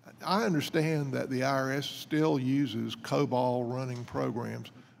 I understand that the IRS still uses COBOL running programs.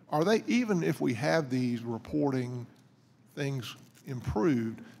 Are they, even if we have these reporting things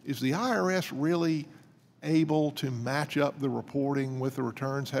improved, is the IRS really able to match up the reporting with the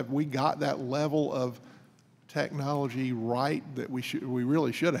returns? Have we got that level of technology right that we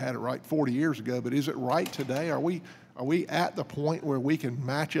really should have had it right 40 years ago, but is it right today? Are we at the point where we can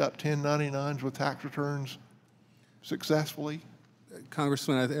match up 1099s with tax returns successfully?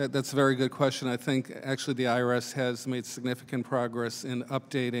 Congressman, that's a very good question. I think actually the IRS has made significant progress in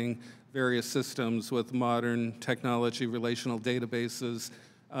updating various systems with modern technology, relational databases,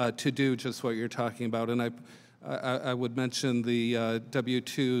 to do just what you're talking about. And I would mention the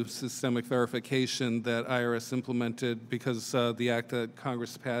W-2 systemic verification that IRS implemented because the act that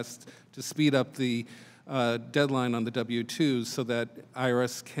Congress passed to speed up the deadline on the W-2s so that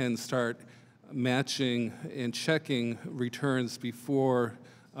IRS can start matching and checking returns before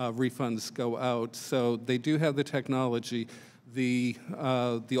refunds go out. So they do have the technology. The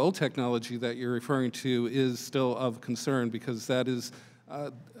old technology that you're referring to is still of concern because that is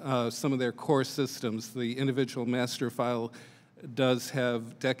some of their core systems. The individual master file does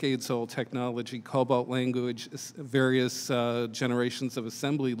have decades-old technology, COBOL language, various generations of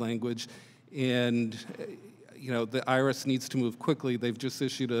assembly language, and you know, the IRS needs to move quickly. They've just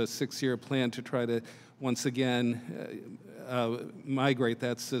issued a 6-year plan to try to, once again, migrate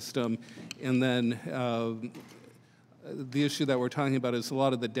that system. And then the issue that we're talking about is a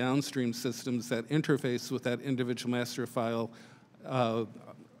lot of the downstream systems that interface with that individual master file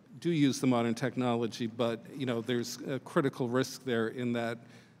do use the modern technology, but you know, there's a critical risk there in that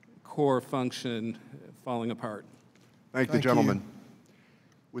core function falling apart. Thank the gentleman.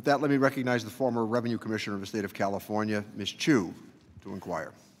 With that, let me recognize the former Revenue Commissioner of the State of California, Ms. Chu, to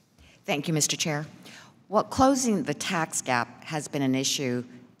inquire. Thank you, Mr. Chair. Well, closing the tax gap has been an issue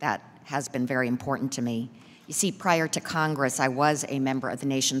that has been very important to me. You see, prior to Congress, I was a member of the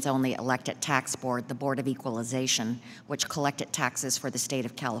nation's only elected tax board, the Board of Equalization, which collected taxes for the state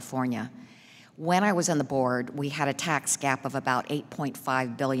of California. When I was on the board, we had a tax gap of about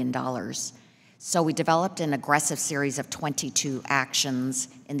 $8.5 billion. So we developed an aggressive series of 22 actions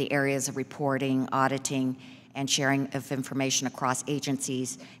in the areas of reporting, auditing, and sharing of information across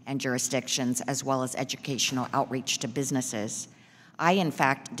agencies and jurisdictions, as well as educational outreach to businesses. I, in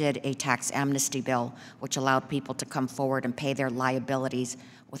fact, did a tax amnesty bill, which allowed people to come forward and pay their liabilities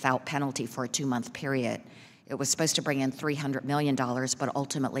without penalty for a 2-month period. It was supposed to bring in $300 million, but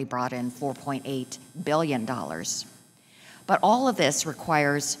ultimately brought in $4.8 billion. But all of this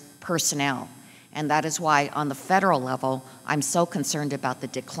requires personnel, and that is why on the federal level, I'm so concerned about the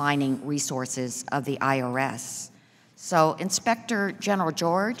declining resources of the IRS. So, Inspector General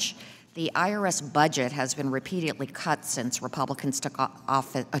George, the IRS budget has been repeatedly cut since Republicans took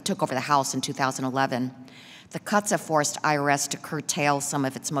over the House in 2011. The cuts have forced IRS to curtail some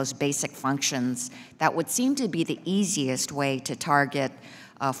of its most basic functions that would seem to be the easiest way to target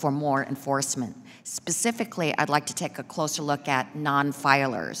for more enforcement. Specifically, I'd like to take a closer look at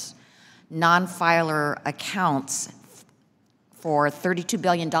non-filers. Non-filer accounts for $32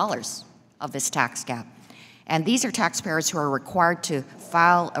 billion of this tax gap. And these are taxpayers who are required to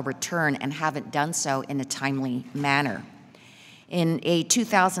file a return and haven't done so in a timely manner. In a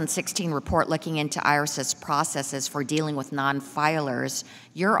 2016 report looking into IRS's processes for dealing with non-filers,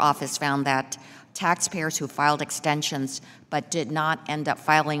 your office found that taxpayers who filed extensions but did not end up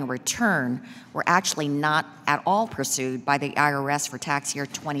filing a return were actually not at all pursued by the IRS for tax year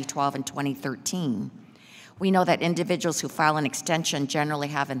 2012 and 2013. We know that individuals who file an extension generally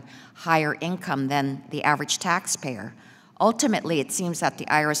have a higher income than the average taxpayer. Ultimately, it seems that the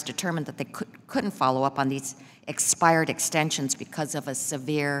IRS determined that they couldn't follow up on these expired extensions because of a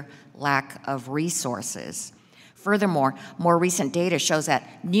severe lack of resources. Furthermore, more recent data shows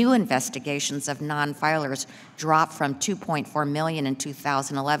that new investigations of non-filers dropped from 2.4 million in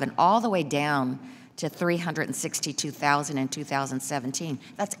 2011 all the way down to 362,000 in 2017.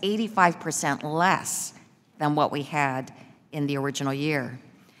 That's 85% less than what we had in the original year.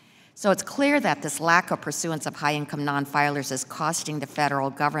 So it's clear that this lack of pursuance of high-income non-filers is costing the federal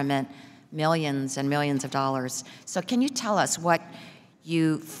government millions and millions of dollars. So can you tell us what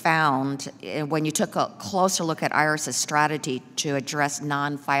you found when you took a closer look at IRS's strategy to address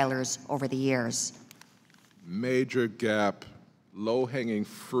non-filers over the years? Major gap, low-hanging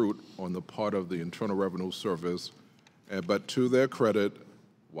fruit on the part of the Internal Revenue Service, but to their credit,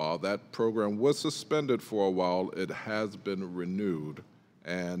 while that program was suspended for a while, it has been renewed.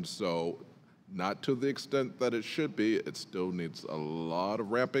 And so, not to the extent that it should be, it still needs a lot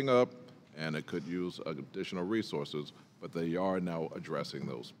of ramping up, and it could use additional resources, but they are now addressing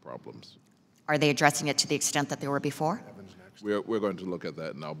those problems. Are they addressing it to the extent that they were before? We're going to look at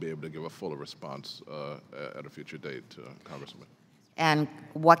that, and I'll be able to give a fuller response at a future date, Congressman. And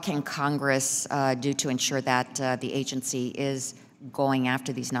what can Congress do to ensure that the agency is going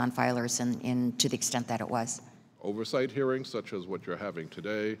after these non-filers and to the extent that it was? Oversight hearings such as what you're having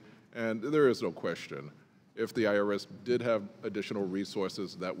today, and there is no question, if the IRS did have additional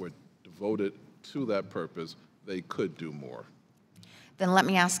resources that were devoted to that purpose, they could do more. Then let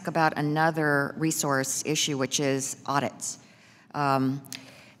me ask about another resource issue, which is audits.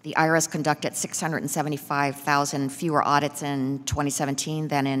 The IRS conducted 675,000 fewer audits in 2017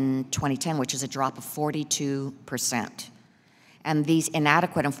 than in 2010, which is a drop of 42%. And these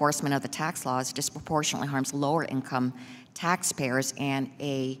inadequate enforcement of the tax laws disproportionately harms lower income taxpayers and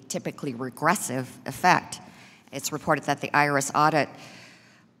a typically regressive effect. It's reported that the IRS audit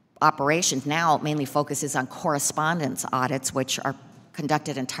operations now mainly focuses on correspondence audits, which are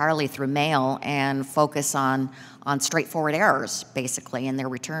conducted entirely through mail and focus on straightforward errors, basically, in their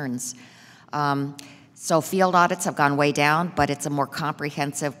returns. So field audits have gone way down, but it's a more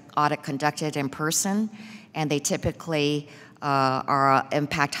comprehensive audit conducted in person, and they typically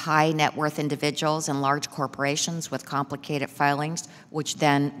impact high net worth individuals and large corporations with complicated filings, which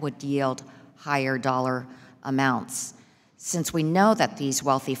then would yield higher dollar amounts. Since we know that these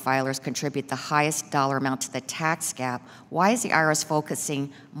wealthy filers contribute the highest dollar amount to the tax gap, why is the IRS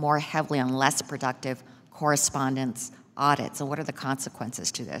focusing more heavily on less productive correspondence audits, and what are the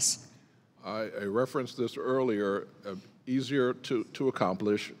consequences to this? I referenced this earlier. Easier to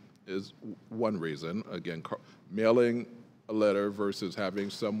accomplish is one reason. Again, mailing a letter versus having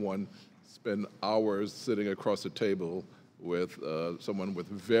someone spend hours sitting across the table with someone with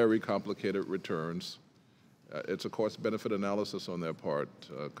very complicated returns. It's a cost-benefit analysis on their part,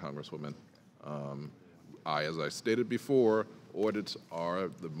 Congresswoman. As I stated before, audits are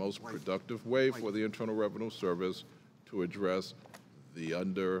the most productive way for the Internal Revenue Service to address the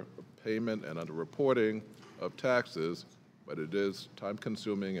underpayment and underreporting of taxes, but it is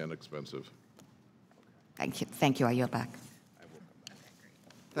time-consuming and expensive. Thank you. Thank you. I yield back.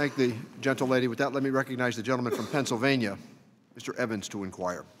 Thank the gentlelady. With that, let me recognize the gentleman from Pennsylvania, Mr. Evans, to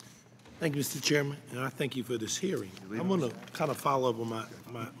inquire. Thank you, Mr. Chairman, and I thank you for this hearing. I want to kind of follow up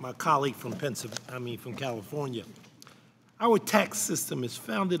on my colleague from from California. Our tax system is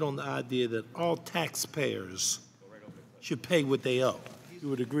founded on the idea that all taxpayers should pay what they owe. You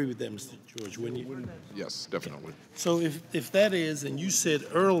would agree with that, Mr. George, wouldn't you? Yes, definitely. So if that is, and you said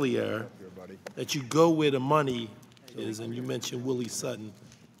earlier that you go where the money is, and you mentioned Willie Sutton,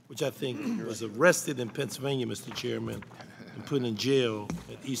 which I think was arrested in Pennsylvania, Mr. Chairman, and put in jail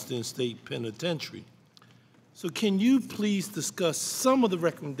at Eastern State Penitentiary. So can you please discuss some of the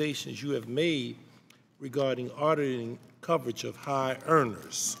recommendations you have made regarding auditing coverage of high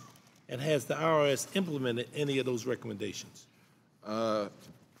earners? And has the IRS implemented any of those recommendations?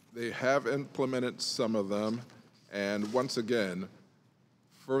 They have implemented some of them, and once again,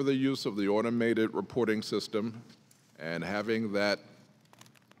 further use of the automated reporting system and having that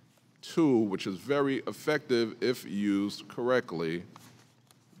tool, which is very effective if used correctly,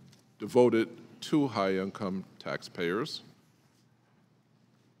 devoted to high-income taxpayers.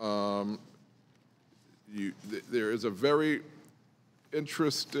 There is a very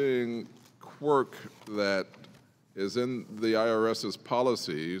interesting quirk that is in the IRS's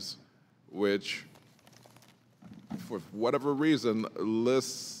policies, which, for whatever reason,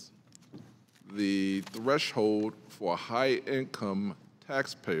 lists the threshold for high-income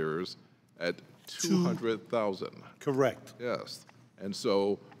taxpayers at $200,000. Correct. Yes. And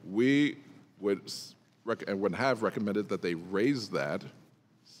so we would have recommended that they raise that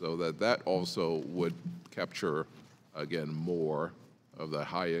so that that also would capture, again, more of the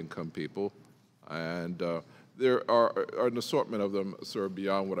high-income people. And there are an assortment of them, sir,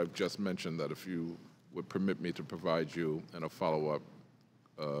 beyond what I've just mentioned, that if you would permit me to provide you in a follow-up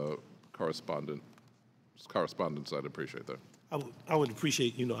correspondence, I'd appreciate that. I would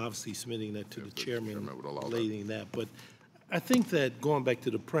appreciate, obviously submitting that to the chairman, relating that. But I think that going back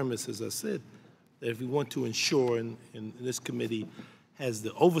to the premise, as I said, that if we want to ensure, and this committee has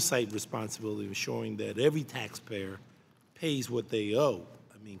the oversight responsibility of ensuring that every taxpayer pays what they owe.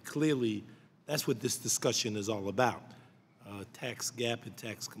 I mean, clearly, that's what this discussion is all about, tax gap and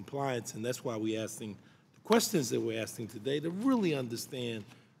tax compliance, and that's why we're asking the questions that we're asking today to really understand,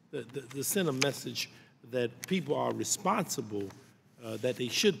 to send a message that people are responsible, that they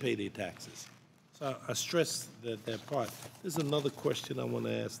should pay their taxes. So I stress that part. There's another question I want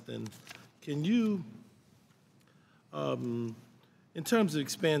to ask then. Can you, in terms of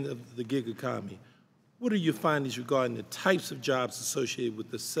expanding the gig economy, what are your findings regarding the types of jobs associated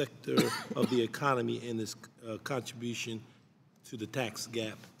with the sector of the economy and its contribution to the tax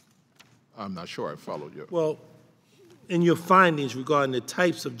gap? I'm not sure I followed you. Well, in your findings regarding the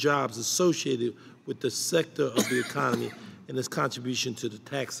types of jobs associated with the sector of the economy and its contribution to the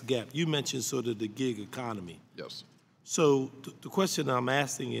tax gap, you mentioned sort of the gig economy. Yes. So the question I'm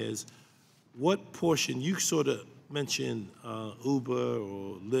asking is, what portion, you sort of mentioned Uber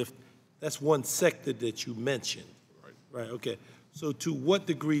or Lyft, that's one sector that you mentioned. Right. Right, okay. So to what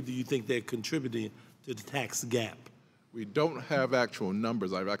degree do you think they're contributing to the tax gap? We don't have actual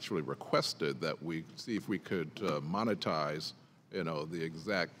numbers. I've actually requested that we see if we could monetize, the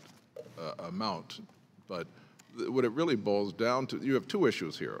exact amount. But what it really boils down to, you have two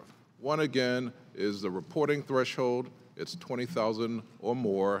issues here. One, again, is the reporting threshold. It's 20,000 or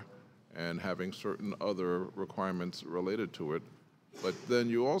more, and having certain other requirements related to it. But then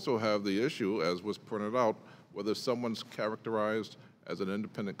you also have the issue, as was pointed out, whether someone's characterized as an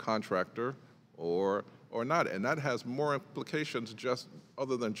independent contractor or not. And that has more implications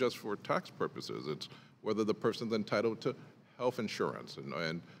other than just for tax purposes. It's whether the person's entitled to health insurance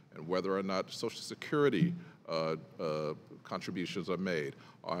and whether or not Social Security contributions are made,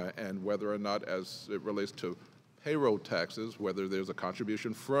 and whether or not, as it relates to payroll taxes, whether there's a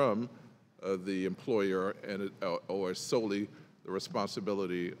contribution from the employer or solely the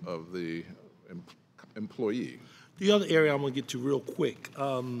responsibility of the employee. The other area I'm going to get to real quick,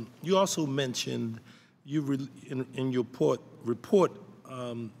 you also mentioned in your report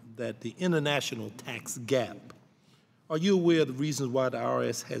that the international tax gap. Are you aware of the reasons why the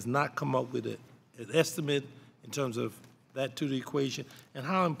IRS has not come up with an estimate in terms of that to the equation? And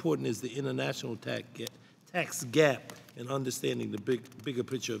how important is the international tax gap in understanding the bigger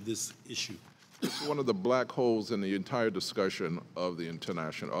picture of this issue? It's one of the black holes in the entire discussion of the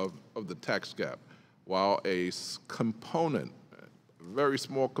international, of the tax gap. While a component, a very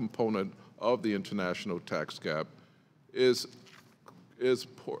small component of the international tax gap is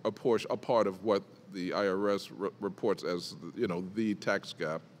a part of what the IRS reports as, the tax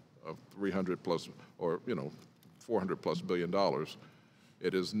gap of 300 plus or, $400 plus billion.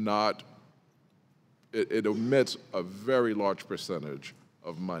 It is not, it omits a very large percentage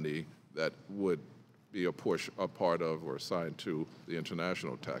of money that would be a part of or assigned to the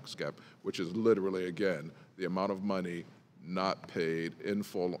international tax gap, which is literally, again, the amount of money not paid in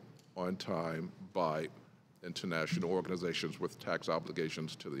full on time by international organizations with tax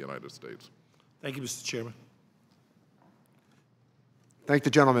obligations to the United States. Thank you, Mr. Chairman. Thank the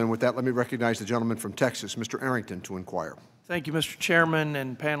gentleman. With that, let me recognize the gentleman from Texas, Mr. Arrington, to inquire. Thank you, Mr. Chairman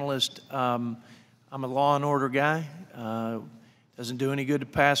and panelists. I'm a law and order guy. Doesn't do any good to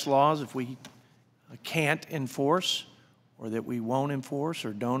pass laws if we can't enforce, or that we won't enforce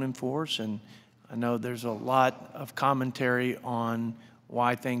or don't enforce. And I know there's a lot of commentary on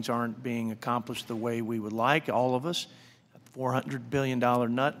why things aren't being accomplished the way we would like, all of us. A $400 billion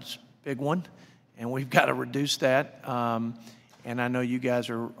nut, big one, and we've got to reduce that. And I know you guys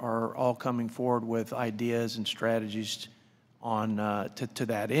are all coming forward with ideas and strategies on to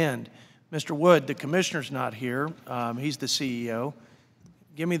that end. Mr. Wood, the commissioner's not here. He's the CEO.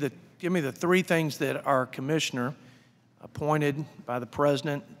 Give me the three things that our commissioner, appointed by the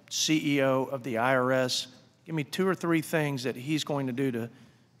president, CEO of the IRS, give me 2 or 3 things that he's going to do to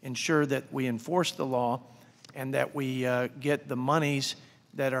ensure that we enforce the law and that we get the monies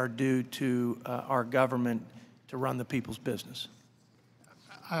that are due to our government to run the people's business.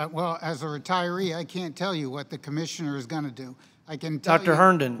 Well, as a retiree, I can't tell you what the commissioner is going to do. I can tell Dr.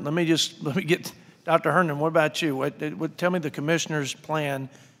 Herndon, let me get Dr. Herndon. What about you? Tell me the commissioner's plan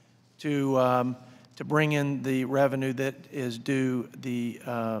to bring in the revenue that is due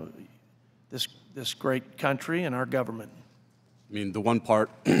this great country and our government. I mean, the one part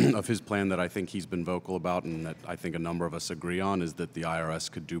of his plan that I think he's been vocal about and that I think a number of us agree on is that the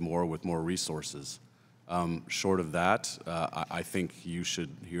IRS could do more with more resources. Short of that, I think you should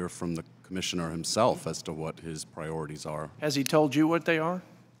hear from the commissioner himself as to what his priorities are. Has he told you what they are?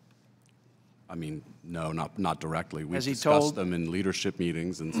 I mean, no, not directly. We've Has he discussed told- them in leadership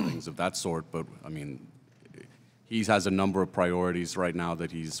meetings and things of that sort, but I mean, he has a number of priorities right now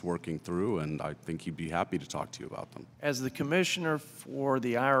that he's working through, and I think he'd be happy to talk to you about them. As the commissioner for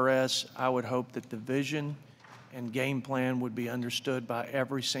the IRS, I would hope that the vision and game plan would be understood by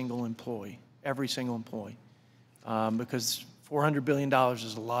every single employee, because $400 billion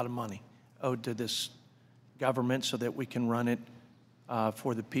is a lot of money owed to this government so that we can run it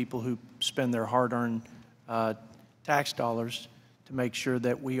for the people who spend their hard-earned tax dollars to make sure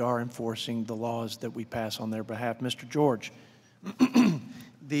that we are enforcing the laws that we pass on their behalf. Mr. George,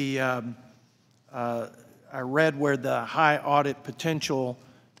 I read where the high audit potential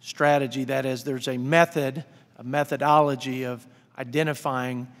strategy, that is, there's a methodology of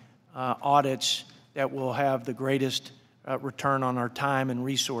identifying audits that will have the greatest return on our time and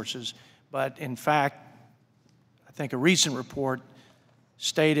resources. But in fact, I think a recent report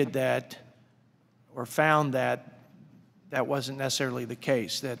stated that, or found that, that wasn't necessarily the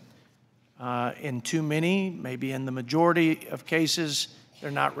case, that in too many, maybe in the majority of cases,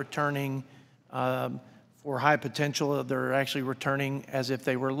 they're not returning for high potential, they're actually returning as if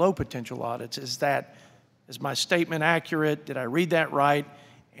they were low potential audits. Is my statement accurate? Did I read that right?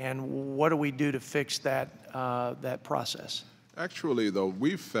 And what do we do to fix that, that process? Actually, though,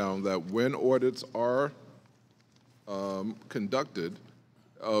 we've found that when audits are conducted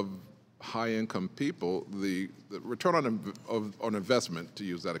of high-income people, the return on investment, to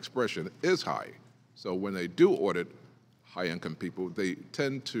use that expression, is high. So when they do audit high-income people, they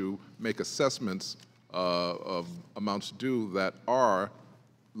tend to make assessments of amounts due that are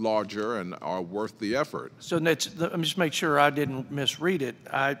larger and are worth the effort. So let me just make sure I didn't misread it.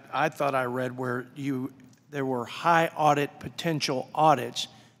 I thought I read where there were high audit potential audits,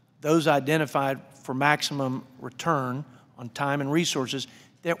 those identified for maximum return on time and resources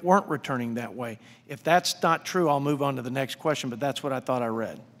that weren't returning that way. If that's not true, I'll move on to the next question, but that's what I thought I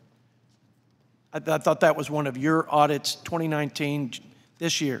read. I thought that was one of your audits, 2019,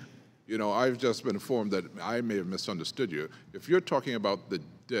 this year. You know, I've just been informed that I may have misunderstood you. If you're talking about the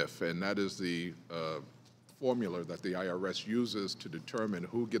DIF, and that is the formula that the IRS uses to determine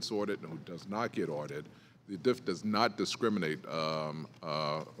who gets audited and who does not get audited, the DIF does not discriminate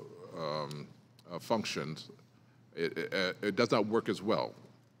functions. It does not work as well.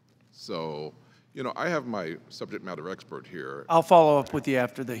 So, you know, I have my subject matter expert here. I'll follow up with you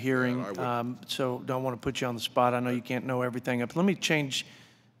after the hearing, Yeah, so don't want to put you on the spot. I know you can't know everything. But let me change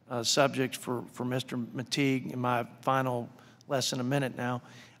subject for Mr. Mateague in my final less than a minute now.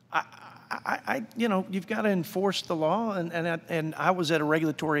 You know, you've got to enforce the law, and I was at a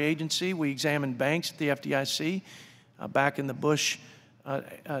regulatory agency. We examined banks at the FDIC back in the Bush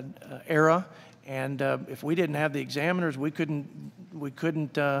era, and if we didn't have the examiners, we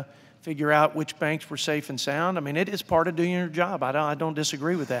couldn't figure out which banks were safe and sound. I mean, it is part of doing your job. I don't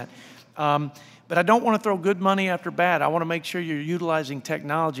disagree with that. But I don't want to throw good money after bad. I want to make sure you're utilizing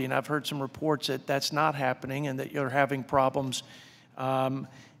technology, and I've heard some reports that that's not happening and that you're having problems.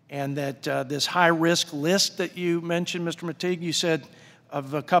 And that this high-risk list that you mentioned, Mr. Mateague, you said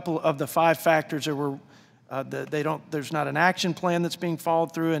of a couple of the 5 factors there were, there's not an action plan that's being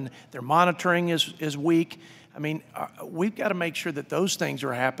followed through, and their monitoring is weak. I mean, we've got to make sure that those things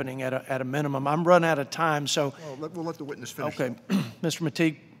are happening at a minimum. I'm running out of time, so. Well, we'll let the witness finish. Okay. Mr.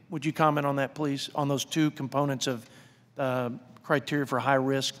 Mateague, would you comment on that, please, on those 2 components of criteria for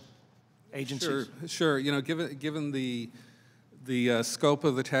high-risk agencies? Sure. You know, given the scope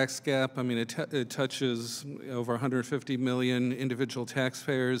of the tax gap, I mean, it touches over 150 million individual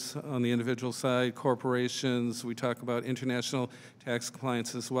taxpayers on the individual side, corporations. We talk about international tax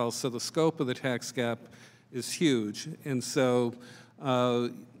compliance as well. So the scope of the tax gap is huge. And so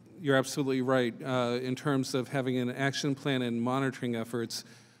you're absolutely right. In terms of having an action plan and monitoring efforts,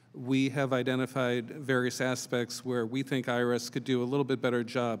 we have identified various aspects where we think IRS could do a little bit better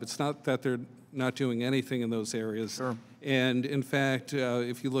job. It's not that they're not doing anything in those areas. Sure. And in fact,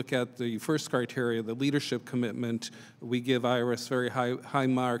 if you look at the first criteria, the leadership commitment, we give IRS very high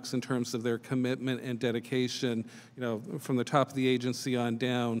marks in terms of their commitment and dedication, you know, from the top of the agency on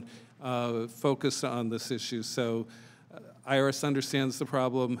down, focused on this issue. So IRS understands the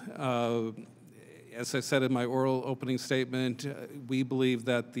problem. As I said in my oral opening statement, we believe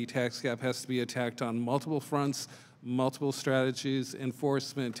that the tax gap has to be attacked on multiple fronts, multiple strategies,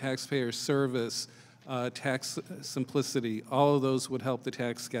 enforcement, taxpayer service, tax simplicity. All of those would help the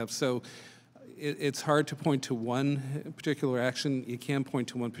tax gap. So it's hard to point to one particular action. You can point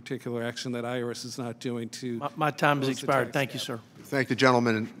to one particular action that IRS is not doing to. My time has expired. Thank you, sir. Thank the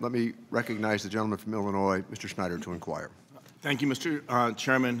gentleman, and let me recognize the gentleman from Illinois, Mr. Schneider, to inquire. Thank you, Mr.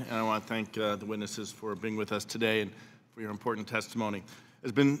 Chairman, and I want to thank the witnesses for being with us today and for your important testimony.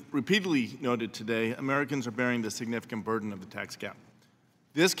 As been repeatedly noted today, Americans are bearing the significant burden of the tax gap.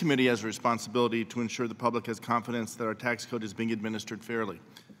 This committee has a responsibility to ensure the public has confidence that our tax code is being administered fairly.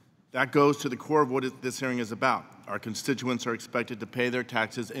 That goes to the core of what this hearing is about. Our constituents are expected to pay their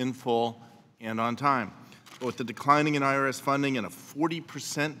taxes in full and on time. But with the declining in IRS funding and a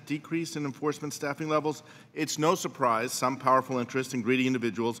 40% decrease in enforcement staffing levels, it's no surprise some powerful interests and greedy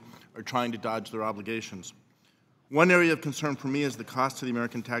individuals are trying to dodge their obligations. One area of concern for me is the cost to the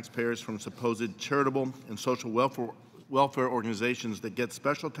American taxpayers from supposed charitable and social welfare organizations that get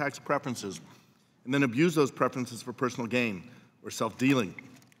special tax preferences and then abuse those preferences for personal gain or self-dealing.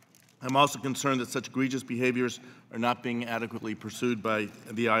 I'm also concerned that such egregious behaviors are not being adequately pursued by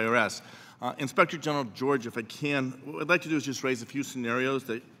the IRS. Inspector General George, if I can, what I'd like to do is just raise a few scenarios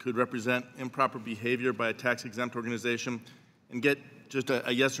that could represent improper behavior by a tax-exempt organization and get just a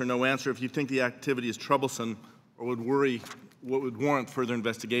yes or no answer if you think the activity is troublesome or would warrant further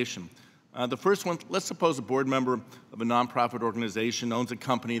investigation. The first one, let's suppose a board member of a nonprofit organization owns a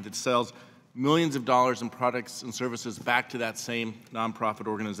company that sells millions of dollars in products and services back to that same nonprofit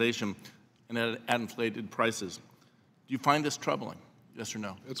organization and at inflated prices. Do you find this troubling? Yes or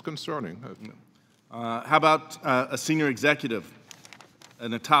no? It's concerning. How about a senior executive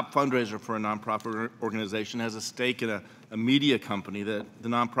and a top fundraiser for a nonprofit organization has a stake in a media company that the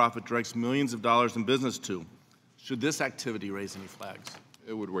nonprofit directs millions of dollars in business to? Should this activity raise any flags?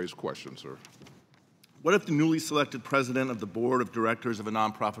 It would raise questions, sir. What if the newly selected president of the board of directors of a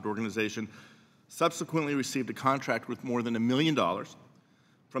nonprofit organization subsequently received a contract worth more than $1 million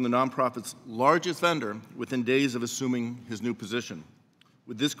from the nonprofit's largest vendor within days of assuming his new position?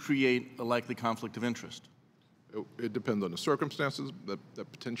 Would this create a likely conflict of interest? It depends on the circumstances.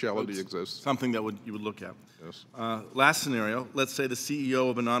 That potentiality exists. Something that you would look at. Yes. Last scenario, let's say the CEO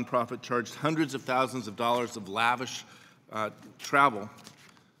of a nonprofit charged hundreds of thousands of dollars of lavish travel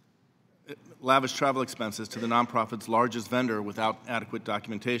expenses to the nonprofit's largest vendor without adequate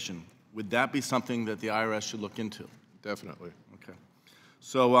documentation. Would that be something that the IRS should look into? Definitely. Okay.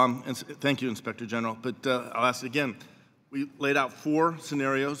 So thank you, Inspector General. But I'll ask it again. We laid out 4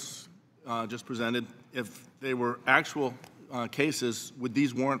 scenarios just presented. If they were actual cases, would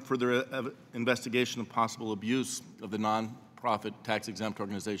these warrant further investigation of possible abuse of the nonprofit tax-exempt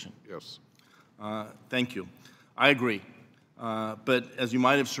organization? Yes. Thank you. I agree. But as you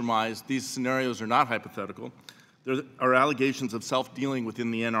might have surmised, these scenarios are not hypothetical. There are allegations of self-dealing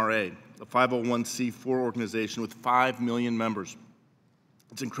within the NRA, a 501c4 organization with 5 million members.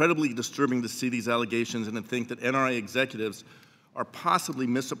 It's incredibly disturbing to see these allegations and to think that NRA executives are possibly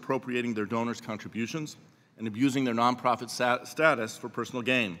misappropriating their donors' contributions and abusing their nonprofit status for personal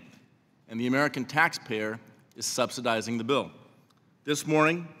gain. And the American taxpayer is subsidizing the bill. This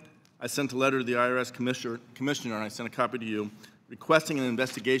morning, I sent a letter to the IRS commissioner, and I sent a copy to you, requesting an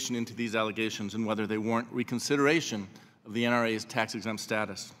investigation into these allegations and whether they warrant reconsideration of the NRA's tax-exempt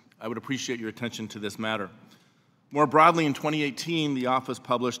status. I would appreciate your attention to this matter. More broadly, in 2018, your office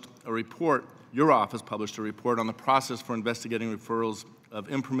published a report on the process for investigating referrals of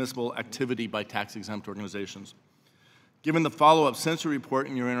impermissible activity by tax-exempt organizations. Given the follow-up since your report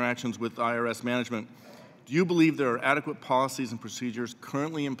and your interactions with IRS management, do you believe there are adequate policies and procedures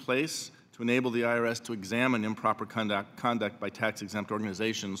currently in place to enable the IRS to examine improper conduct by tax-exempt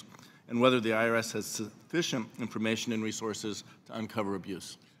organizations, and whether the IRS has sufficient information and resources to uncover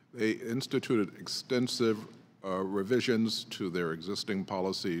abuse? They instituted extensive revisions to their existing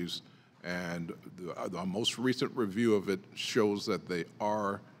policies, and the most recent review of it shows that they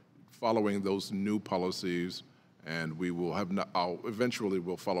are following those new policies, and we will have eventually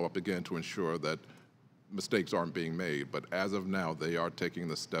we'll follow up again to ensure that mistakes aren't being made. But as of now, they are taking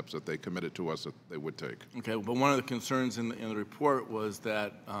the steps that they committed to us that they would take. Okay, but one of the concerns in the report was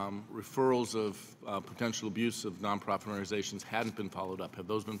that referrals of potential abuse of nonprofit organizations hadn't been followed up. Have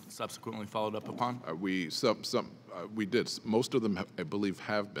those been subsequently followed up upon? We did. Most of them, I believe,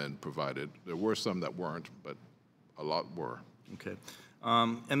 have been provided. There were some that weren't, but a lot were. Okay.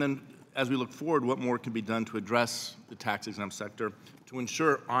 And then, as we look forward, what more can be done to address the tax-exempt sector to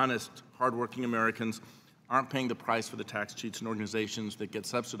ensure honest, hardworking Americans aren't paying the price for the tax cheats and organizations that get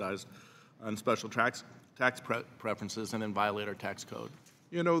subsidized on special tax preferences and then violate our tax code?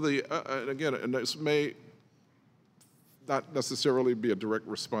 You know, again, and this may not necessarily be a direct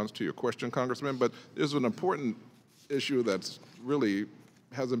response to your question, Congressman, but there's an important issue that's really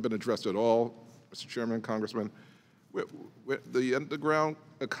hasn't been addressed at all, Mr. Chairman, Congressman. With the underground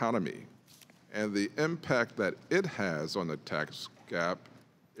economy and the impact that it has on the tax gap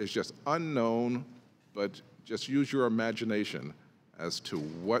is just unknown, but just use your imagination as to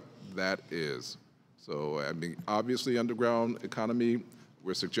what that is. So, I mean, obviously, underground economy,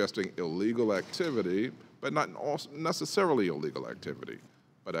 we're suggesting illegal activity, but not necessarily illegal activity,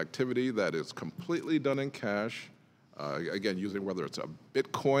 but activity that is completely done in cash, again, using whether it's a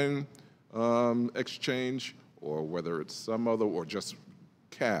Bitcoin exchange or whether it's some other, or just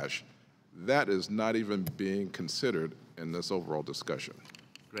cash. That is not even being considered in this overall discussion.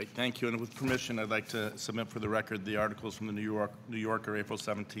 Great, thank you. And with permission, I'd like to submit for the record the articles from the New Yorker, April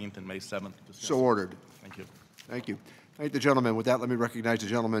 17th and May 7th. So ordered. Thank you. Thank you. Thank the gentleman. With that, let me recognize the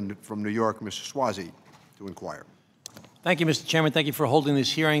gentleman from New York, Mr. Swazi, to inquire. Thank you, Mr. Chairman. Thank you for holding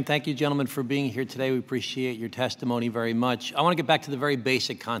this hearing. Thank you, gentlemen, for being here today. We appreciate your testimony very much. I want to get back to the very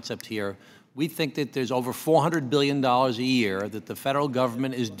basic concept here. We think that there's over $400 billion a year that the federal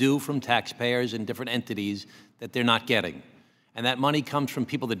government is due from taxpayers and different entities that they're not getting. And that money comes from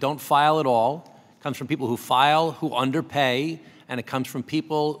people that don't file at all, comes from people who file, who underpay, and it comes from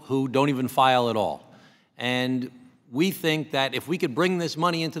people who don't even file at all. And we think that if we could bring this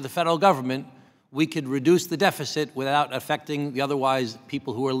money into the federal government, we could reduce the deficit without affecting the otherwise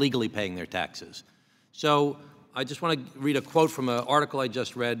people who are legally paying their taxes. So I just want to read a quote from an article I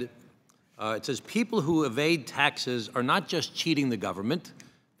just read. It says, people who evade taxes are not just cheating the government,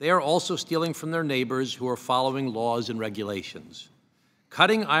 they are also stealing from their neighbors who are following laws and regulations.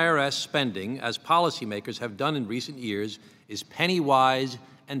 Cutting IRS spending, as policymakers have done in recent years, is penny wise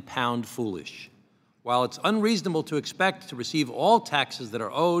and pound foolish. While it's unreasonable to expect to receive all taxes that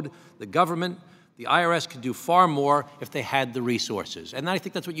are owed the government, the IRS could do far more if they had the resources. And I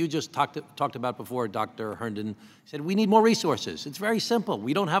think that's what you just talked about before, Dr. Herndon. He said, we need more resources. It's very simple.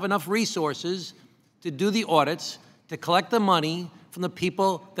 We don't have enough resources to do the audits, to collect the money from the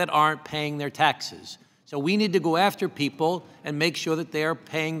people that aren't paying their taxes. So we need to go after people and make sure that they're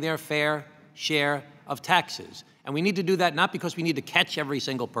paying their fair share of taxes. And we need to do that not because we need to catch every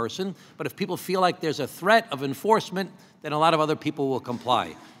single person, but if people feel like there's a threat of enforcement, then a lot of other people will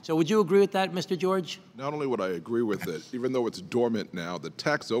comply. So would you agree with that, Mr. George? Not only would I agree with it, even though it's dormant now, the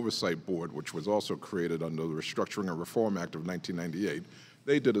Tax Oversight Board, which was also created under the Restructuring and Reform Act of 1998,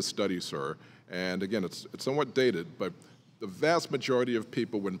 they did a study, sir, and again, it's somewhat dated, but the vast majority of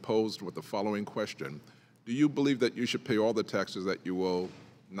people, when posed with the following question, do you believe that you should pay all the taxes that you owe,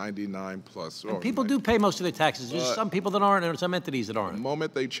 99 plus? And people do pay most of their taxes. There's some people that aren't, and some entities that aren't. The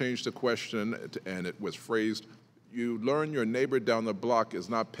moment they changed the question and it was phrased, you learn your neighbor down the block is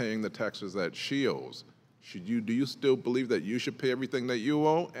not paying the taxes that she owes. Do you still believe that you should pay everything that you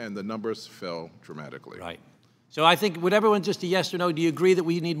owe? And the numbers fell dramatically. Right. So I think, would everyone just a yes or no, do you agree that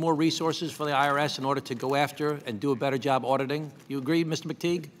we need more resources for the IRS in order to go after and do a better job auditing? You agree, Mr.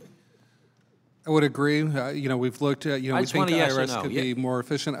 McTeague? I would agree. You know, we've looked at, we think the yes or IRS no. could be more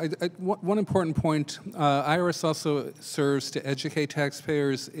efficient. One important point, IRS also serves to educate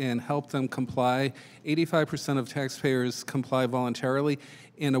taxpayers and help them comply. 85% of taxpayers comply voluntarily,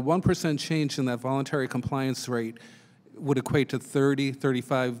 and a 1% change in that voluntary compliance rate would equate to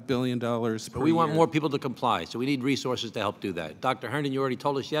 $35 billion per But we want year. more people to comply, so we need resources to help do that. Dr. Herndon, you already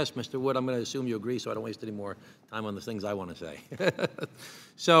told us yes. Mr. Wood, I'm going to assume you agree, so I don't waste any more time on the things I want to say.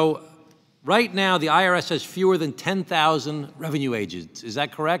 So right now, the IRS has fewer than 10,000 revenue agents. Is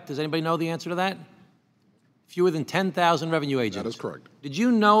that correct? Does anybody know the answer to that? Fewer than 10,000 revenue agents. That is correct. Did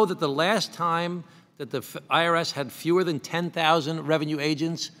you know that the last time that the IRS had fewer than 10,000 revenue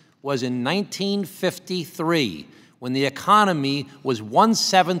agents was in 1953, when the economy was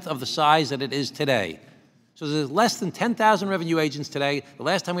 1/7 of the size that it is today? So there's less than 10,000 revenue agents today. The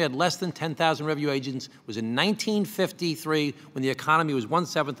last time we had less than 10,000 revenue agents was in 1953, when the economy was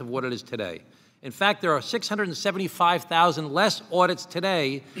 1/7 of what it is today. In fact, there are 675,000 less audits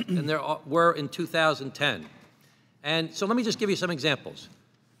today than there were in 2010. And so let me just give you some examples.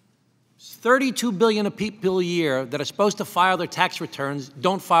 32 billion people a year that are supposed to file their tax returns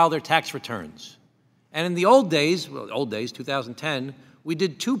don't file their tax returns. And in the old days, 2010, we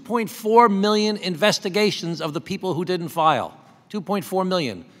did 2.4 million investigations of the people who didn't file. 2.4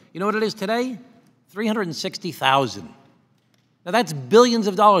 million. You know what it is today? 360,000. Now that's billions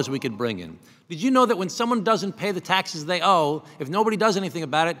of dollars we could bring in. Did you know that when someone doesn't pay the taxes they owe, if nobody does anything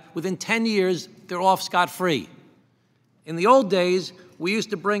about it, within 10 years, they're off scot-free? In the old days, we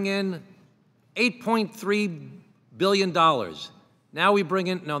used to bring in $8.3 billion. Now we bring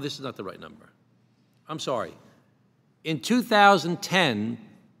in, no, this is not the right number. I'm sorry. In 2010,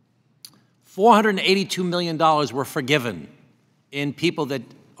 $482 million were forgiven in people that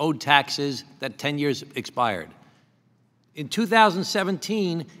owed taxes that 10 years expired. In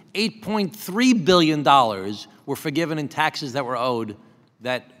 2017, $8.3 billion were forgiven in taxes that were owed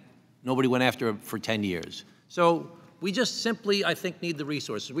that nobody went after for 10 years. So we just simply, I think, need the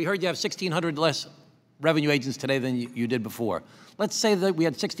resources. We heard you have 1,600 less revenue agents today than you did before. Let's say that we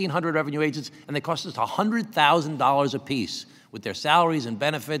had 1,600 revenue agents and they cost us $100,000 apiece with their salaries and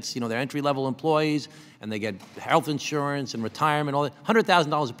benefits, their entry-level employees, and they get health insurance and retirement, all that,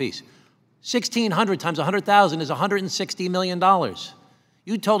 $100,000 apiece. 1,600 times 100,000 is $160 million.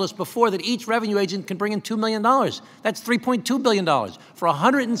 You told us before that each revenue agent can bring in $2 million. That's $3.2 billion. For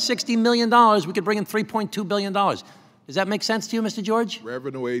 $160 million, we could bring in $3.2 billion. Does that make sense to you, Mr. George?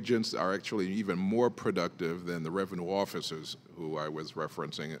 Revenue agents are actually even more productive than the revenue officers who I was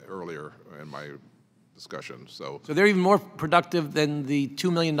referencing earlier in my discussion. So they're even more productive than the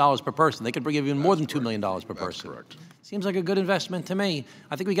 $2 million per person. They could bring even more than $2 million per person. That's correct. Seems like a good investment to me.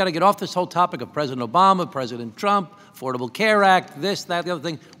 I think we got to get off this whole topic of President Obama, President Trump, Affordable Care Act, this, that, the other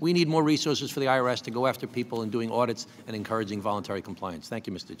thing. We need more resources for the IRS to go after people and doing audits and encouraging voluntary compliance. Thank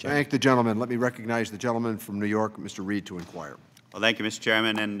you, Mr. Chairman. Thank the gentleman. Let me recognize the gentleman from New York, Mr. Reed, to inquire. Well, thank you, Mr.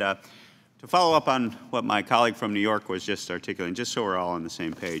 Chairman. And to follow up on what my colleague from New York was just articulating, just so we're all on the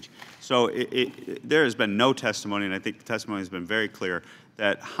same page. So there has been no testimony, and I think the testimony has been very clear,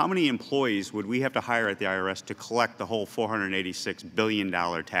 that how many employees would we have to hire at the IRS to collect the whole $486 billion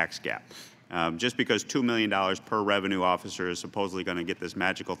tax gap? Just because $2 million per revenue officer is supposedly going to get this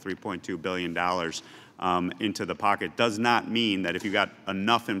magical $3.2 billion into the pocket does not mean that if you got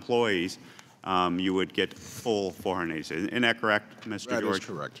enough employees, you would get full 486. Isn't that correct, Mr. George? That is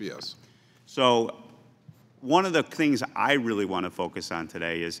correct, yes. So one of the things I really want to focus on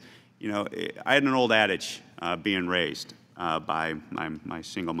today is, I had an old adage being raised by my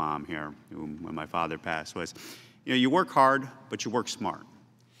single mom here, when my father passed, was, you work hard, but you work smart.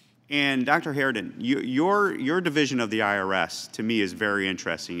 And Dr. Herndon, your division of the IRS, to me, is very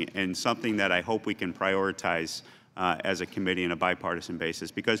interesting and something that I hope we can prioritize as a committee on a bipartisan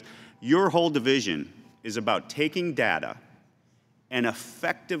basis, because your whole division is about taking data and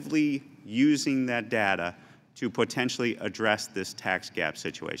effectively using that data to potentially address this tax gap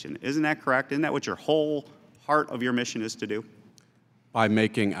situation. Isn't that correct? Isn't that what your whole heart of your mission is to do? By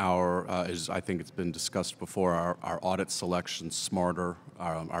making our, as I think it's been discussed before, our audit selection smarter,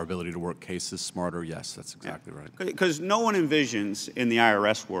 our ability to work cases smarter, yes, that's exactly right. Because no one envisions in the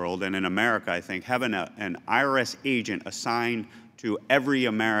IRS world, and in America, I think, having an IRS agent assigned to every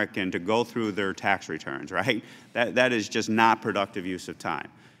American to go through their tax returns, right? That is just not productive use of time.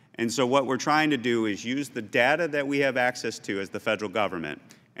 And so what we're trying to do is use the data that we have access to as the federal government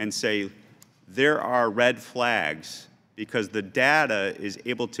and say, there are red flags, because the data is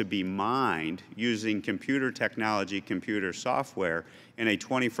able to be mined using computer technology, computer software in a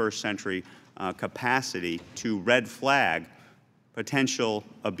 21st century capacity to red flag potential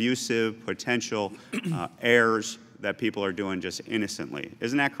abusive, potential errors that people are doing just innocently.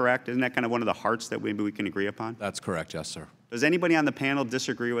 Isn't that correct? Isn't that kind of one of the hearts that maybe we can agree upon? That's correct, yes, sir. Does anybody on the panel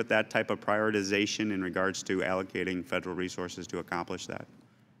disagree with that type of prioritization in regards to allocating federal resources to accomplish that?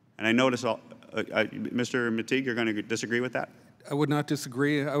 And I notice, Mr. Mateague, you're going to disagree with that? I would not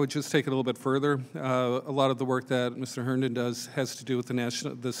disagree. I would just take it a little bit further. A lot of the work that Mr. Herndon does has to do with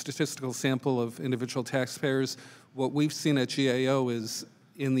the statistical sample of individual taxpayers. What we've seen at GAO is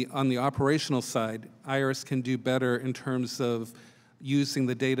on the operational side, IRS can do better in terms of using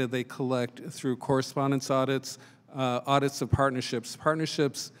the data they collect through correspondence audits, audits of partnerships.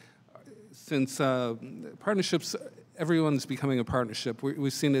 Partnerships, everyone's becoming a partnership.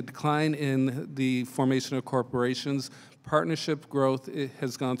 We've seen a decline in the formation of corporations. Partnership growth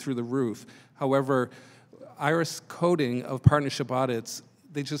has gone through the roof. However, IRS coding of partnership audits,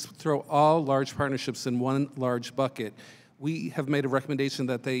 they just throw all large partnerships in one large bucket. We have made a recommendation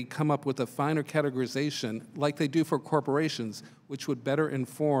that they come up with a finer categorization like they do for corporations, which would better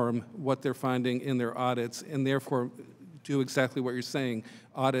inform what they're finding in their audits and therefore do exactly what you're saying,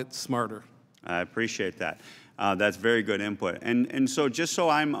 audit smarter. I appreciate that. That's very good input. And so just so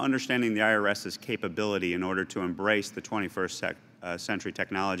I'm understanding the IRS's capability in order to embrace the 21st century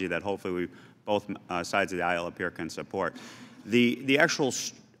technology that hopefully we, both sides of the aisle up here can support, the actual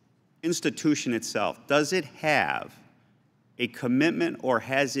institution itself, does it have a commitment or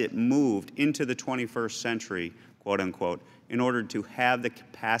has it moved into the 21st century, quote unquote, in order to have the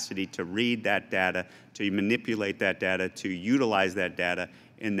capacity to read that data, to manipulate that data, to utilize that data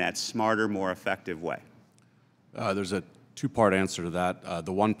in that smarter, more effective way? There's a two-part answer to that.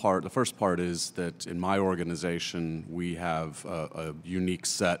 The first part is that in my organization, we have a unique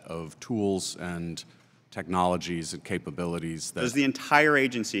set of tools and technologies and capabilities that— Does the entire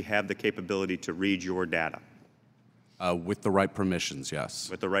agency have the capability to read your data? With the right permissions, yes.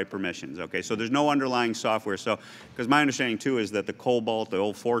 With the right permissions, okay. So there's no underlying software. So, because my understanding too is that the COBOL, the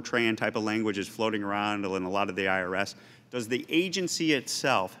old Fortran type of language is floating around in a lot of the IRS. Does the agency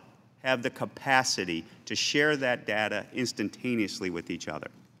itself have the capacity to share that data instantaneously with each other?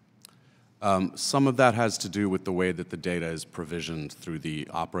 Some of that has to do with the way that the data is provisioned through the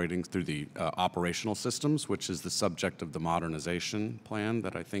operational systems, which is the subject of the modernization plan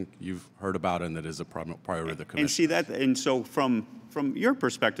that I think you've heard about and that is a priority of the Commission. And see that, and so from your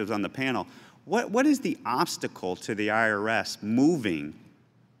perspectives on the panel, what is the obstacle to the IRS moving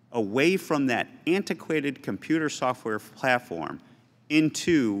away from that antiquated computer software platform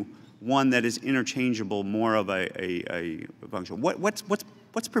into one that is interchangeable, more of a function?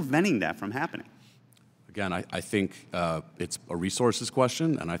 What's preventing that from happening? Again, I think it's a resources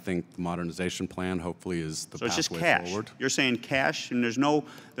question, and I think the modernization plan hopefully is the pathway forward. So it's just cash. You're saying cash, and there's no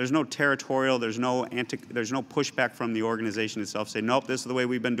territorial, there's no pushback from the organization itself saying, nope, this is the way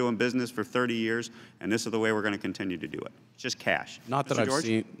we've been doing business for 30 years, and this is the way we're going to continue to do it. It's just cash. Not that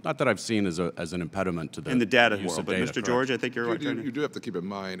I've seen as an impediment to the in the data use world. Of but data, Mr. correct. George, I think you're right. You do have to keep in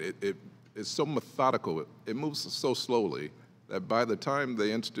mind it's so methodical. It moves so slowly that by the time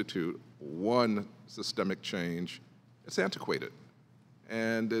they institute one systemic change, it's antiquated.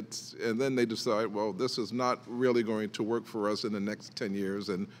 And then they decide, well, this is not really going to work for us in the next 10 years,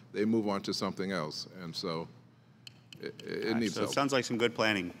 and they move on to something else. And so it needs help. It sounds like some good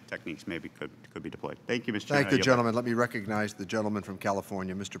planning techniques maybe could be deployed. Thank you, Mr. Chairman. Thank the gentleman. Let me recognize the gentleman from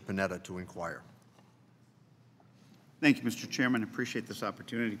California, Mr. Panetta, to inquire. Thank you, Mr. Chairman. I appreciate this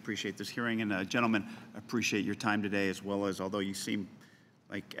opportunity, appreciate this hearing. And gentlemen, I appreciate your time today, as well as, although you seem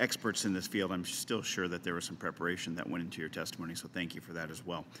like experts in this field, I'm still sure that there was some preparation that went into your testimony, so thank you for that as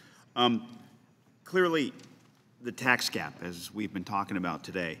well. Clearly, the tax gap, as we've been talking about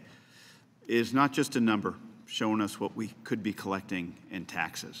today, is not just a number showing us what we could be collecting in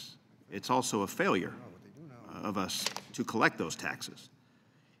taxes. It's also a failure of us to collect those taxes.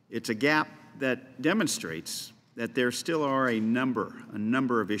 It's a gap that demonstrates that there still are a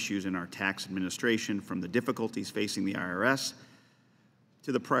number of issues in our tax administration, from the difficulties facing the IRS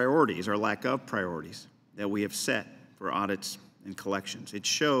to the priorities, or lack of priorities, that we have set for audits and collections. It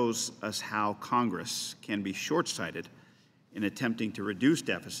shows us how Congress can be short-sighted in attempting to reduce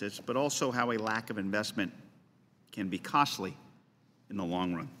deficits, but also how a lack of investment can be costly in the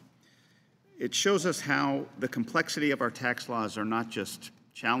long run. It shows us how the complexity of our tax laws are not just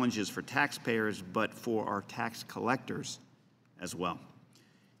challenges for taxpayers, but for our tax collectors as well.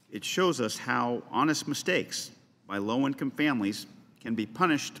 It shows us how honest mistakes by low-income families can be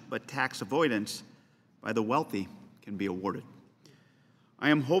punished, but tax avoidance by the wealthy can be awarded.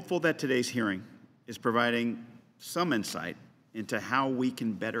 I am hopeful that today's hearing is providing some insight into how we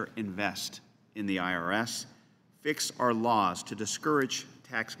can better invest in the IRS, fix our laws to discourage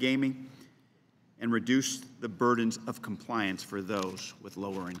tax gaming, and reduce the burdens of compliance for those with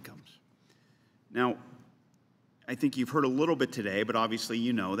lower incomes. Now, I think you've heard a little bit today, but obviously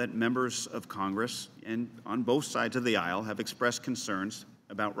you know that members of Congress and on both sides of the aisle have expressed concerns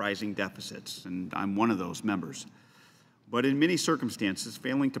about rising deficits, and I'm one of those members. But in many circumstances,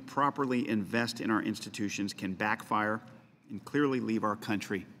 failing to properly invest in our institutions can backfire and clearly leave our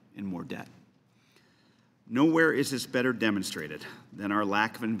country in more debt. Nowhere is this better demonstrated than our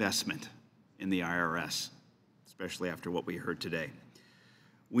lack of investment in the IRS, especially after what we heard today.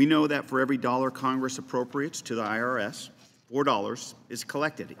 We know that for every dollar Congress appropriates to the IRS, $4 is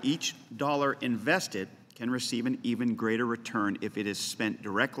collected. Each dollar invested can receive an even greater return if it is spent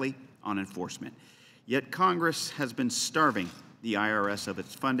directly on enforcement. Yet Congress has been starving the IRS of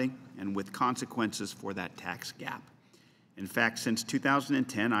its funding, and with consequences for that tax gap. In fact, since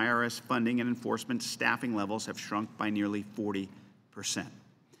 2010, IRS funding and enforcement staffing levels have shrunk by nearly 40%.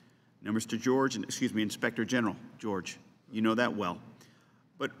 Now, Inspector General George, you know that well.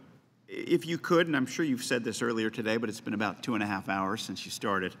 But if you could, and I'm sure you've said this earlier today, but it's been about 2.5 hours since you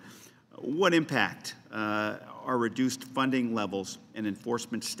started, what impact are reduced funding levels and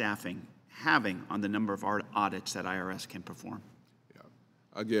enforcement staffing having on the number of audits that IRS can perform? Yeah.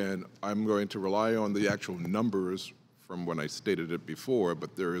 Again, I'm going to rely on the actual numbers from when I stated it before,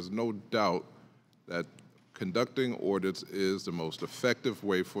 but there is no doubt that conducting audits is the most effective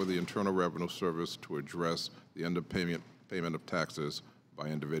way for the Internal Revenue Service to address the underpayment of taxes by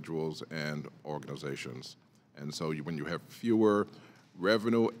individuals and organizations. And so when you have fewer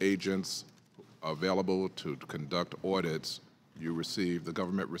revenue agents available to conduct audits, the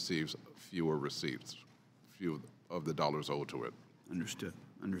government receives fewer receipts, few of the dollars owed to it. Understood,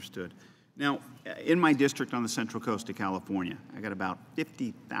 understood. Now, in my district on the Central Coast of California, I got about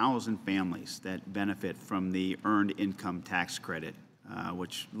 50,000 families that benefit from the Earned Income Tax Credit,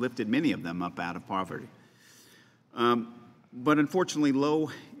 which lifted many of them up out of poverty. But unfortunately,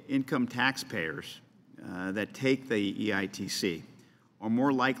 low-income taxpayers that take the EITC are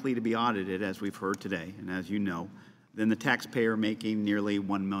more likely to be audited, as we've heard today, and as you know, than the taxpayer making nearly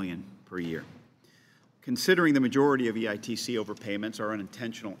 $1 million per year. Considering the majority of EITC overpayments are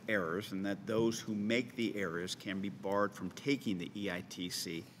unintentional errors and that those who make the errors can be barred from taking the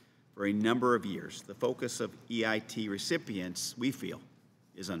EITC for a number of years, the focus of EIT recipients, we feel,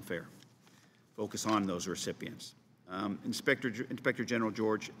 is unfair. Focus on those recipients. Inspector General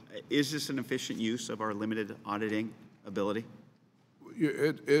George, is this an efficient use of our limited auditing ability?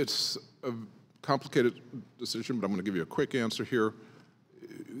 It's a complicated decision, but I'm going to give you a quick answer here.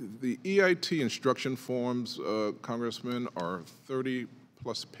 The EIT instruction forms, Congressman, are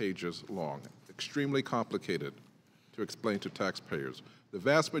 30-plus pages long, extremely complicated to explain to taxpayers. The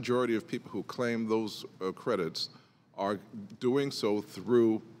vast majority of people who claim those credits are doing so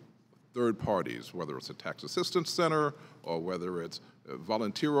through third parties, whether it's a tax assistance center or whether it's a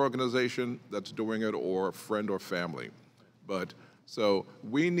volunteer organization that's doing it or a friend or family. So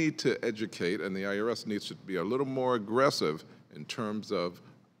we need to educate, and the IRS needs to be a little more aggressive in terms of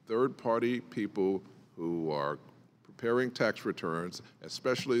third-party people who are preparing tax returns,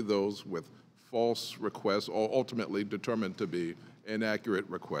 especially those with false requests or ultimately determined to be inaccurate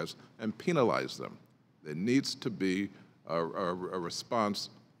requests, and penalize them. There needs to be a response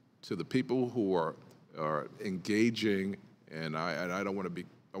to the people who are engaging, and I want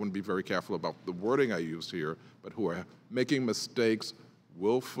to be very careful about the wording I use here, but who are making mistakes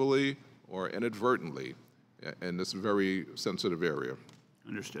willfully or inadvertently in this very sensitive area.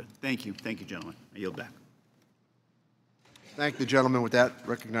 Understood. Thank you. Thank you, gentlemen. I yield back. Thank the gentleman. With that,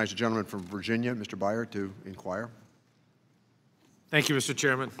 recognize the gentleman from Virginia, Mr. Byer, to inquire. Thank you, Mr.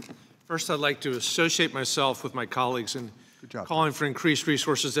 Chairman. First, I'd like to associate myself with my colleagues in calling for increased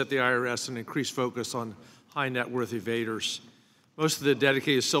resources at the IRS and increased focus on high net worth evaders. Most of the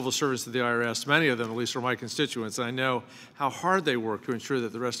dedicated civil servants of the IRS, many of them at least, are my constituents, and I know how hard they work to ensure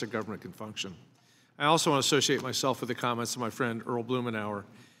that the rest of government can function. I also want to associate myself with the comments of my friend Earl Blumenauer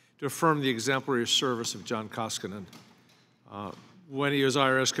to affirm the exemplary service of John Koskinen. When he was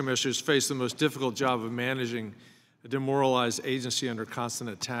IRS commissioner, faced the most difficult job of managing a demoralized agency under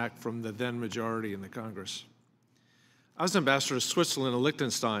constant attack from the then majority in the Congress. I was ambassador to Switzerland and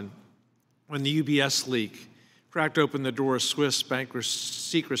Liechtenstein when the UBS leak cracked open the door of Swiss bank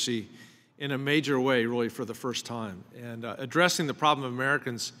secrecy in a major way, really for the first time. And addressing the problem of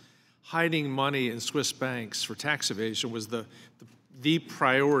Americans hiding money in Swiss banks for tax evasion was the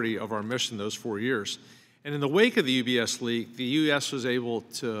priority of our mission those 4 years. And in the wake of the UBS leak, the U.S. was able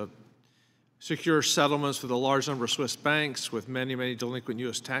to secure settlements with a large number of Swiss banks, with many, many delinquent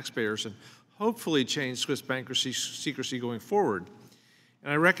U.S. taxpayers, and hopefully change Swiss banker secrecy going forward.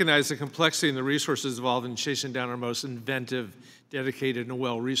 And I recognize the complexity and the resources involved in chasing down our most inventive, dedicated, and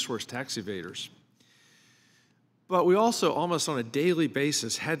well-resourced tax evaders. But we also, almost on a daily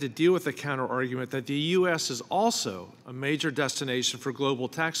basis, had to deal with the counter-argument that the U.S. is also a major destination for global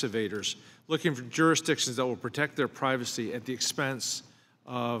tax evaders looking for jurisdictions that will protect their privacy at the expense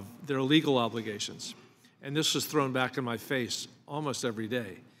of their legal obligations. And this was thrown back in my face almost every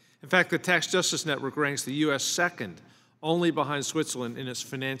day. In fact, the Tax Justice Network ranks the U.S. second, only behind Switzerland, in its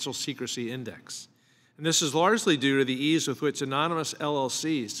financial secrecy index. And this is largely due to the ease with which anonymous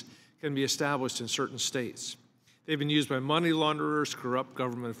LLCs can be established in certain states. They've been used by money launderers, corrupt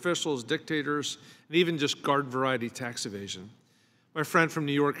government officials, dictators, and even just garden variety tax evasion. My friend from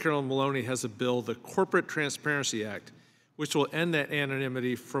New York, Carolyn Maloney, has a bill, the Corporate Transparency Act, which will end that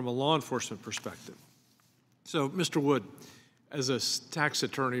anonymity from a law enforcement perspective. So, Mr. Wood, as a tax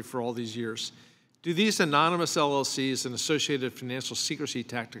attorney for all these years, do these anonymous LLCs and associated financial secrecy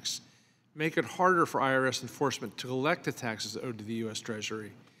tactics make it harder for IRS enforcement to collect the taxes owed to the U.S.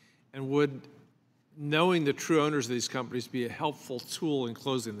 Treasury? And would knowing the true owners of these companies be a helpful tool in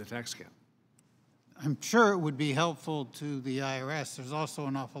closing the tax gap? I'm sure it would be helpful to the IRS. There's also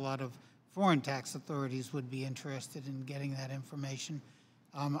an awful lot of foreign tax authorities would be interested in getting that information.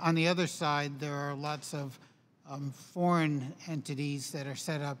 On the other side, there are lots of foreign entities that are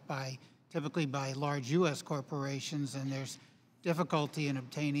set up typically by large U.S. corporations, and there's difficulty in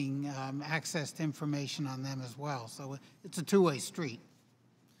obtaining access to information on them as well. So it's a two-way street.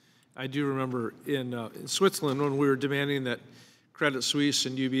 I do remember in Switzerland when we were demanding that Credit Suisse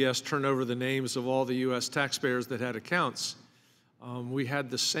and UBS turn over the names of all the U.S. taxpayers that had accounts. We had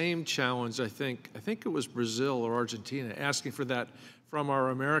the same challenge, I think it was Brazil or Argentina, asking for that from our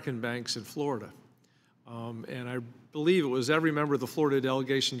American banks in Florida. And I believe it was every member of the Florida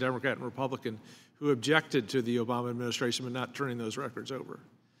delegation, Democrat and Republican, who objected to the Obama administration but not turning those records over.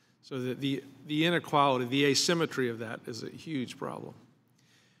 So the inequality, the asymmetry of that is a huge problem.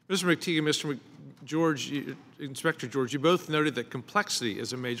 Mr. McTeague and Mr. George, Inspector George, you both noted that complexity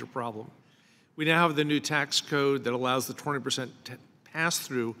is a major problem. We now have the new tax code that allows the 20%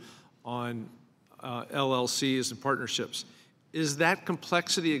 pass-through on LLCs and partnerships. Is that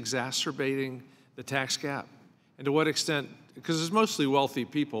complexity exacerbating the tax gap? And to what extent, because it's mostly wealthy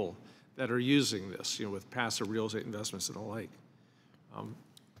people that are using this, with passive real estate investments and the like.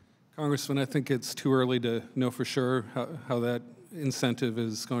 Congressman, I think it's too early to know for sure how that incentive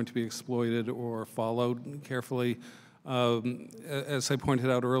is going to be exploited or followed carefully. As I pointed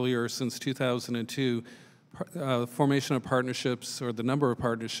out earlier, since 2002, formation of partnerships, or the number of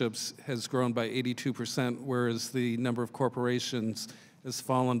partnerships, has grown by 82%, whereas the number of corporations has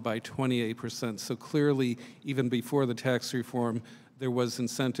fallen by 28%. So clearly, even before the tax reform, there was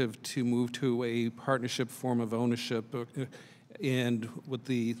incentive to move to a partnership form of ownership. And with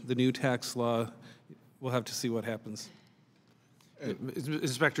the new tax law, we'll have to see what happens.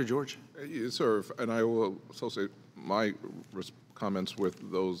 Inspector George? Yes, sir, and I will associate my comments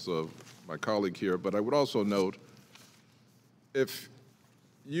with those of my colleague here, but I would also note, if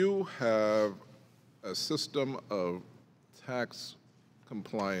you have a system of tax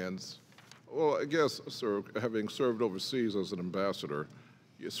compliance, well, I guess, sir, having served overseas as an ambassador,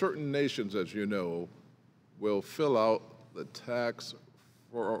 certain nations, as you know, will fill out the tax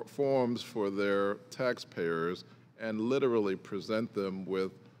forms for their taxpayers and literally present them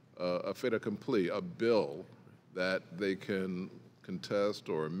with a fait accompli, a bill that they can contest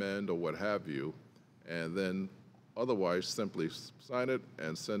or amend or what have you, and then otherwise simply sign it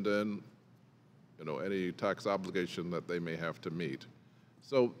and send in, any tax obligation that they may have to meet.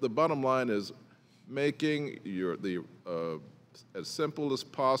 So the bottom line is making as simple as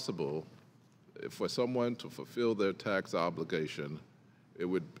possible for someone to fulfill their tax obligation. It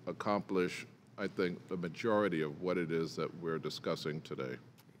would accomplish, I think, the majority of what it is that we're discussing today.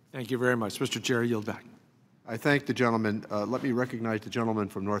 Thank you very much. Mr. Chair, I yield back. I thank the gentleman. Let me recognize the gentleman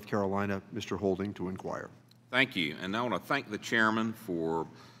from North Carolina, Mr. Holding, to inquire. Thank you. And I want to thank the chairman for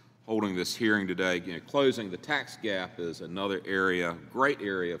holding this hearing today. Closing the tax gap is another area, great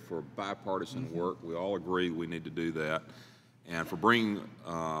area for bipartisan work. We all agree we need to do that. And for bringing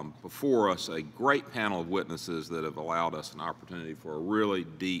before us a great panel of witnesses that have allowed us an opportunity for a really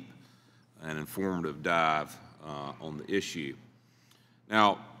deep and informative dive on the issue.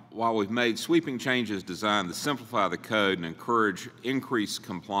 Now, while we've made sweeping changes designed to simplify the code and encourage increased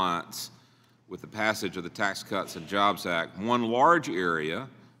compliance with the passage of the Tax Cuts and Jobs Act, one large area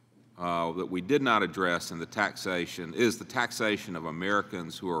that we did not address in the taxation is the taxation of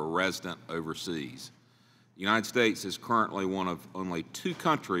Americans who are resident overseas. The United States is currently one of only 2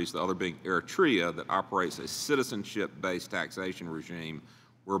 countries, the other being Eritrea, that operates a citizenship-based taxation regime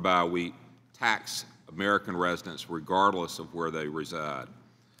whereby we tax American residents regardless of where they reside.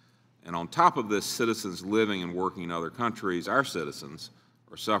 And on top of this, citizens living and working in other countries, our citizens,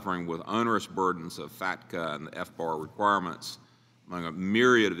 are suffering with onerous burdens of FATCA and the FBAR requirements, among a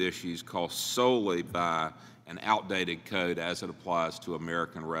myriad of issues caused solely by an outdated code as it applies to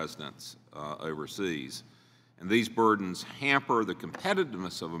American residents overseas. And these burdens hamper the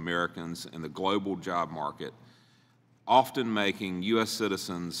competitiveness of Americans in the global job market, often making U.S.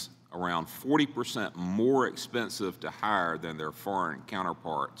 citizens around 40% more expensive to hire than their foreign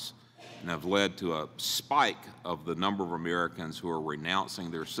counterparts, and have led to a spike of the number of Americans who are renouncing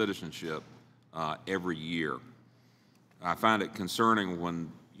their citizenship every year. I find it concerning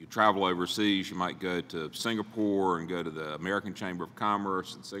when you travel overseas, you might go to Singapore and go to the American Chamber of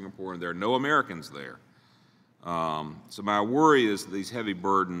Commerce in Singapore, and there are no Americans there. So my worry is that these heavy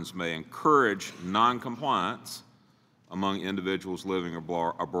burdens may encourage noncompliance among individuals living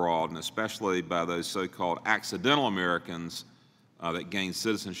abroad, and especially by those so-called accidental Americans that gain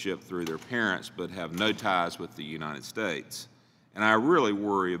citizenship through their parents but have no ties with the United States. And I really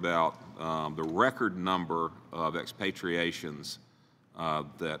worry about the record number of expatriations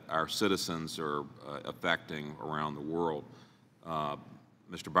that our citizens are affecting around the world.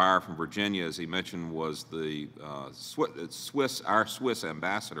 Mr. Byer from Virginia, as he mentioned, was the our Swiss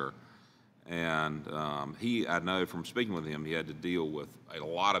ambassador. And I know from speaking with him, he had to deal with a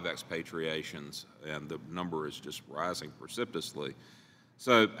lot of expatriations, and the number is just rising precipitously.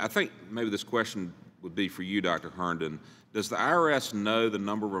 So I think maybe this question would be for you, Dr. Herndon. Does the IRS know the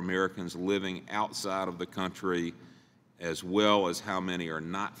number of Americans living outside of the country, as well as how many are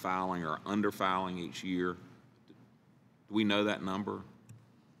not filing or underfiling each year? Do we know that number?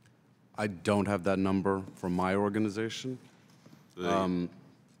 I don't have that number from my organization.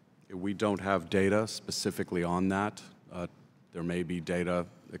 We don't have data specifically on that. There may be data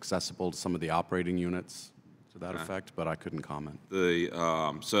accessible to some of the operating units to that effect, but I couldn't comment.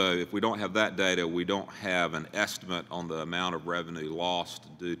 So if we don't have that data, we don't have an estimate on the amount of revenue lost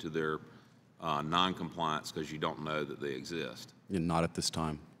due to their noncompliance because you don't know that they exist. Yeah, not at this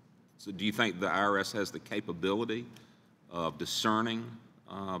time. So do you think the IRS has the capability of discerning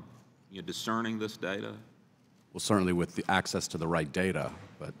this data? Well, certainly with the access to the right data,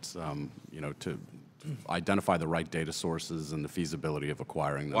 but to identify the right data sources and the feasibility of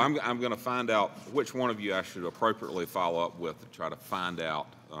acquiring them. Well, I'm going to find out which one of you I should appropriately follow up with to try to find out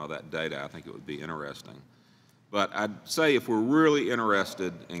that data. I think it would be interesting. But I'd say if we're really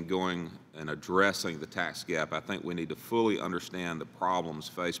interested in going and addressing the tax gap, I think we need to fully understand the problems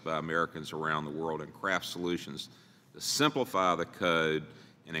faced by Americans around the world and craft solutions to simplify the code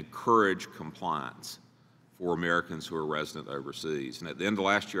and encourage compliance for Americans who are resident overseas. And at the end of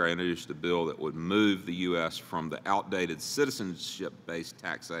last year, I introduced a bill that would move the U.S. from the outdated citizenship-based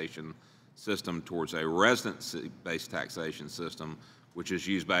taxation system towards a residency-based taxation system, which is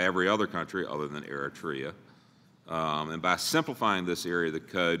used by every other country other than Eritrea. And by simplifying this area of the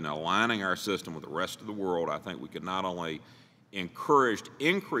code and aligning our system with the rest of the world, I think we could not only encourage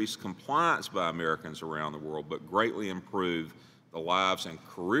increased compliance by Americans around the world, but greatly improve the lives and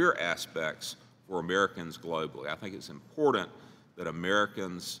career aspects for Americans globally. I think it's important that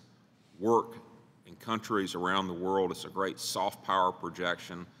Americans work in countries around the world. It's a great soft power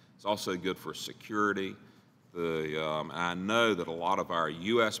projection. It's also good for security. I know that a lot of our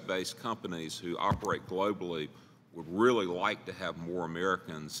U.S.-based companies who operate globally would really like to have more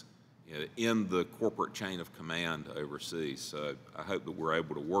Americans in the corporate chain of command overseas. So I hope that we're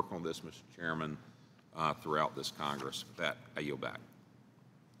able to work on this, Mr. Chairman, throughout this Congress. With that, I yield back.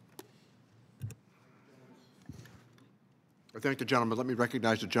 I thank the gentleman. Let me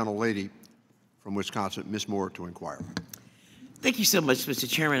recognize the gentlelady from Wisconsin, Ms. Moore, to inquire. Thank you so much, Mr.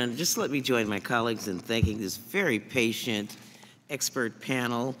 Chairman. And just let me join my colleagues in thanking this very patient, expert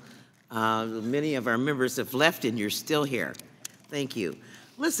panel. Many of our members have left, and you're still here. Thank you.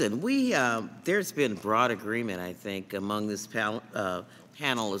 Listen, there's been broad agreement, I think, among this panel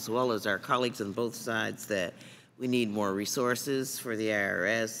as well as our colleagues on both sides that we need more resources for the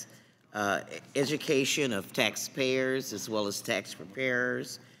IRS. Education of taxpayers as well as tax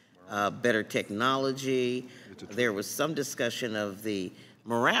preparers, better technology. There was some discussion of the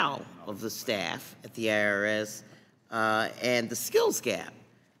morale of the staff at the IRS and the skills gap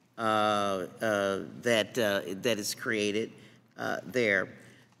that is created there.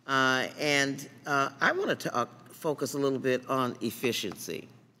 And I want to focus a little bit on efficiency,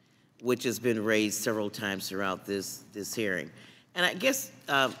 which has been raised several times throughout this hearing. And I guess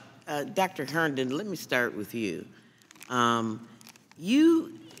Dr. Herndon, let me start with you.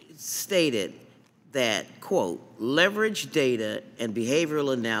 You stated that, quote, leverage data and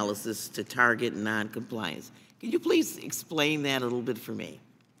behavioral analysis to target noncompliance. Can you please explain that a little bit for me?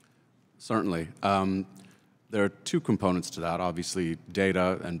 Certainly. There are two components to that, obviously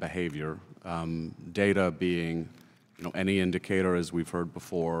data and behavior. Data being any indicator, as we've heard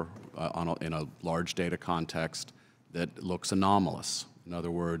before, in a large data context that looks anomalous. In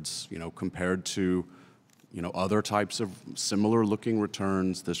other words, compared to other types of similar-looking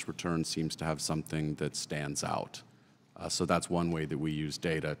returns, this return seems to have something that stands out. So that's one way that we use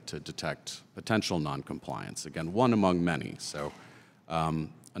data to detect potential noncompliance. Again, one among many. So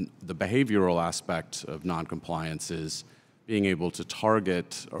the behavioral aspect of noncompliance is being able to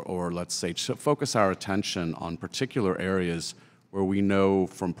target or let's say focus our attention on particular areas where we know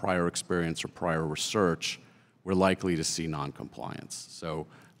from prior experience or prior research we're likely to see noncompliance. So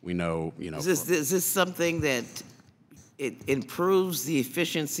we know, Is this something that it improves the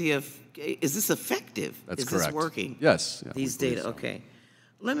efficiency of? Is this effective? That's correct. Is this working? Yes. Yeah, these data. So. Okay.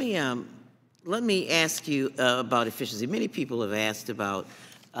 Let me ask you about efficiency. Many people have asked about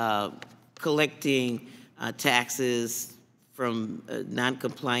collecting taxes from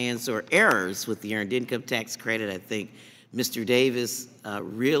noncompliance or errors with the Earned Income Tax Credit. I think Mr. Davis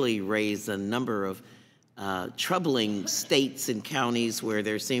really raised a number of troubling states and counties where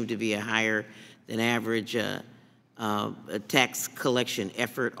there seemed to be a higher than average tax collection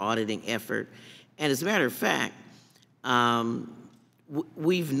effort, auditing effort. And as a matter of fact,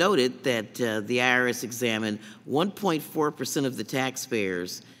 we've noted that the IRS examined 1.4% of the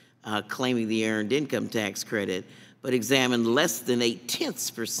taxpayers claiming the Earned Income Tax Credit, but examined less than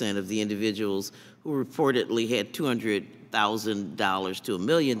 0.8% of the individuals who reportedly had $200,000 to $1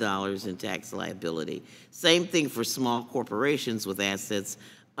 million in tax liability. Same thing for small corporations with assets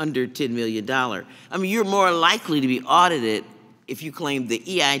under $10 million. I mean, you're more likely to be audited if you claim the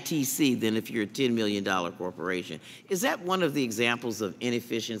EITC than if you're a $10 million corporation. Is that one of the examples of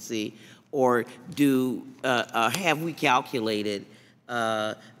inefficiency, or have we calculated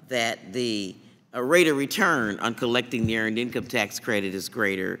that the rate of return on collecting the Earned Income Tax Credit is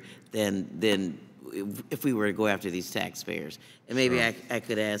greater than if we were to go after these taxpayers? And maybe sure. I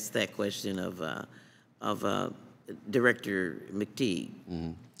could ask that question of Director McTeague.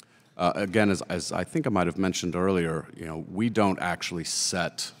 Mm-hmm. Again, as I think I might have mentioned earlier, we don't actually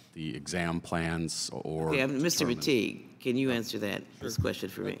set the exam plans or. Okay, Mr. McTeague, can you answer this question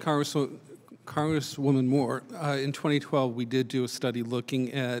for me? Congresswoman Moore, in 2012, we did do a study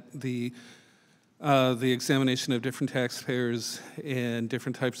looking at the examination of different taxpayers and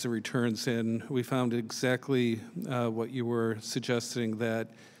different types of returns, and we found exactly what you were suggesting, that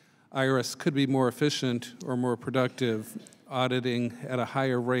IRS could be more efficient or more productive auditing at a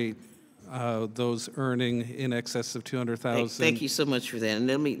higher rate those earning in excess of $200,000. Thank you so much for that. And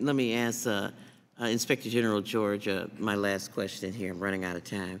let me ask Inspector General George my last question here. I'm running out of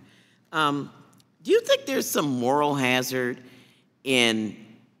time. Do you think there's some moral hazard in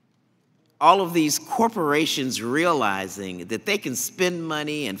all of these corporations realizing that they can spend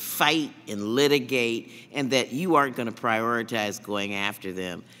money and fight and litigate, and that you aren't going to prioritize going after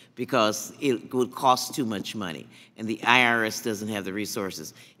them because it would cost too much money and the IRS doesn't have the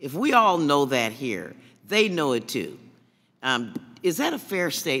resources? If we all know that here, they know it too. Is that a fair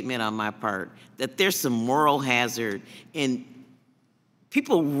statement on my part, that there's some moral hazard in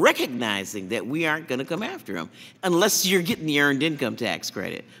people recognizing that we aren't going to come after them unless you're getting the Earned Income Tax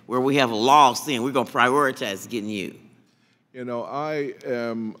Credit, where we have a law saying we're going to prioritize getting you? I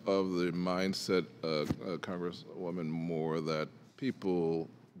am of the mindset, Congresswoman Moore, that people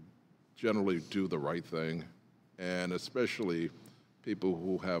generally do the right thing, and especially people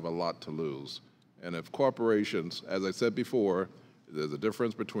who have a lot to lose. And if corporations, as I said before, there's a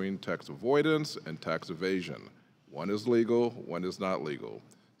difference between tax avoidance and tax evasion. One is legal, one is not legal.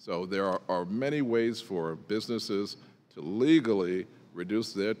 So there are many ways for businesses to legally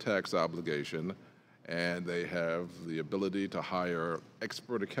reduce their tax obligation, and they have the ability to hire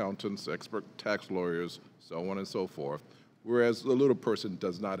expert accountants, expert tax lawyers, so on and so forth, whereas the little person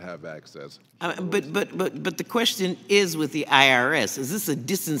does not have access. But the question is with the IRS, is this a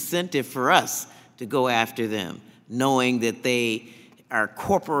disincentive for us to go after them, knowing that they are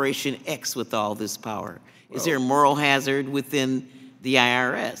Corporation X with all this power? Is there a moral hazard within the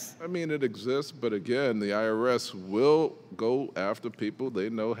IRS? I mean, it exists, but again, the IRS will go after people they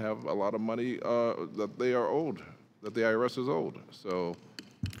know have a lot of money that they are owed, that the IRS is owed. So.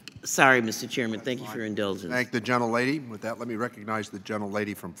 Sorry, Mr. Chairman. Thank you for your indulgence. Thank the gentlelady. With that, let me recognize the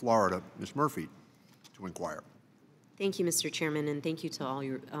gentlelady from Florida, Ms. Murphy, to inquire. Thank you, Mr. Chairman, and thank you to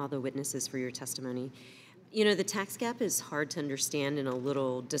all the witnesses for your testimony. You know, the tax gap is hard to understand and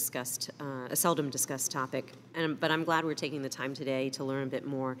a seldom discussed topic, but I'm glad we're taking the time today to learn a bit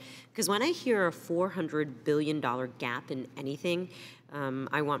more. Because when I hear a $400 billion gap in anything,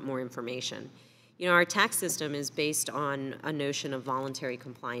 I want more information. You know, our tax system is based on a notion of voluntary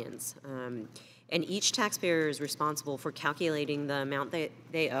compliance. And each taxpayer is responsible for calculating the amount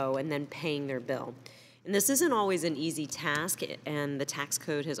they owe and then paying their bill. And this isn't always an easy task, and the tax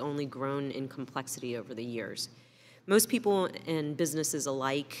code has only grown in complexity over the years. Most people and businesses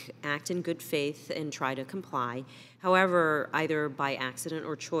alike act in good faith and try to comply. However, either by accident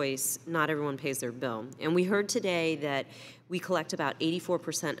or choice, not everyone pays their bill. And we heard today that we collect about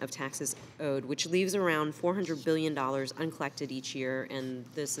 84% of taxes owed, which leaves around $400 billion uncollected each year, and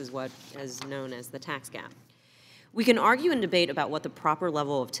this is what is known as the tax gap. We can argue and debate about what the proper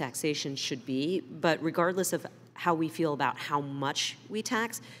level of taxation should be, but regardless of how we feel about how much we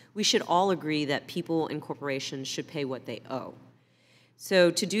tax, we should all agree that people and corporations should pay what they owe.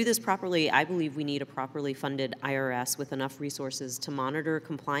 So to do this properly, I believe we need a properly funded IRS with enough resources to monitor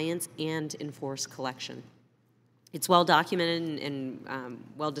compliance and enforce collection. It's well documented and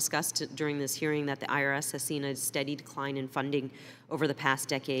well discussed during this hearing that the IRS has seen a steady decline in funding over the past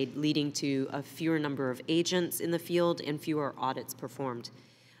decade, leading to a fewer number of agents in the field and fewer audits performed.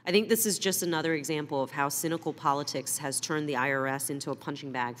 I think this is just another example of how cynical politics has turned the IRS into a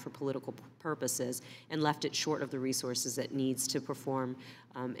punching bag for political purposes and left it short of the resources it needs to perform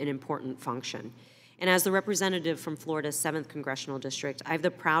an important function. And as the representative from Florida's 7th Congressional District, I have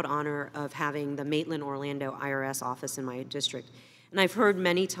the proud honor of having the Maitland-Orlando IRS office in my district. And I've heard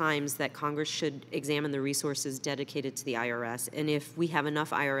many times that Congress should examine the resources dedicated to the IRS and if we have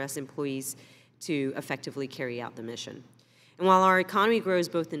enough IRS employees to effectively carry out the mission. And while our economy grows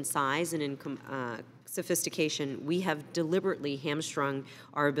both in size and in sophistication, we have deliberately hamstrung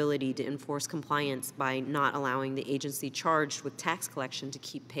our ability to enforce compliance by not allowing the agency charged with tax collection to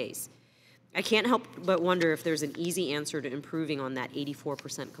keep pace. I can't help but wonder if there's an easy answer to improving on that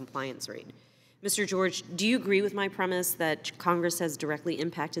 84% compliance rate. Mr. George, do you agree with my premise that Congress has directly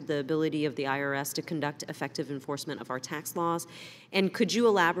impacted the ability of the IRS to conduct effective enforcement of our tax laws? And could you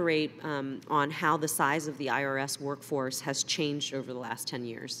elaborate on how the size of the IRS workforce has changed over the last 10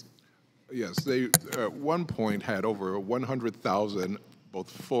 years? Yes, they at one point had over 100,000 both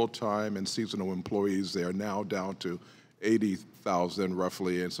full-time and seasonal employees. They are now down to 80,000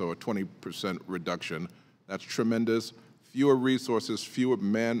 roughly, and so a 20% reduction. That's tremendous. Fewer resources, fewer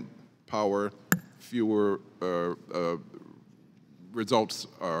manpower, fewer results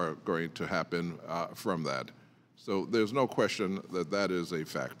are going to happen from that. So there's no question that that is a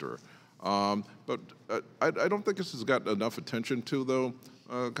factor. But I don't think this has gotten enough attention to, though,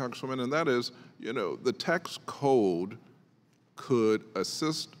 Congresswoman, and that is, you know, the tax code could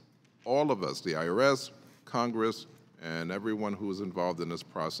assist all of us, the IRS, Congress, and everyone who is involved in this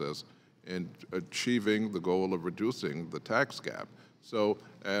process in achieving the goal of reducing the tax gap. So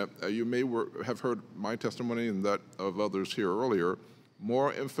you may have heard my testimony and that of others here earlier.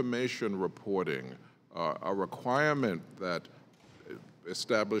 More information reporting, a requirement that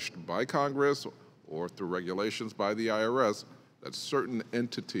established by Congress or through regulations by the IRS that certain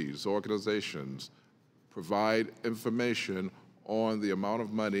entities, organizations, provide information on the amount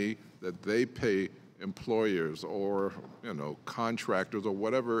of money that they pay employers or, you know, contractors or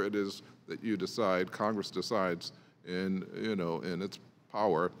whatever it is that you decide, Congress decides in, you know, in its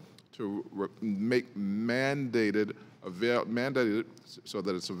power to make mandated so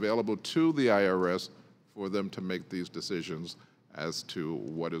that it's available to the IRS for them to make these decisions as to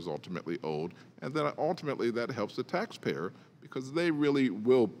what is ultimately owed. And then ultimately that helps the taxpayer because they really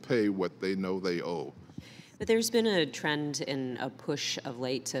will pay what they know they owe. But there's been a trend and a push of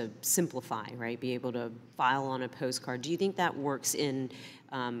late to simplify, right? Be able to file on a postcard. Do you think that works in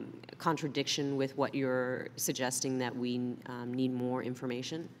contradiction with what you're suggesting that we need more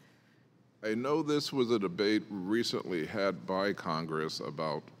information? I know this was a debate recently had by Congress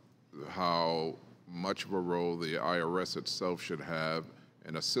about how much of a role the IRS itself should have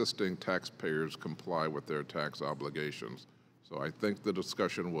in assisting taxpayers comply with their tax obligations. So I think the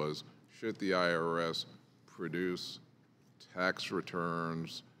discussion was, should the IRS produce tax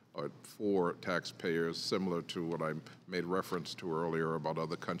returns for taxpayers similar to what I made reference to earlier about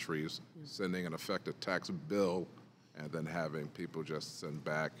other countries sending in effect a tax bill and then having people just send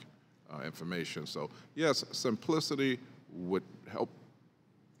back information. So yes, simplicity would help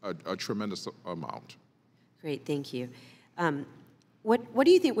a tremendous amount. Great, thank you. What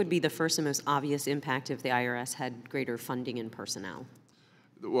do you think would be the first and most obvious impact if the IRS had greater funding and personnel?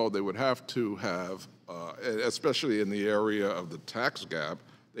 well, they would have to have, especially in the area of the tax gap,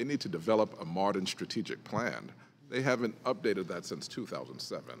 they need to develop a modern strategic plan. They haven't updated that since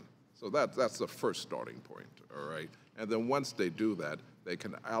 2007. So that's the first starting point, all right? And then once they do that, they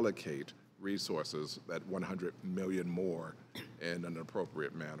can allocate resources, that 100 million more, in an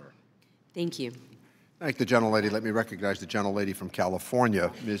appropriate manner. Thank you. Thank the gentlelady. Let me recognize the gentlelady from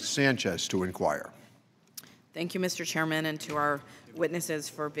California, Ms. Sanchez, to inquire. Thank you, Mr. Chairman, and to our witnesses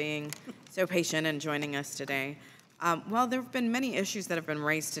for being so patient and joining us today. Well, there have been many issues that have been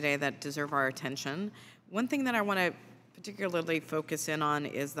raised today that deserve our attention. One thing that I want to particularly focus in on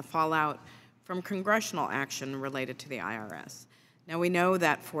is the fallout from congressional action related to the IRS. Now, we know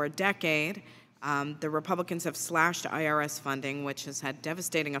that for a decade, the Republicans have slashed IRS funding, which has had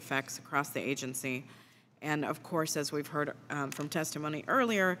devastating effects across the agency. And of course, as we've heard from testimony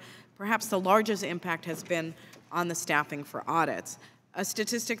earlier, perhaps the largest impact has been on the staffing for audits. A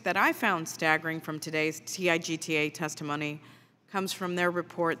statistic that I found staggering from today's TIGTA testimony comes from their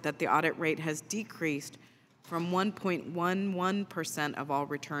report that the audit rate has decreased from 1.11% of all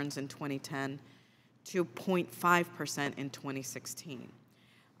returns in 2010 to 0.5% in 2016.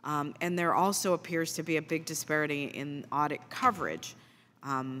 And there also appears to be a big disparity in audit coverage.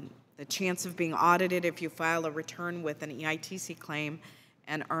 The chance of being audited if you file a return with an EITC claim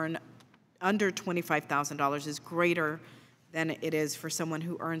and earn under $25,000 is greater than it is for someone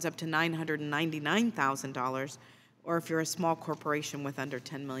who earns up to $999,000, or if you're a small corporation with under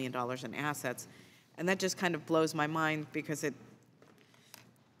 $10 million in assets. And that just kind of blows my mind because it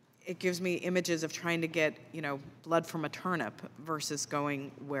gives me images of trying to get, blood from a turnip versus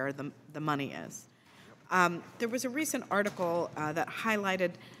going where the money is. There was a recent article that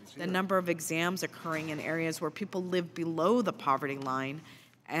highlighted the number of exams occurring in areas where people live below the poverty line,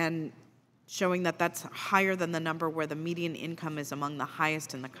 and showing that that's higher than the number where the median income is among the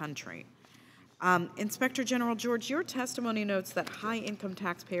highest in the country. Inspector General George, your testimony notes that high-income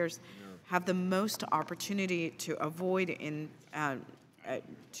taxpayers have the most opportunity to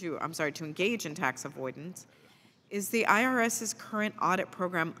engage in tax avoidance. Is the IRS's current audit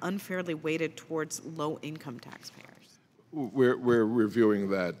program unfairly weighted towards low-income taxpayers? We're reviewing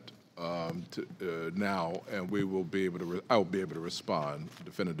that now, and we will be able to. I'll be able to respond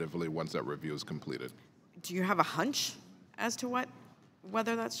definitively once that review is completed. Do you have a hunch as to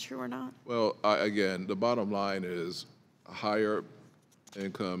whether that's true or not? Well, again, the bottom line is higher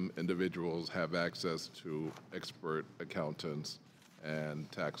income individuals have access to expert accountants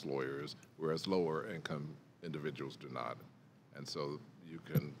and tax lawyers, whereas lower income individuals do not. And so you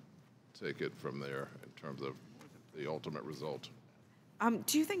can take it from there in terms of the ultimate result.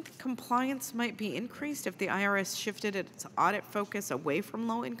 Do you think compliance might be increased if the IRS shifted its audit focus away from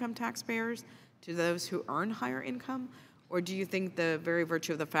low-income taxpayers to those who earn higher income? Or do you think the very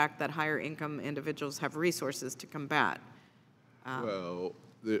virtue of the fact that higher income individuals have resources to combat? Well,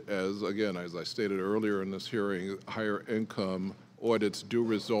 as I stated earlier in this hearing, higher income audits do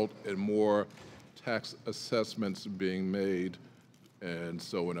result in more tax assessments being made, and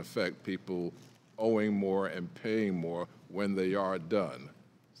so in effect, people owing more and paying more when they are done.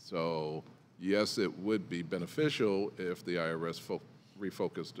 So yes, it would be beneficial if the IRS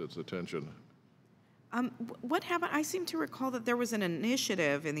refocused its attention. What happened? I seem to recall that there was an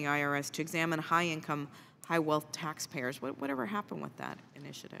initiative in the IRS to examine high-income, high-wealth taxpayers. Whatever happened with that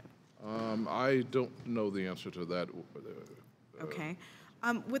initiative? I don't know the answer to that. Okay.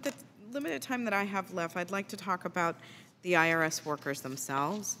 With the limited time that I have left, I'd like to talk about the IRS workers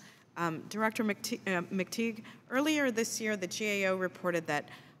themselves. Director McTeague, earlier this year, the GAO reported that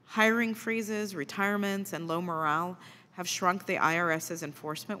hiring freezes, retirements, and low morale have shrunk the IRS's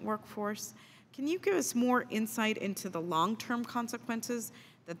enforcement workforce. Can you give us more insight into the long-term consequences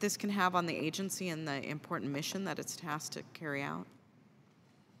that this can have on the agency and the important mission that it's tasked to carry out?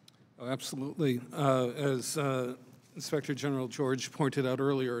 Oh, absolutely. As Inspector General George pointed out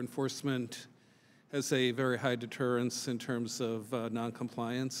earlier, enforcement has a very high deterrence in terms of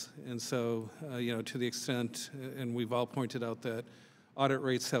noncompliance. And so, to the extent, and we've all pointed out that audit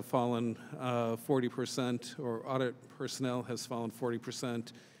rates have fallen 40%, or audit personnel has fallen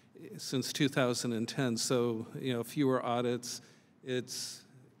 40% since 2010. So, fewer audits, it's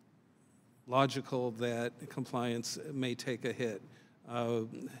logical that compliance may take a hit.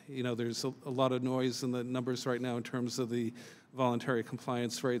 There's a lot of noise in the numbers right now in terms of the voluntary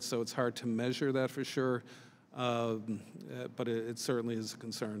compliance rate, so it's hard to measure that for sure, but it certainly is a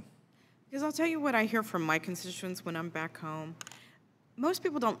concern. Because I'll tell you what I hear from my constituents when I'm back home. Most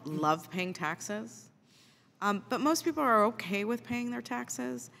people don't love paying taxes, but most people are okay with paying their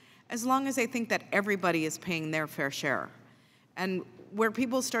taxes as long as they think that everybody is paying their fair share. And where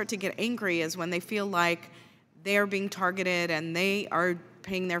people start to get angry is when they feel like they're being targeted and they are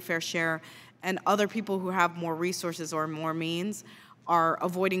paying their fair share, and other people who have more resources or more means are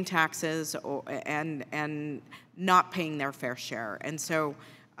avoiding taxes and not paying their fair share. And so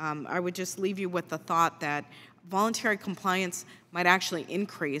I would just leave you with the thought that voluntary compliance might actually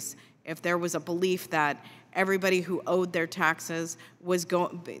increase if there was a belief that everybody who owed their taxes was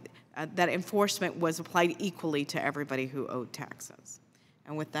that enforcement was applied equally to everybody who owed taxes.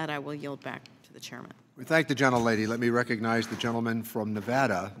 And with that, I will yield back to the chairman. We thank the gentlelady. Let me recognize the gentleman from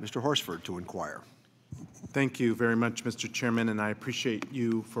Nevada, Mr. Horsford, to inquire. Thank you very much, Mr. Chairman, and I appreciate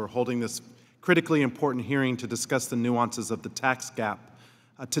you for holding this critically important hearing to discuss the nuances of the tax gap.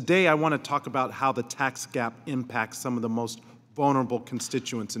 Today, I want to talk about how the tax gap impacts some of the most vulnerable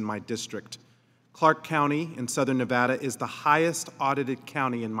constituents in my district. Clark County in southern Nevada is the highest audited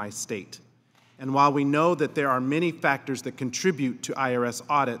county in my state. And while we know that there are many factors that contribute to IRS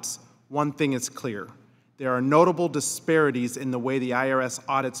audits, one thing is clear. There are notable disparities in the way the IRS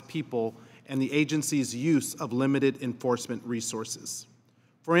audits people and the agency's use of limited enforcement resources.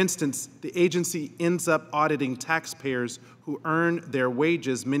 For instance, the agency ends up auditing taxpayers who earn their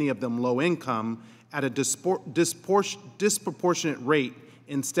wages, many of them low income, at a disproportionate rate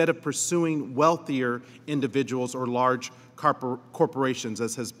instead of pursuing wealthier individuals or large corporations,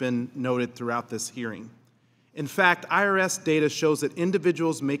 as has been noted throughout this hearing. In fact, IRS data shows that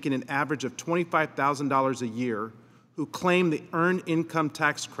individuals making an average of $25,000 a year who claim the Earned Income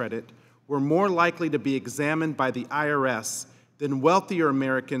Tax Credit were more likely to be examined by the IRS than wealthier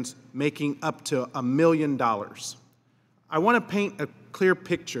Americans making up to $1 million. I want to paint a clear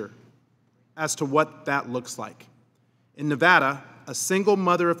picture as to what that looks like. In Nevada, a single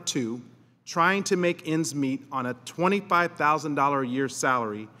mother of two trying to make ends meet on a $25,000 a year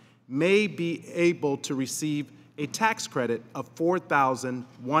salary may be able to receive a tax credit of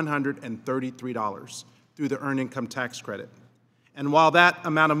 $4,133 through the Earned Income Tax Credit. And while that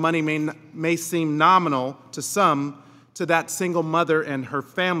amount of money may seem nominal to some, to that single mother and her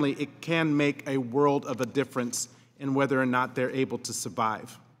family, it can make a world of a difference in whether or not they're able to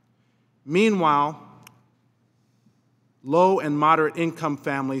survive. Meanwhile, low and moderate income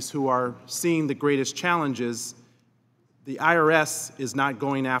families who are seeing the greatest challenges, the IRS is not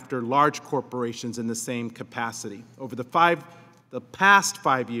going after large corporations in the same capacity. Over the past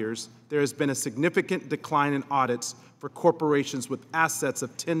 5 years, there has been a significant decline in audits for corporations with assets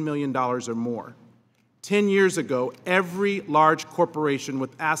of $10 million or more. 10 years ago, every large corporation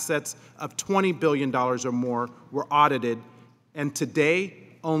with assets of $20 billion or more were audited, and today,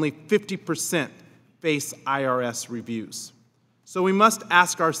 only 50% face IRS reviews. So we must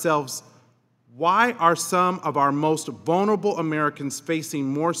ask ourselves, why are some of our most vulnerable Americans facing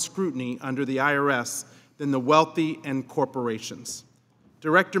more scrutiny under the IRS than the wealthy and corporations?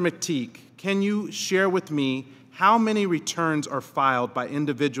 Director McTeague, can you share with me how many returns are filed by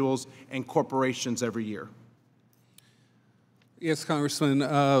individuals and corporations every year? Yes, Congressman.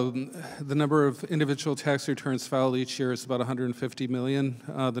 The number of individual tax returns filed each year is about 150 million.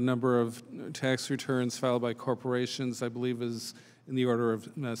 The number of tax returns filed by corporations, I believe, is in the order of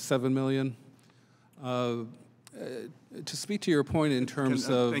 7 million. To speak to your point in terms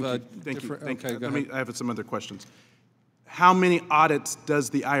of... Thank you. I have some other questions. How many audits does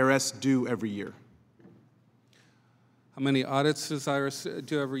the IRS do every year? How many audits does IRS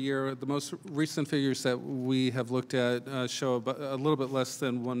do every year? The most recent figures that we have looked at show about a little bit less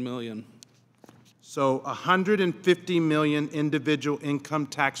than 1 million. So 150 million individual income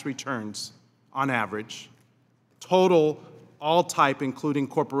tax returns on average. Total, all type, including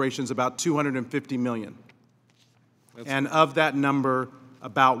corporations, about 250 million. And of that number,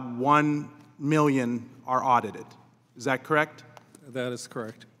 about 1 million are audited. Is that correct? That is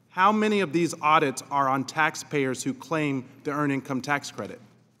correct. How many of these audits are on taxpayers who claim the Earned Income Tax Credit?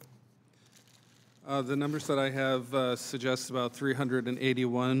 The numbers that I have suggest about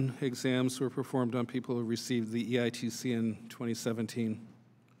 381 exams were performed on people who received the EITC in 2017.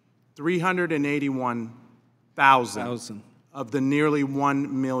 381,000 of the nearly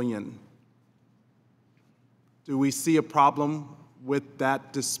 1 million. Do we see a problem with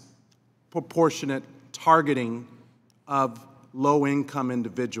that disproportionate targeting of low-income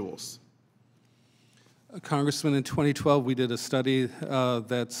individuals? Congressman, in 2012, we did a study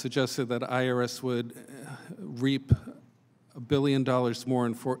that suggested that IRS would reap $1 billion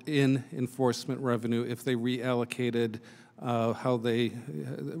more in enforcement revenue if they reallocated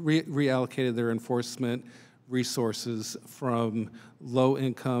reallocated their enforcement resources from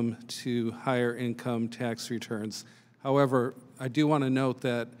low-income to higher-income tax returns. However, I do want to note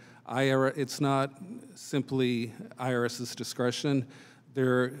that It's not simply IRS's discretion.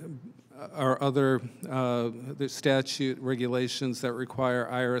 There are other there's statute regulations that require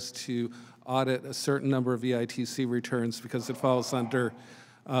IRS to audit a certain number of EITC returns because it falls under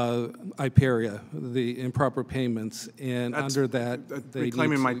IPERIA, the improper payments, and under that, they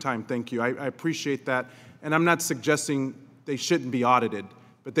reclaiming need my to, time, thank you. I appreciate that, and I'm not suggesting they shouldn't be audited,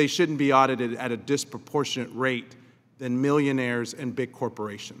 but they shouldn't be audited at a disproportionate rate than millionaires and big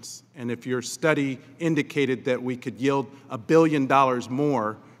corporations. And if your study indicated that we could yield $1 billion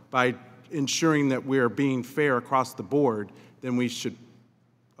more by ensuring that we are being fair across the board, then we should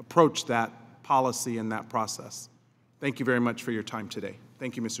approach that policy and that process. Thank you very much for your time today.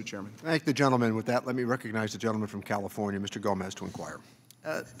 Thank you, Mr. Chairman. Thank the gentleman. With that, let me recognize the gentleman from California, Mr. Gomez, to inquire.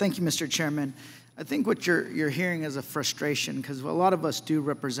 Thank you, Mr. Chairman. I think what you're hearing is a frustration because a lot of us do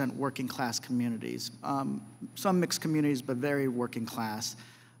represent working class communities, some mixed communities, but very working class.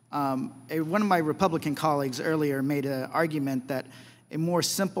 One of my Republican colleagues earlier made an argument that a more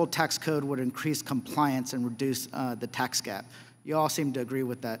simple tax code would increase compliance and reduce the tax gap. You all seem to agree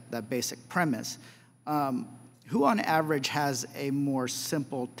with that basic premise. Who on average has a more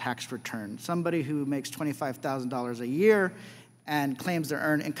simple tax return? Somebody who makes $25,000 a year and claims their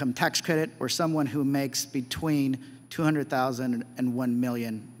earned income tax credit, or someone who makes between $200,000 and $1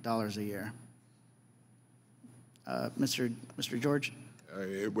 million a year? Mr. George?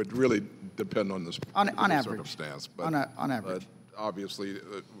 It would really depend on the on average circumstance. But, on average. Obviously,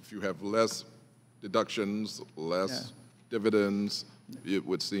 if you have less deductions, less dividends, it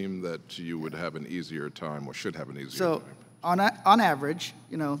would seem that you would have an easier time, or should have an easier time. On average,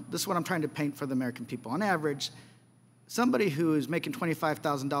 this is what I'm trying to paint for the American people. On average, somebody who is making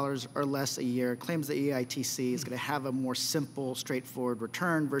 $25,000 or less a year claims the EITC is going to have a more simple, straightforward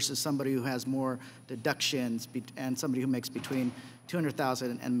return versus somebody who has more deductions and somebody who makes between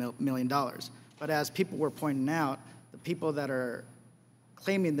 $200,000 and $1 million. But as people were pointing out, the people that are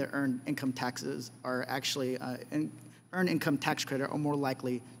claiming their earned income taxes are actually earned income tax credit are more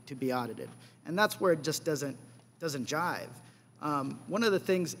likely to be audited. And that's where it just doesn't jive. One of the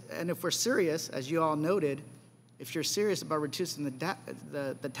things, and if we're serious, as you all noted, if you're serious about reducing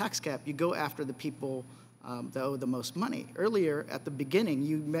the tax gap, you go after the people that owe the most money. Earlier, at the beginning,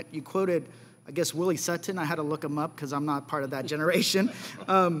 you quoted, I guess, Willie Sutton. I had to look him up because I'm not part of that generation.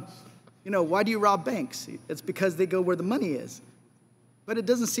 Why do you rob banks? It's because they go where the money is. But it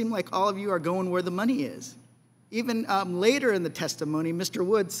doesn't seem like all of you are going where the money is. Even later in the testimony, Mr.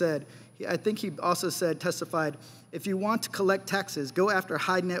 Wood said, I think he also testified, if you want to collect taxes, go after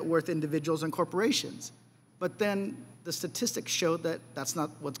high net worth individuals and corporations. But then the statistics show that that's not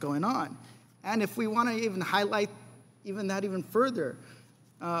what's going on. And if we want to even highlight that even further,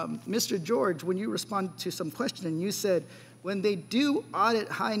 Mr. George, when you responded to some questioning, you said, when they do audit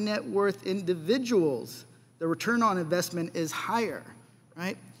high net worth individuals, the return on investment is higher,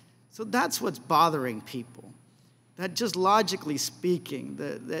 right? So that's what's bothering people. That just logically speaking,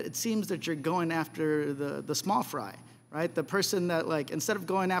 that it seems that you're going after the small fry, right? The person that, instead of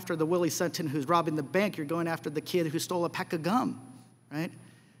going after the Willie Sutton who's robbing the bank, you're going after the kid who stole a pack of gum, right?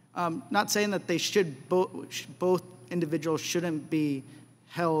 Not saying that they both individuals shouldn't be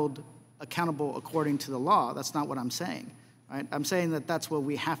held accountable according to the law. That's not what I'm saying, right? I'm saying that that's what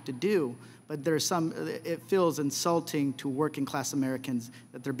we have to do, but it feels insulting to working class Americans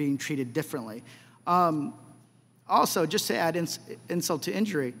that they're being treated differently. Also, just to add insult to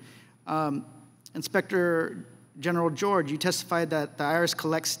injury, Inspector General George, you testified that the IRS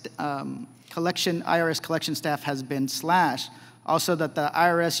collection staff has been slashed. Also, that the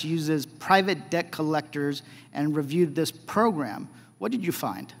IRS uses private debt collectors and reviewed this program. What did you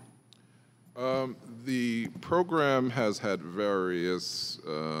find? The program has had various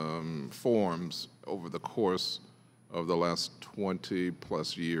forms over the course of the last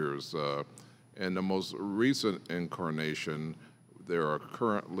 20-plus years. In the most recent incarnation, there are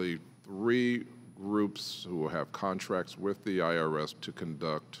currently 3 groups who have contracts with the IRS to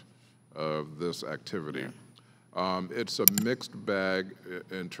conduct this activity. It's a mixed bag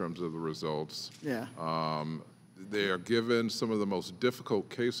in terms of the results. Yeah. They are given some of the most difficult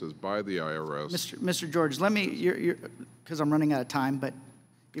cases by the IRS. Mr. George, let me, because I'm running out of time, but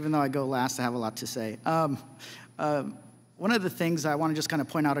even though I go last, I have a lot to say. One of the things I want to just kind of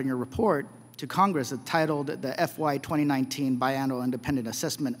point out in your report to Congress is titled the FY 2019 Biannual Independent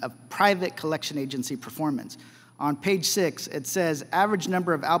Assessment of Private Collection Agency Performance. On page 6, it says average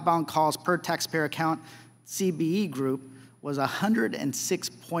number of outbound calls per taxpayer account, CBE group, was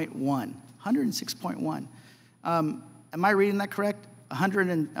 106.1. 106.1. Am I reading that correct?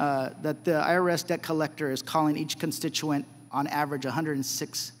 That the IRS debt collector is calling each constituent on average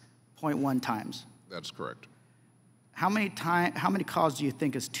 106 0.1 times. That's correct. How many calls do you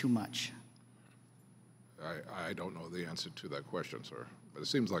think is too much? I don't know the answer to that question, sir, but it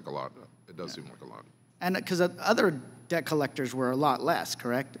seems like a lot. It does seem like a lot. And because other debt collectors were a lot less,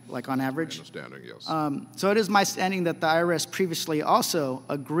 correct? Like on average? My understanding, yes. So it is my understanding that the IRS previously also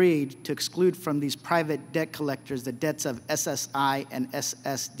agreed to exclude from these private debt collectors the debts of SSI and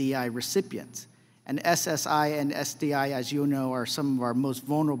SSDI recipients. And SSI and SDI, as you know, are some of our most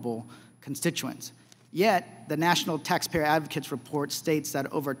vulnerable constituents. Yet, the National Taxpayer Advocates Report states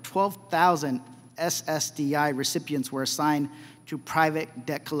that over 12,000 SSDI recipients were assigned to private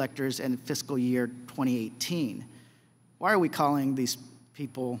debt collectors in fiscal year 2018. Why are we calling these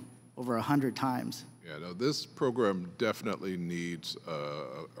people over 100 times? Yeah, no, this program definitely needs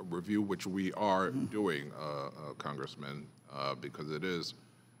a review, which we are doing, Congressman, because it is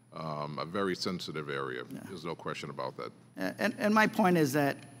a very sensitive area. Yeah. There's no question about that. And my point is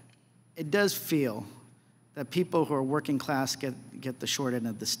that it does feel that people who are working class get the short end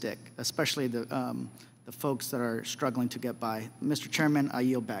of the stick, especially the folks that are struggling to get by. Mr. Chairman, I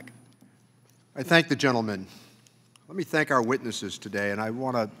yield back. I thank the gentleman. Let me thank our witnesses today, and I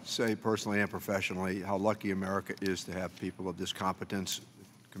want to say personally and professionally how lucky America is to have people of this competence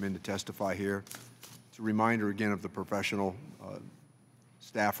come in to testify here. It's a reminder again of the professional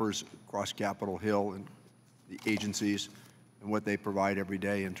staffers across Capitol Hill and the agencies and what they provide every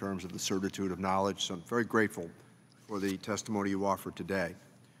day in terms of the certitude of knowledge. So I'm very grateful for the testimony you offered today.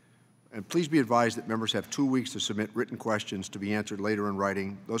 And please be advised that members have 2 weeks to submit written questions to be answered later in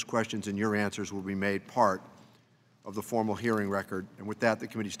writing. Those questions and your answers will be made part of the formal hearing record. And with that, the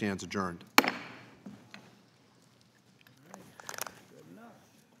committee stands adjourned.